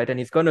Kento, right? And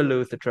he's gonna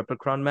lose the Triple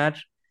Crown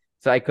match.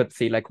 So I could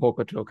see like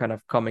Hokuto kind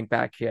of coming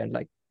back here and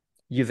like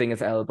using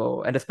his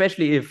elbow. And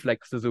especially if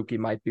like Suzuki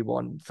might be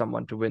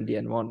someone to win the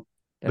N1.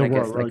 The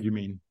Royal Road, you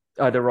mean?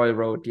 The Royal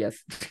Road, yes.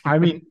 I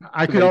mean,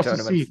 I could also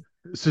see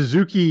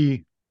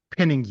Suzuki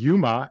pinning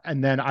Yuma,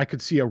 and then I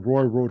could see a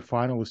Royal Road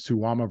final with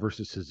Suwama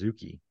versus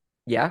Suzuki.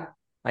 Yeah,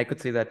 I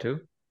could see that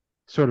too.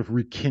 Sort of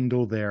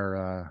rekindle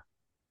their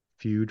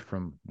feud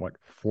from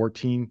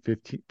 13,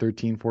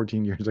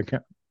 14 years ago.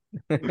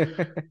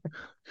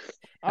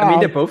 I mean,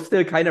 they're both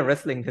still kind of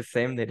wrestling the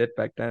same they did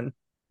back then.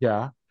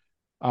 Yeah.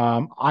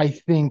 I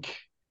think,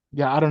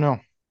 I don't know.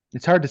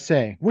 It's hard to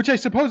say, which I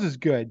suppose is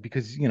good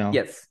because,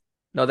 Yes.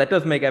 No, that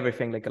does make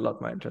everything like a lot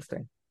more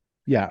interesting.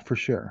 Yeah, for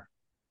sure.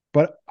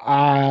 But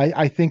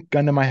I think,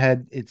 gun to my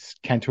head, it's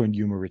Kento and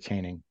Yuma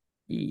retaining.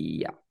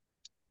 Yeah.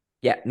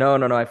 Yeah. No.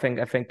 I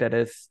think that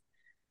is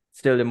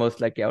still the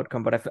most likely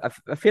outcome. But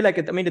I feel like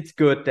it's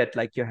good that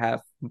like you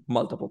have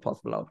multiple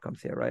possible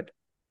outcomes here, right?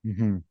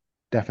 Mm-hmm.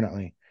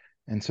 Definitely.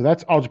 And so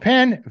that's All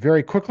Japan.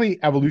 Very quickly,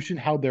 Evolution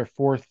held their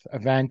 4th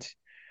event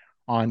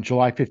on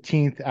July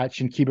 15th at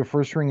Shinkiba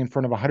First Ring in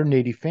front of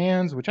 180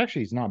 fans, which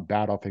actually is not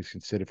bad, all things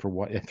considered, for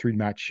what a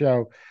 3-match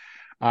show.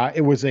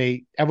 It was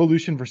a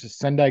Evolution versus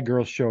Sendai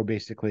Girls show,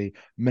 basically.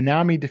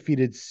 Manami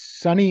defeated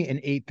Sunny in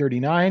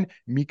 8:39.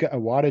 Mika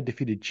Iwata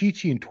defeated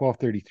Chi-Chi in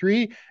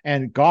 12:33.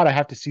 And God, I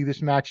have to see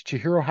this match.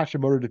 Chihiro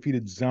Hashimoto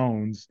defeated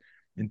Zones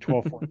in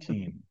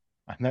 12:14.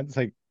 And that's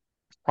like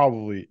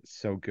probably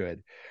so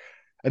good.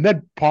 And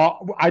then,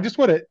 Paul, I just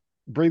want to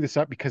bring this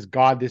up because,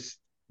 God, this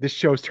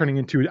show is turning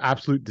into an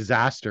absolute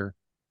disaster.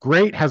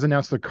 Great has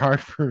announced the card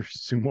for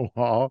Sumo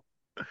Hall.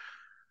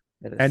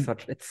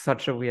 It's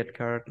such a weird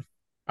card.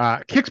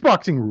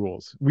 Kickboxing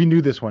rules. We knew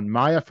this one.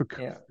 Maya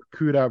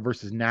Fukuda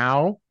versus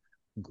Now.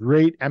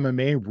 Great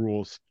MMA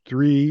rules.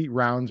 3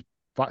 rounds,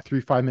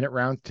 3 5-minute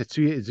rounds.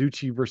 Tetsuya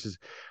Izuchi versus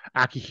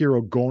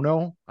Akihiro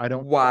Gono.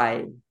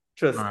 Why?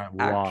 Just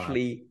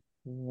actually,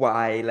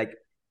 why? Like,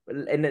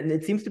 and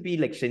it seems to be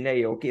like Shinya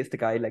Aoki is the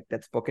guy like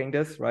that's booking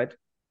this, right?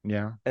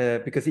 Yeah.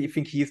 Because I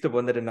think he's the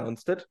one that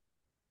announced it.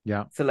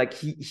 Yeah. So like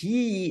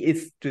he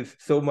is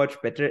just so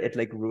much better at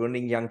like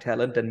ruining young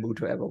talent than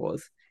Muto ever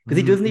was. Because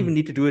he doesn't even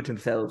need to do it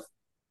himself.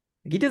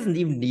 He doesn't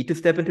even need to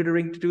step into the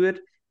ring to do it.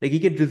 Like he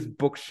can just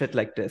book shit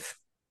like this.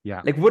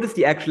 Yeah. Like what is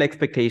the actual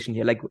expectation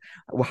here? Like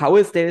how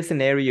is there a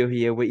scenario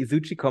here where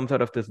Izuchi comes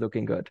out of this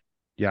looking good?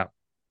 Yeah.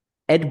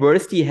 At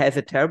worst, he has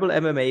a terrible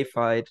MMA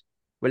fight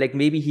where like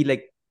maybe he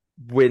like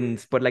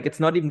wins, but like it's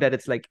not even that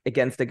it's like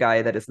against a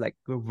guy that is like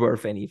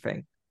worth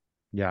anything.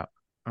 Yeah.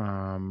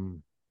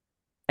 And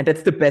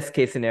that's the best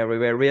case scenario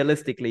where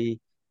realistically,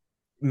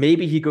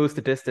 maybe he goes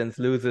the distance,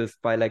 loses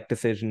by like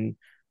decision,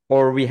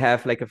 or we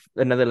have like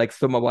another like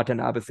Soma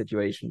Watanabe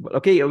situation. But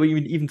okay, I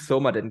mean, even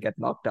Soma didn't get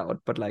knocked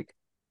out, but like,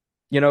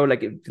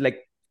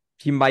 like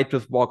he might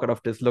just walk out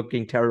of this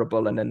looking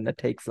terrible, and then it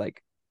takes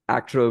like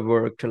actual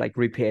work to like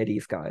repair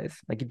these guys.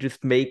 Like you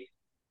just make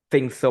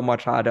things so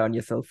much harder on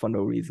yourself for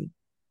no reason.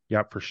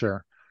 Yep, for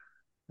sure.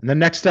 And then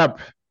next up,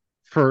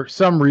 for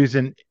some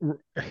reason,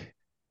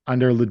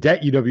 under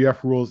Lidet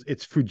UWF rules,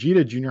 it's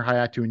Fujita, Junior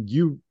Hayato, and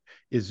Yu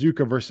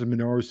Izuka versus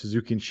Minoru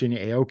Suzuki and Shinya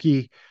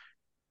Aoki.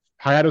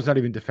 Hayato's not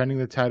even defending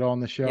the title on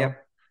the show.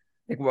 Yep.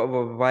 Like,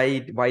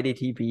 why did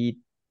he beat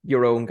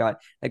your own guy?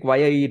 Like,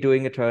 why are you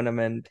doing a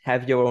tournament?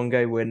 Have your own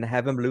guy win,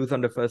 have him lose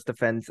on the first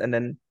defense, and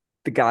then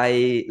the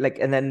guy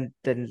then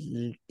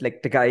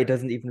like the guy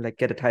doesn't even like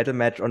get a title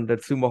match on the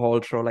Sumo Hall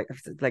show. Like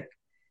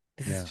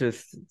this is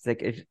just it's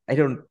like I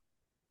don't.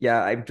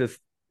 Yeah,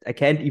 I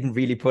can't even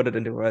really put it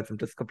into words. I'm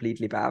just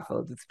completely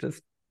baffled. It's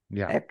just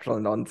actual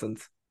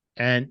nonsense.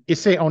 And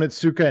Issei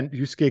Onitsuka and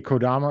Yusuke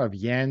Kodama of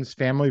Yan's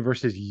family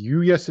versus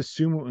Yuya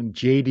Susumu and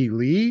JD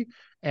Lee.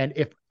 And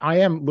if I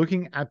am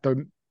looking at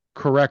the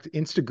correct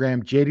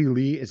Instagram, JD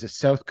Lee is a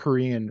South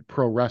Korean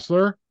pro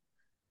wrestler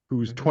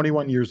who's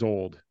 21 years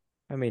old.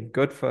 I mean,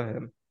 good for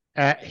him.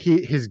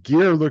 His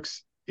gear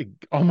looks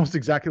almost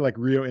exactly like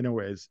Ryo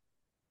Inoue's.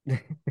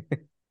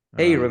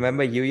 Hey,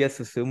 remember Yuya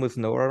Susumu's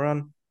Nora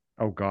run?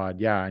 Oh God,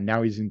 yeah.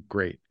 Now he's in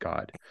great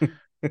God.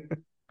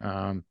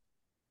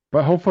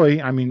 But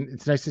hopefully, I mean,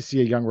 it's nice to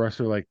see a young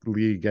wrestler like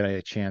Lee get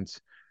a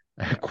chance.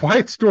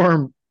 Quiet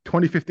Storm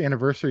 25th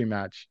anniversary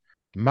match.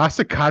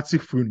 Masakatsu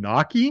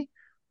Funaki,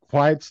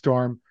 Quiet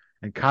Storm,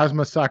 and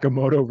Kazuma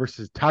Sakamoto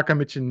versus Taka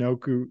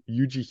Michinoku,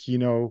 Yuji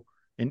Hino,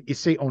 and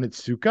Issei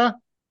Onitsuka.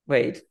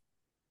 Wait,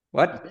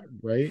 what?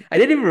 Right? I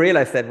didn't even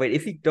realize that. Wait,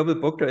 is he double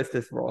booked or is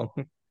this wrong?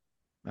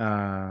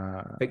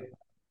 Let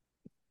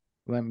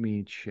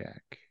me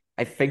check.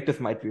 I think this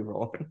might be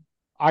wrong.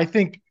 I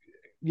think,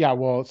 yeah,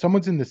 well,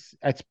 someone's in this.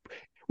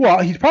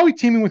 He's probably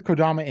teaming with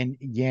Kodama and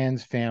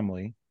Yan's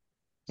family.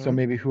 So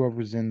maybe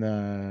whoever's in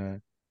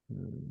the.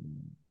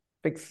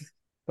 I think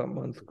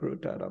someone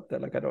screwed that up there.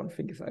 Like, I don't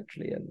think he's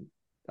actually in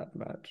that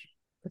match.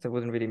 Because it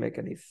wouldn't really make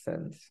any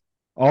sense.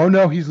 Oh,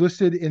 no, he's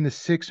listed in the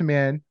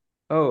 6-man.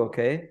 Oh,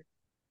 okay.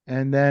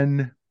 And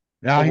then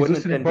he's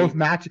listed in both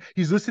matches.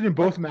 He's listed in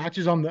both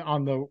matches on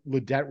the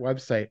Lidet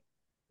website.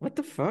 What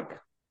the fuck?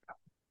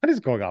 What is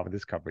going on with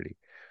this company?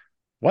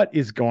 What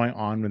is going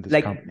on with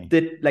this company?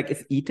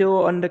 Is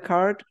Ito on the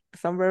card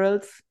somewhere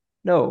else?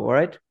 No,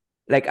 right?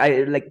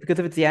 Because if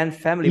it's Yan's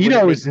family,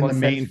 Ito is in the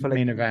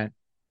main event.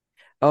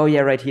 Oh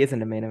yeah, right. He is in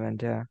the main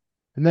event, yeah.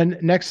 And then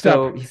next up,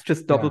 so he's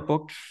just double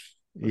booked.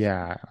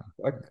 Yeah,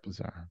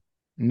 bizarre.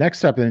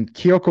 Next up, then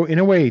Kyoko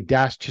Inoue,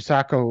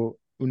 Chisako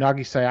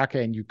Unagi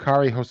Sayaka, and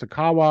Yukari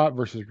Hosokawa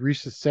versus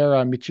Risa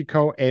Sera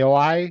Michiko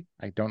Aoi.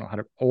 I don't know how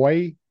to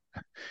Oi.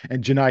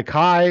 And Janai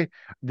Kai.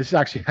 This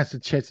actually has a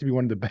chance to be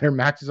one of the better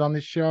matches on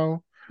this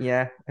show.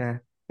 Yeah.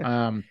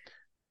 And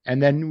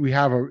then we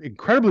have an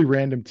incredibly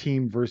random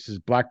team versus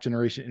Black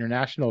Generation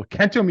International.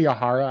 Kento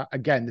Miyahara.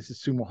 Again, this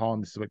is Sumo Hall,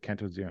 and this is what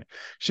Kento's doing.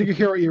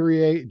 Shigehiro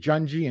Irie,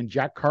 Junji, and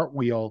Jack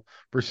Cartwheel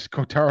versus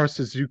Kotaro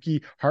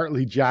Suzuki,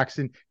 Hartley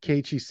Jackson,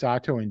 Keiichi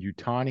Sato, and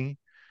Yutani.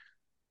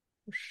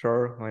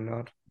 Sure, why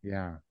not?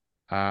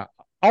 Yeah.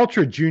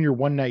 Ultra Junior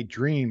One Night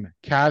Dream,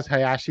 Kaz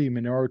Hayashi,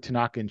 Minoru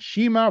Tanaka, and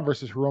Shima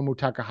versus Hiromu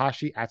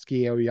Takahashi,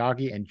 Atsuki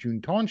Aoyagi, and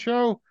Jun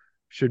Tonsho.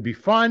 Should be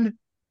fun.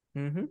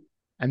 Mm-hmm.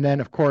 And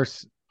then, of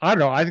course, I don't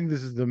know. I think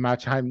this is the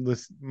match I'm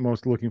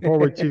most looking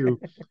forward to.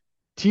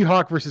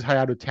 T-Hawk versus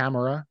Hayato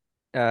Tamura.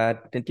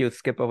 Didn't you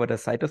skip over the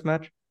Saitos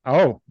match?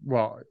 Oh,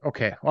 well,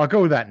 okay. I'll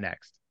go with that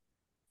next.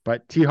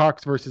 But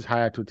T-Hawks versus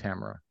Hayato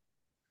Tamura.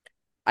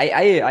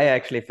 I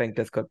actually think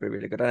this could be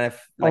really good. And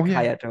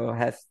Hayato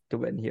has to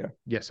win here.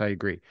 Yes, I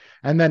agree.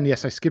 And then,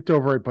 yes, I skipped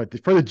over it.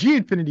 But for the G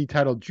Infinity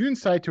title, Jun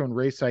Saito and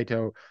Rei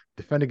Saito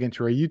defend against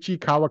Ryuichi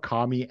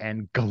Kawakami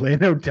and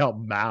Galeno Del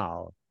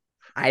Mal.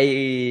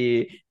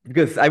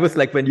 Because I was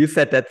like, when you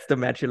said that's the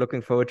match you're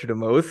looking forward to the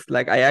most,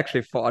 like I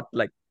actually thought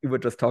like you were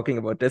just talking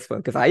about this one,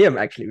 because I am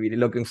actually really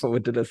looking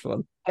forward to this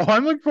one. Oh,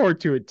 I'm looking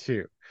forward to it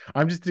too.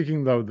 I'm just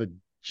thinking though the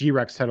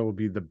G-Rex title will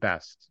be the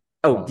best.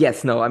 Oh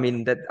yes, no, I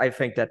mean that I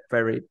think that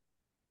very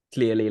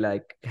clearly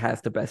like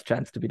has the best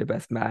chance to be the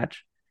best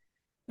match.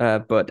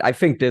 But I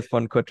think this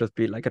one could just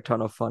be like a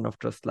ton of fun of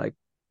just like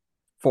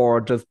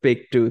 4 just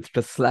big dudes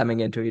just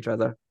slamming into each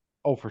other.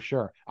 Oh, for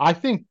sure. I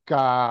think the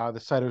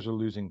Saitos are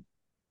losing.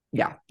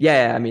 Yeah.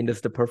 I mean, this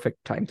is the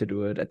perfect time to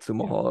do it at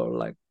Sumo Hall.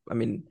 Like, I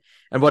mean,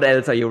 and what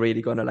else are you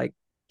really gonna like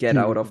get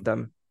out of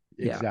them?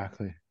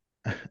 Exactly.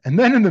 Yeah. And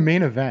then in the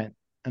main event,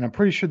 and I'm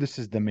pretty sure this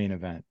is the main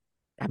event.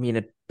 I mean,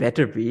 it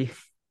better be.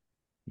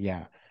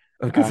 Yeah.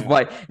 Because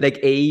why? Like,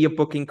 you're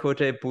booking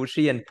Kota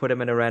Ibushi and put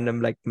him in a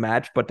random like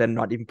match, but then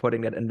not even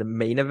putting that in the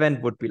main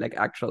event would be like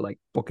actual like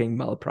booking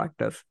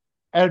malpractice.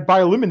 And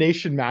by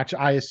elimination match,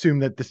 I assume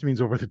that this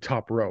means over the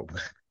top rope.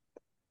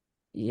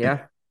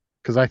 Yeah.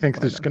 Because I think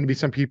there's going to be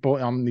some people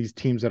on these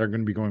teams that are going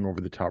to be going over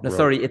the top rope.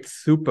 Sorry, it's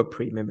super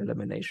premium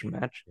elimination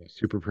match. Yeah,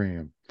 super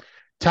premium.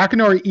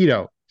 Takanori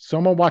Ito,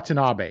 Soma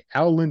Watanabe,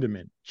 Al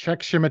Lindemann, Chek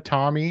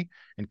Shimatami,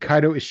 and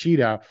Kaito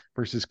Ishida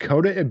versus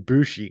Kota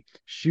Ibushi,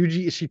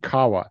 Shuji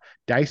Ishikawa,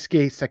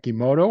 Daisuke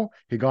Sekimoto,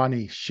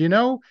 Higani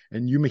Shino,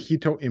 and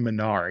Yumehito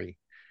Imanari.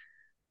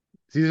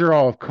 These are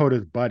all of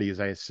Kota's buddies,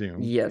 I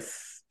assume.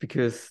 Yes.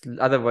 because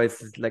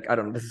otherwise, like, I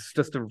don't know, this is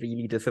just a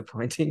really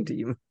disappointing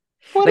team.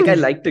 What Like, I is?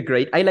 like the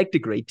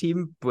great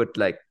team, but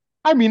like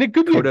I mean, it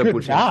could be a Kota good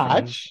Ibushi and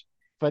friends. match,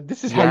 but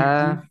this is how you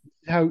do.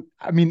 Yeah, How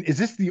I mean, is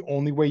this the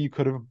only way you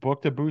could have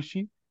booked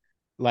Ibushi?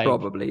 Like,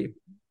 probably.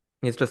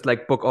 It's just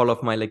like book all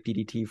of my like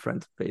DDT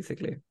friends,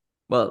 basically.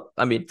 Well,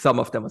 I mean, some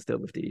of them are still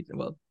with DDT.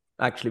 Well,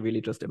 actually,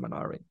 really just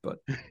Imanari, but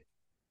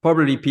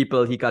probably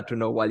people he got to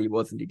know while he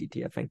was in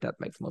DDT. I think that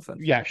makes more sense.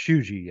 yeah,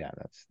 Shuji, yeah,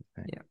 that's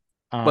the thing. Yeah.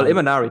 Well, Um,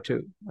 Imanari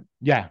too.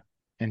 yeah,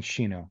 and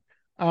Shino.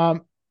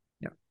 Um,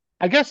 Yeah.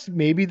 I guess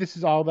maybe this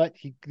is all that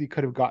he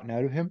could have gotten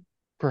out of him,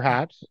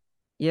 perhaps.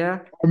 Yeah.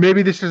 Or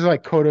maybe this is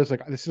like Kota's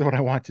like, this is what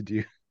I want to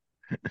do.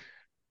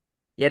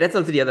 Yeah, that's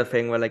also the other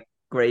thing where like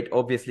great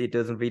obviously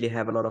doesn't really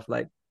have a lot of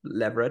like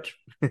leverage.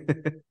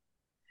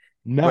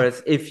 No.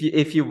 Whereas if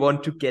you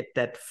want to get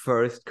that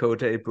first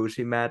Kota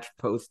Ibushi match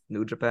post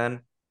New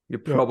Japan, you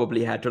Yeah.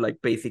 probably had to like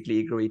basically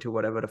agree to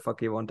whatever the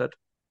fuck you wanted.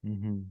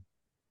 Mm-hmm.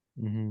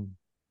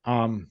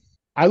 Mm-hmm.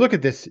 I look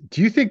at this.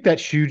 Do you think that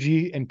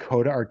Shuji and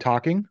Kota are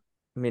talking?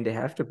 I mean, they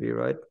have to be,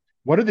 right?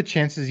 What are the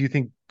chances you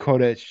think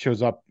Kota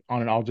shows up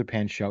on an All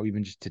Japan show,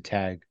 even just to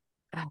tag?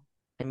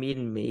 I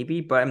mean,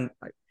 maybe, but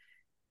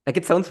like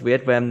it sounds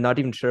weird, but I'm not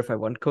even sure if I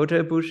want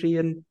Kota Ibushi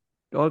in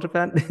All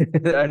Japan.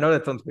 I know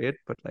that sounds weird,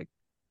 but like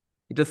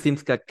it just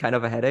seems like kind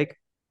of a headache.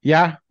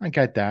 Yeah, I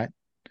get that.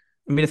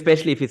 I mean,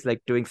 especially if he's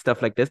like doing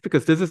stuff like this,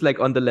 because this is like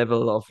on the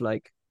level of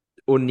like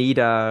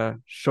Onita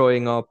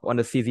showing up on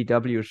a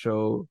CZW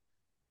show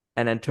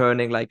and then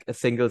turning like a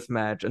singles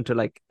match into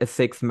like a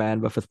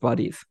 6-man with his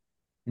buddies.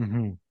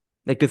 Mm-hmm.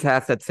 Like this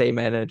has that same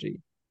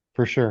energy.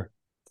 For sure.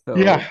 So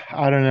Yeah,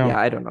 I don't know. yeah,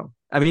 I don't know.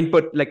 I mean,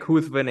 but like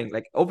who's winning?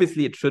 Like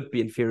obviously it should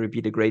be in theory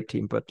be the great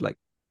team, but like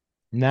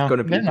it's No,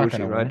 gonna be they're not Ibushi,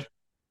 gonna right? win.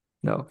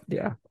 No,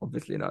 yeah,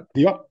 obviously not.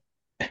 The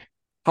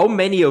How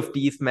many of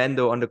these men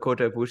though on the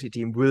Kota Ibushi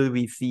team will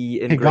we see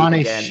in great Higane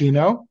again?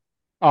 Shino.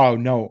 Oh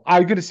no, I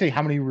was gonna say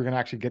how many we're gonna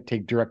actually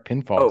take direct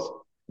pinfalls. Oh.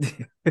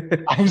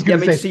 I was Yeah, I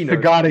gonna mean, say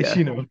Shino, Higane yeah.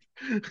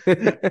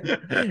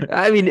 Shino.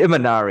 I mean,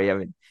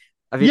 Imanari.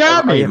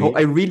 Yeah, maybe.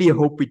 I really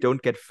hope we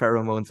don't get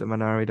pheromones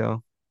Imanari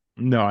though.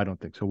 No, I don't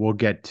think so. We'll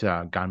get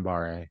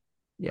Ganbare.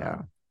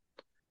 Yeah.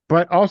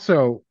 But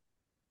also,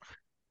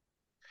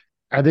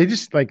 are they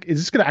just like, is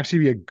this gonna actually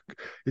be is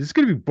this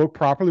gonna be booked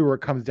properly where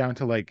it comes down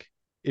to like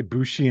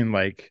Ibushi and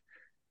like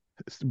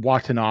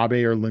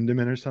Watanabe or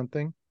Lindemann or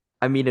something?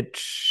 I mean, it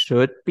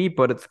should be,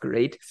 but it's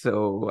great,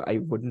 so I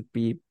wouldn't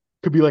be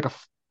Could be like a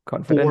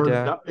confident. four.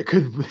 Yeah. It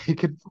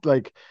could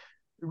like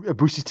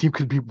Ibushi's team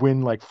could be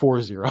win like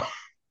 4-0.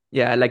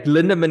 Yeah, like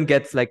Lindemann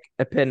gets like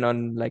a pin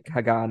on like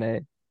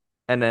Hagane,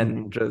 and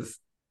then just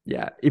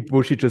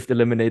Ibushi just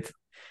eliminates.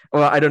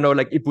 Or I don't know,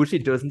 like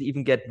Ibushi doesn't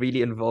even get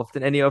really involved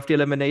in any of the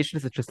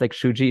eliminations. It's just like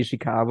Shuji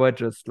Ishikawa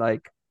just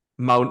like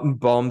mountain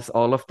bombs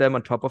all of them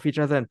on top of each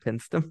other and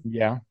pins them.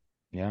 Yeah,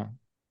 yeah.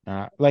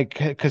 Like,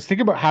 because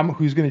think about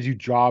who's going to do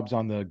jobs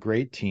on the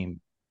great team.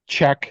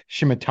 Check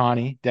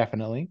Shimatani,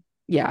 definitely.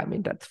 Yeah, I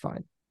mean that's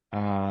fine.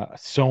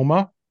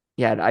 Soma.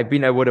 Yeah, I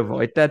mean I would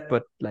avoid that,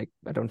 but like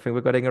I don't think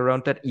we're getting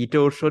around that.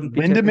 Ito shouldn't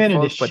be Lindemann and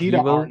false, but he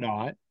Ishida will. are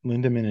not.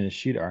 Lindemann and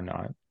Ishida are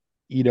not.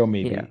 Ito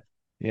maybe.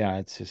 Yeah,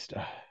 it's just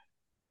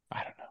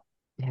I don't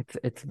know.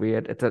 It's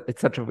weird.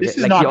 It's such a This weird. is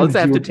Like not you also gonna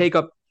have do to take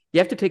up. You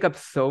have to take up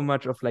so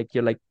much of like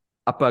your like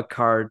upper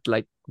card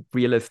like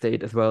real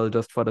estate as well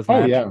just for this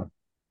Oh match. yeah,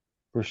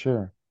 for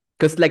sure.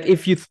 Because like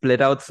if you split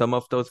out some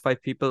of those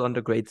 5 people on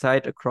the great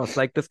side across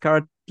like this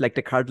card, like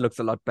the card looks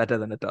a lot better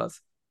than it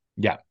does.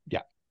 Yeah,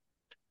 yeah.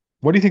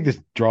 What do you think this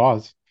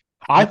draws?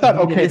 I thought,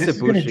 mean, okay, it is this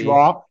is gonna Ibushi.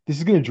 draw. This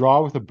is gonna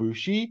draw with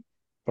Ibushi,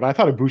 but I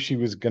thought Ibushi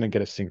was gonna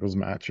get a singles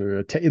match or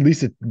at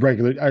least a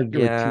regular or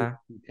Yeah.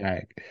 two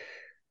tag.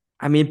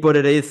 I mean, but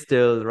it is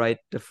still right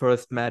the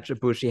first match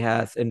Ibushi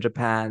has in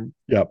Japan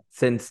Yep.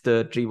 since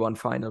the G1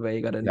 final where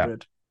he got Yeah.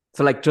 injured.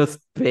 So like just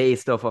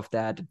based off of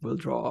that, it will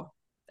draw.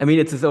 I mean,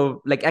 it's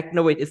so like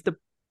no wait, is the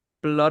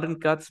Blood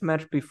and Guts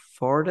match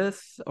before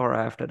this or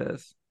after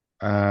this?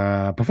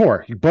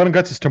 Before Blood and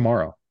Guts is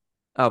tomorrow.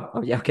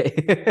 Oh yeah,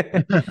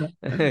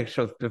 okay.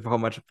 Shows how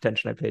much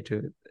attention I pay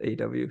to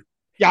AEW.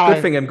 Yeah.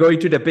 Good thing I'm going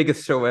to the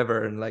biggest show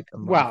ever in like a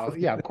month. Well,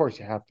 yeah, of course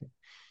you have to.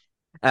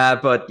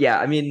 But yeah,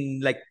 I mean,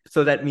 like,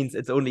 so that means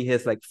it's only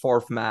his like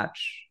 4th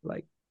match,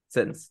 like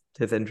since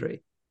his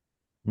injury.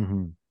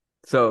 Mm-hmm.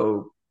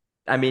 So,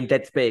 I mean,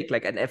 that's big.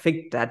 Like, and I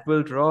think that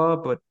will draw,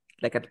 but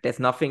like, there's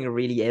nothing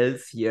really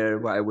else here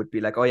where I would be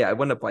like, oh yeah, I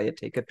want to buy a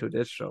ticket to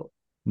this show.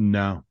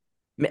 No.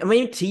 I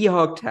mean,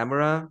 T-Hawk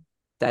Tamara,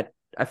 that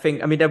I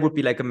think, I mean, that would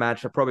be like a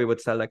match. I probably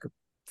would sell like a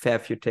fair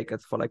few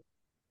tickets for like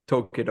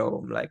Tokyo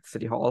Dome, like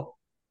City Hall.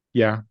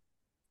 Yeah.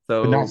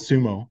 So But not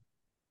sumo.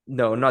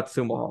 No, not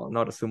sumo hall,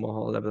 not a sumo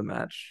hall level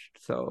match.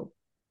 So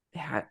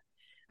yeah,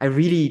 I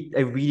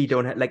really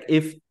don't have like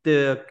if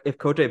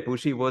Kota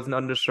Ibushi wasn't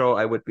on the show,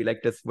 I would be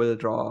like this will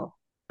draw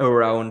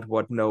around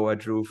what Noah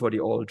drew for the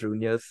All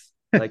Juniors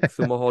like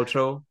sumo hall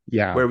show.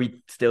 Yeah. Where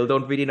we still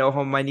don't really know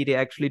how many they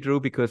actually drew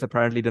because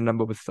apparently the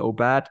number was so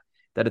bad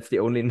that it's the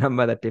only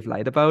number that they've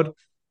lied about.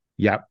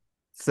 Yep.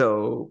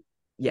 So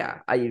yeah,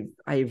 I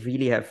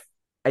really have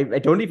I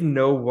don't even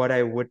know what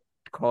I would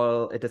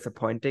call a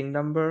disappointing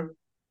number.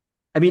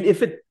 I mean,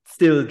 if it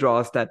still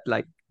draws that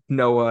like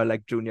Noah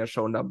like junior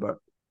show number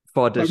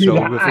for the I mean,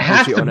 show it with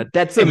has Ibushi to. on it,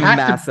 that's a It has to.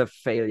 massive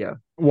failure.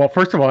 Well,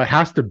 first of all, it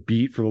has to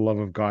beat, for the love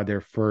of God,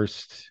 their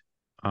first.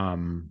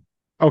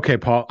 Okay,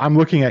 Paul, I'm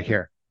looking at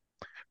here.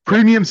 Yeah.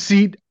 Premium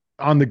seat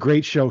on the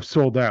Great Show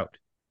sold out.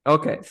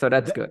 Okay, so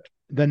that's good.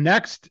 The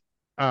next,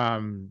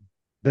 the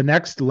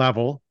next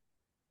level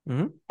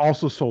Mhm.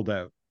 also sold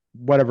out,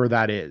 whatever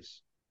that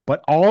is.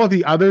 But all of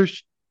the other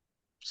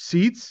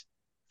seats,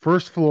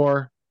 first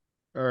floor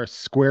or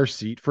square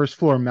seat, first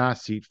floor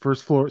mass seat,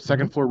 first floor,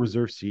 second floor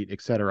reserve seat,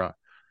 etc.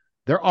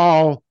 They're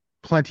all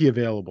plenty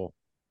available.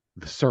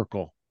 The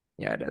circle.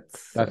 Yeah,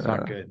 that's That's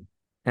not good.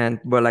 And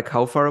we're like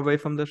how far away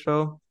from the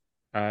show?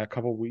 A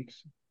couple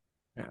weeks.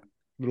 Yeah.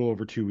 A little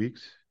over 2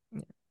 weeks.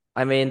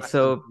 I mean,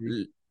 so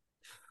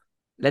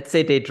let's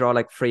say they draw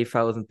like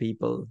 3,000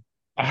 people.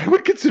 I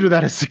would consider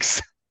that a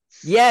success.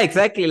 Yeah,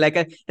 exactly. Like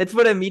that's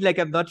what I mean. Like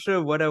I'm not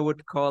sure what I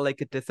would call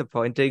like a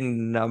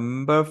disappointing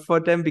number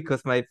for them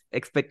because my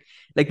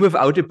like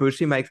without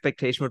Ibushi, my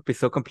expectation would be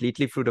so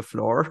completely through the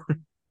floor.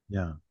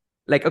 Yeah.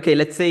 Like, okay,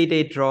 let's say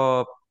they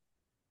draw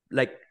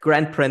like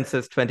Grand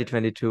Princess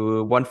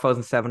 2022,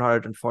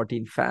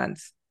 1,714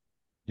 fans.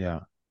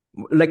 Yeah.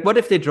 Like, what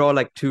if they draw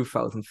like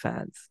 2,000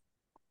 fans?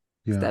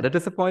 Yeah. Is that a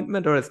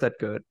disappointment or is that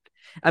good?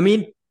 I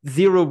mean,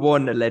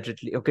 0-1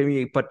 allegedly.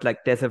 Okay, but like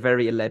there's a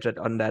very alleged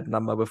on that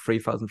number with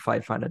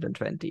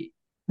 3,520.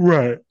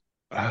 Right.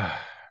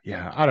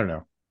 Yeah, I don't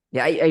know.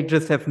 Yeah, I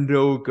just have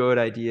no good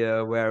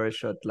idea where I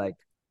should like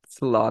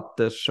slot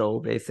the show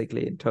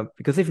basically in terms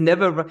because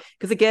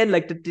because again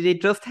like they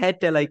just had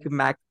their like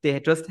they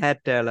had just had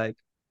their like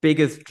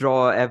biggest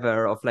draw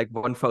ever of like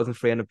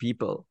 1,300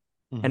 people,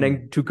 and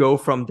then to go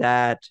from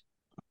that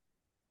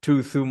to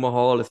Sumo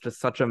Hall is just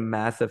such a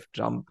massive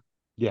jump.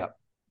 Yeah.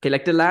 Okay,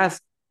 like the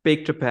last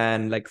Big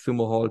Japan like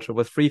Sumo Hall show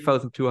was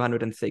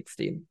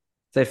 3,216.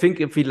 So I think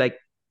if we like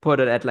put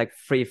it at like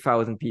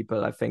 3,000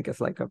 people, I think is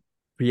like a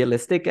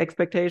realistic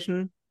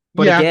expectation.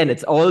 But again,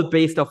 it's all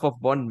based off of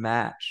one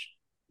match.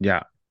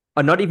 Yeah.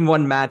 Or not even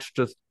one match,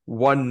 just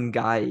one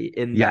guy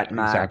in that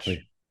match.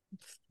 Exactly.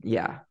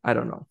 Yeah, I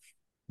don't know.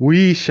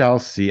 We shall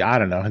see. I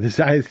don't know. This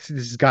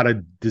has got a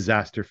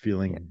disaster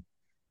feeling. Yeah.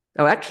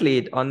 Oh,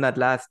 actually, on that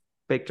last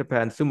Big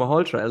Japan Sumo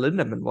Hall show,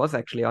 Lindemann was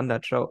actually on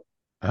that show.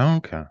 Oh,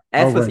 okay.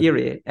 As was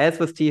Erie, as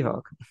was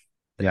T-Hawk.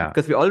 Yeah.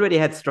 Because we already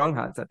had Strong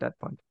Hearts at that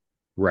point.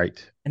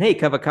 Right. And hey,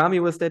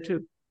 Kawakami was there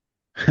too.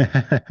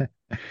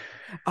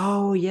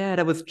 Oh, yeah,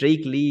 that was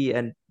Jake Lee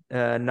and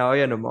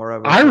Naoya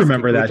Nomura. I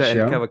remember that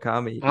show. And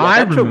Kawakami.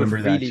 Yeah, that show was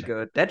really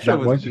good. That show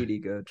was really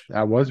good.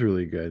 That was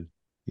really good.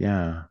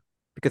 Yeah.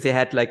 Because he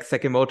had like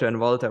Sekimoto and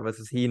Walter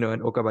versus Hino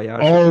and Okabayashi.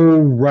 Oh,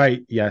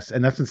 right. Yes.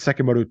 And that's when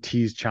Sekimoto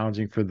T's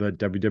challenging for the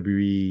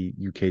WWE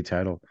UK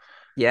title.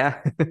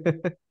 Yeah.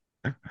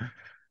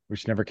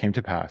 Which never came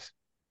to pass.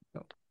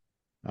 No.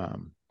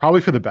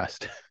 Probably for the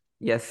best.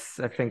 Yes,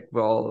 I think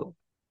we're all.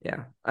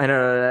 Yeah, I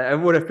know. It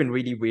would have been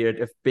really weird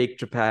if Big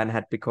Japan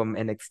had become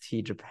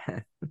NXT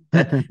Japan.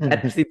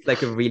 that seems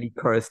like a really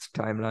cursed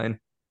timeline.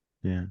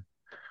 Yeah.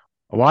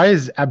 Why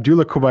is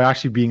Abdullah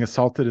Kobayashi being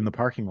assaulted in the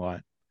parking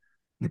lot?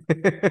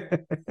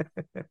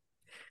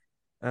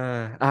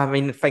 I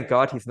mean, thank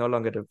God he's no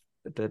longer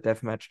the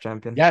deathmatch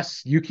champion.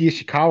 Yes, Yuki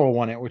Ishikawa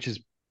won it, which is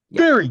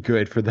very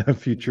good for the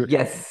future.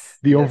 Yes.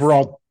 The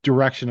overall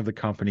direction of the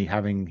company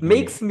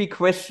makes me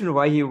question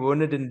why he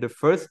won it in the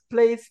first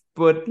place.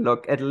 But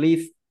look, at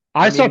least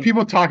I saw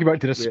people talking about,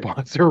 did a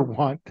sponsor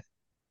want?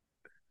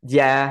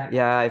 Yeah,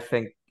 I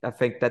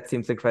think that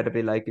seems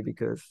incredibly likely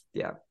because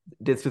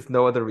there's just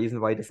no other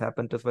reason why this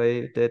happened this way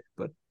it did.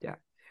 But yeah,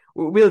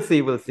 we'll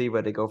see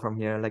where they go from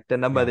here. Like the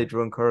number they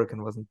drew in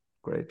Kurikan wasn't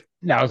great.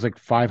 No, it was like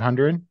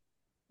 500.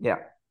 Yeah,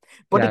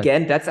 but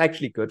again, that's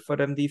actually good for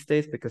them these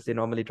days because they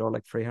normally draw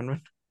like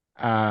 300.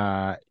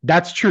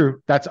 That's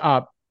true. That's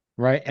up,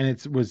 right? And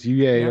it was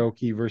Yuya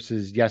Aoki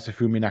versus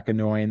Yasufumi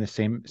Nakanoe in the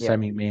same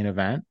semi-main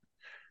event.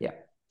 Yeah.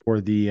 For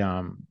the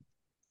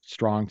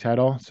strong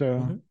title.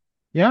 So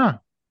yeah.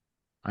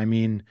 I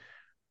mean,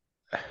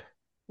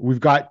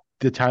 we've got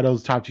the top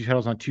two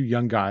titles on two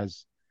young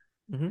guys.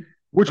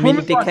 Which I mean,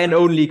 they can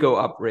only go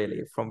up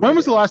really from when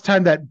was the last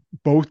time that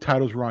both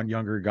titles were on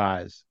younger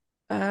guys?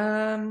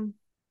 Trying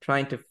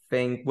to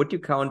think. Would you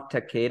count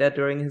Takeda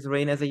during his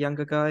reign as a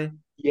younger guy?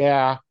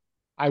 Yeah,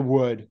 I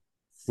would.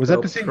 Was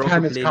that the same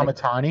time as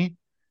Kamitani?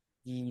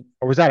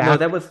 Or was that no,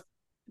 that was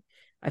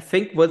I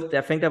think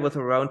that was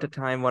around the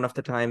time, one of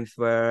the times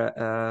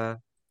where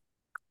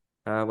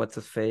what's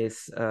his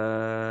face?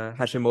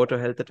 Hashimoto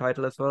held the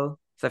title as well.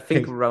 So I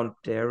think around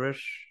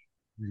there-ish.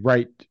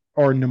 Right.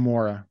 Or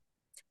Nomura.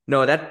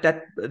 No,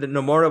 the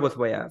Nomura was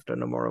way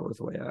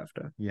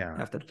after. Yeah.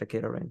 After the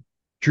Takeda reign.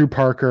 Drew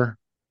Parker.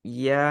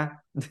 Yeah.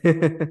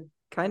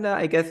 Kinda,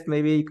 I guess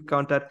maybe you could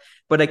count that.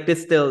 But like this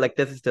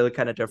is still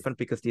kind of different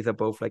because these are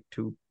both like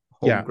two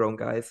homegrown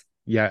guys.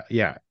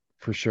 Yeah,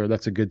 for sure.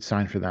 That's a good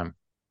sign for them.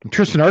 And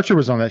Tristan Archer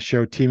was on that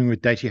show teaming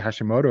with Daichi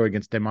Hashimoto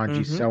against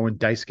Demanji So and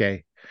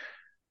Daisuke.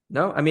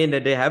 No, I mean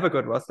they have a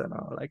good roster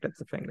now. Like that's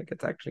the thing. Like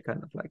it's actually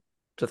kind of like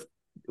just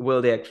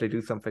will they actually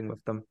do something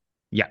with them?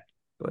 Yeah,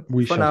 But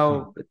we for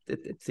shall now,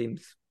 it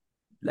seems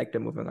like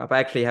they're moving up. I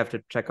actually have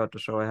to check out the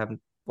show. I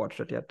haven't watched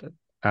it yet.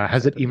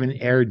 Has it even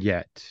aired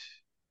yet?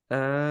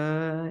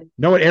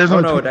 No, it airs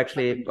on the it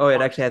actually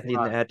hasn't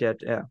even aired yet.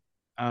 Yeah.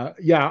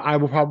 Yeah, I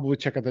will probably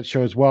check out that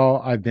show as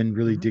well. I've been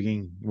really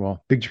digging.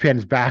 Well, Big Japan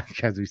is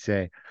back, as we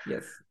say.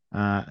 Yes.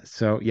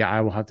 So yeah,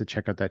 I will have to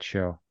check out that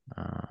show.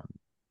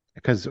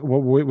 Because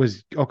what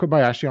was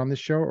Okabayashi on this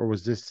show, or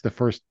was this the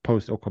first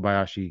post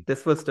Okabayashi?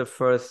 This was the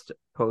first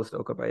post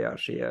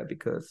Okabayashi, yeah,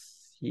 because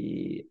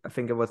I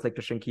think it was like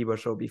the Shinkiba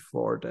show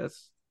before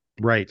this.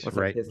 Right, was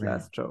right. His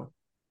last show.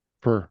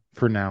 For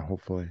now,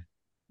 hopefully.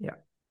 Yeah.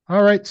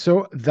 All right,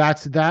 so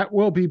that.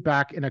 We'll be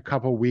back in a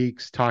couple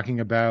weeks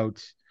talking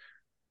about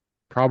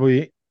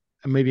probably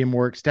maybe a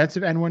more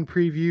extensive N1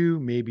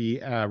 preview, maybe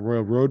a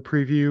Royal Road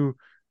preview.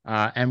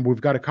 And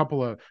we've got a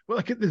couple of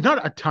there's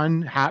not a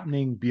ton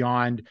happening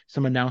beyond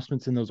some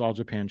announcements in those All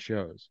Japan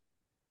shows.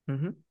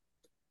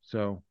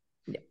 So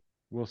yeah,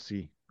 we'll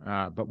see.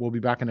 But we'll be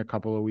back in a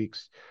couple of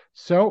weeks.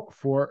 So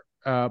for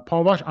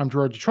Paul Bosch, I'm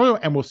Gerard DeTroyo,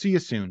 and we'll see you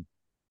soon.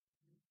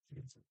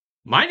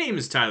 My name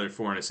is Tyler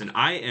Fornes, and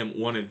I am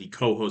one of the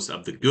co-hosts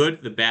of The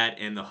Good, The Bad,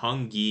 and The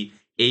Hungy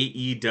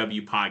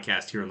AEW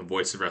podcast here on the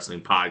Voice of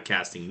Wrestling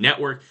Podcasting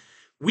Network.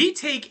 We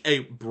take a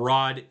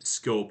broad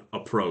scope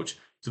approach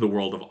to the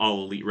world of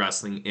All Elite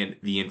Wrestling and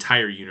the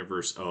entire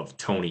universe of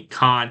Tony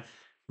Khan.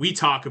 We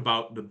talk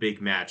about the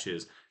big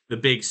matches, the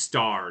big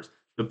stars,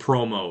 the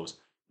promos,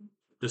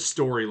 the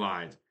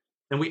storylines,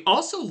 and we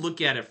also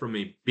look at it from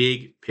a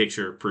big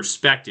picture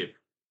perspective.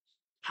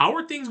 How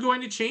are things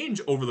going to change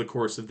over the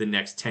course of the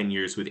next 10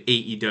 years with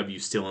AEW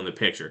still in the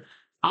picture?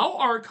 How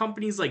are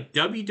companies like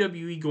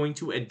WWE going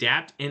to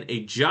adapt and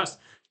adjust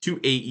to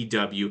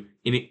AEW?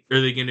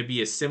 Are they going to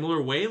be a similar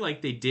way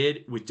like they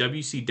did with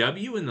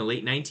WCW in the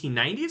late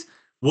 1990s?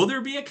 Will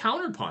there be a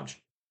counterpunch?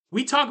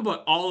 We talk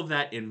about all of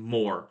that and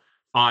more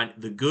on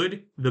The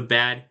Good, The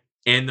Bad,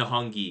 and The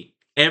Hungy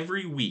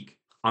every week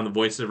on the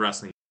Voice of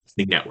Wrestling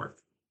Network.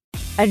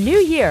 A new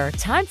year,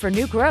 time for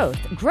new growth.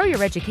 Grow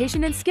your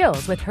education and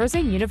skills with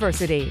Herzing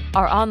University.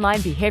 Our online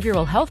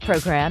behavioral health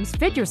programs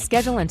fit your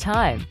schedule and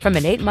time. From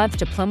an 8-month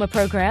diploma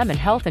program in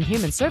health and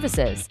human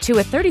services to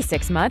a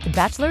 36-month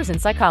bachelor's in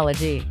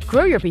psychology.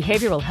 Grow your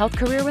behavioral health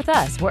career with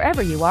us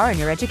wherever you are in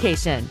your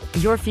education.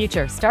 Your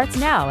future starts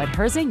now at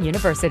Herzing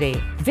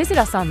University. Visit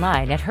us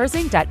online at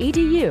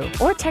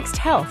herzing.edu or text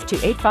health to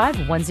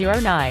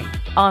 85109.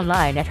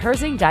 Online at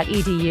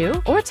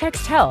herzing.edu or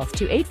text health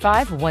to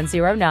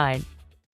 85109.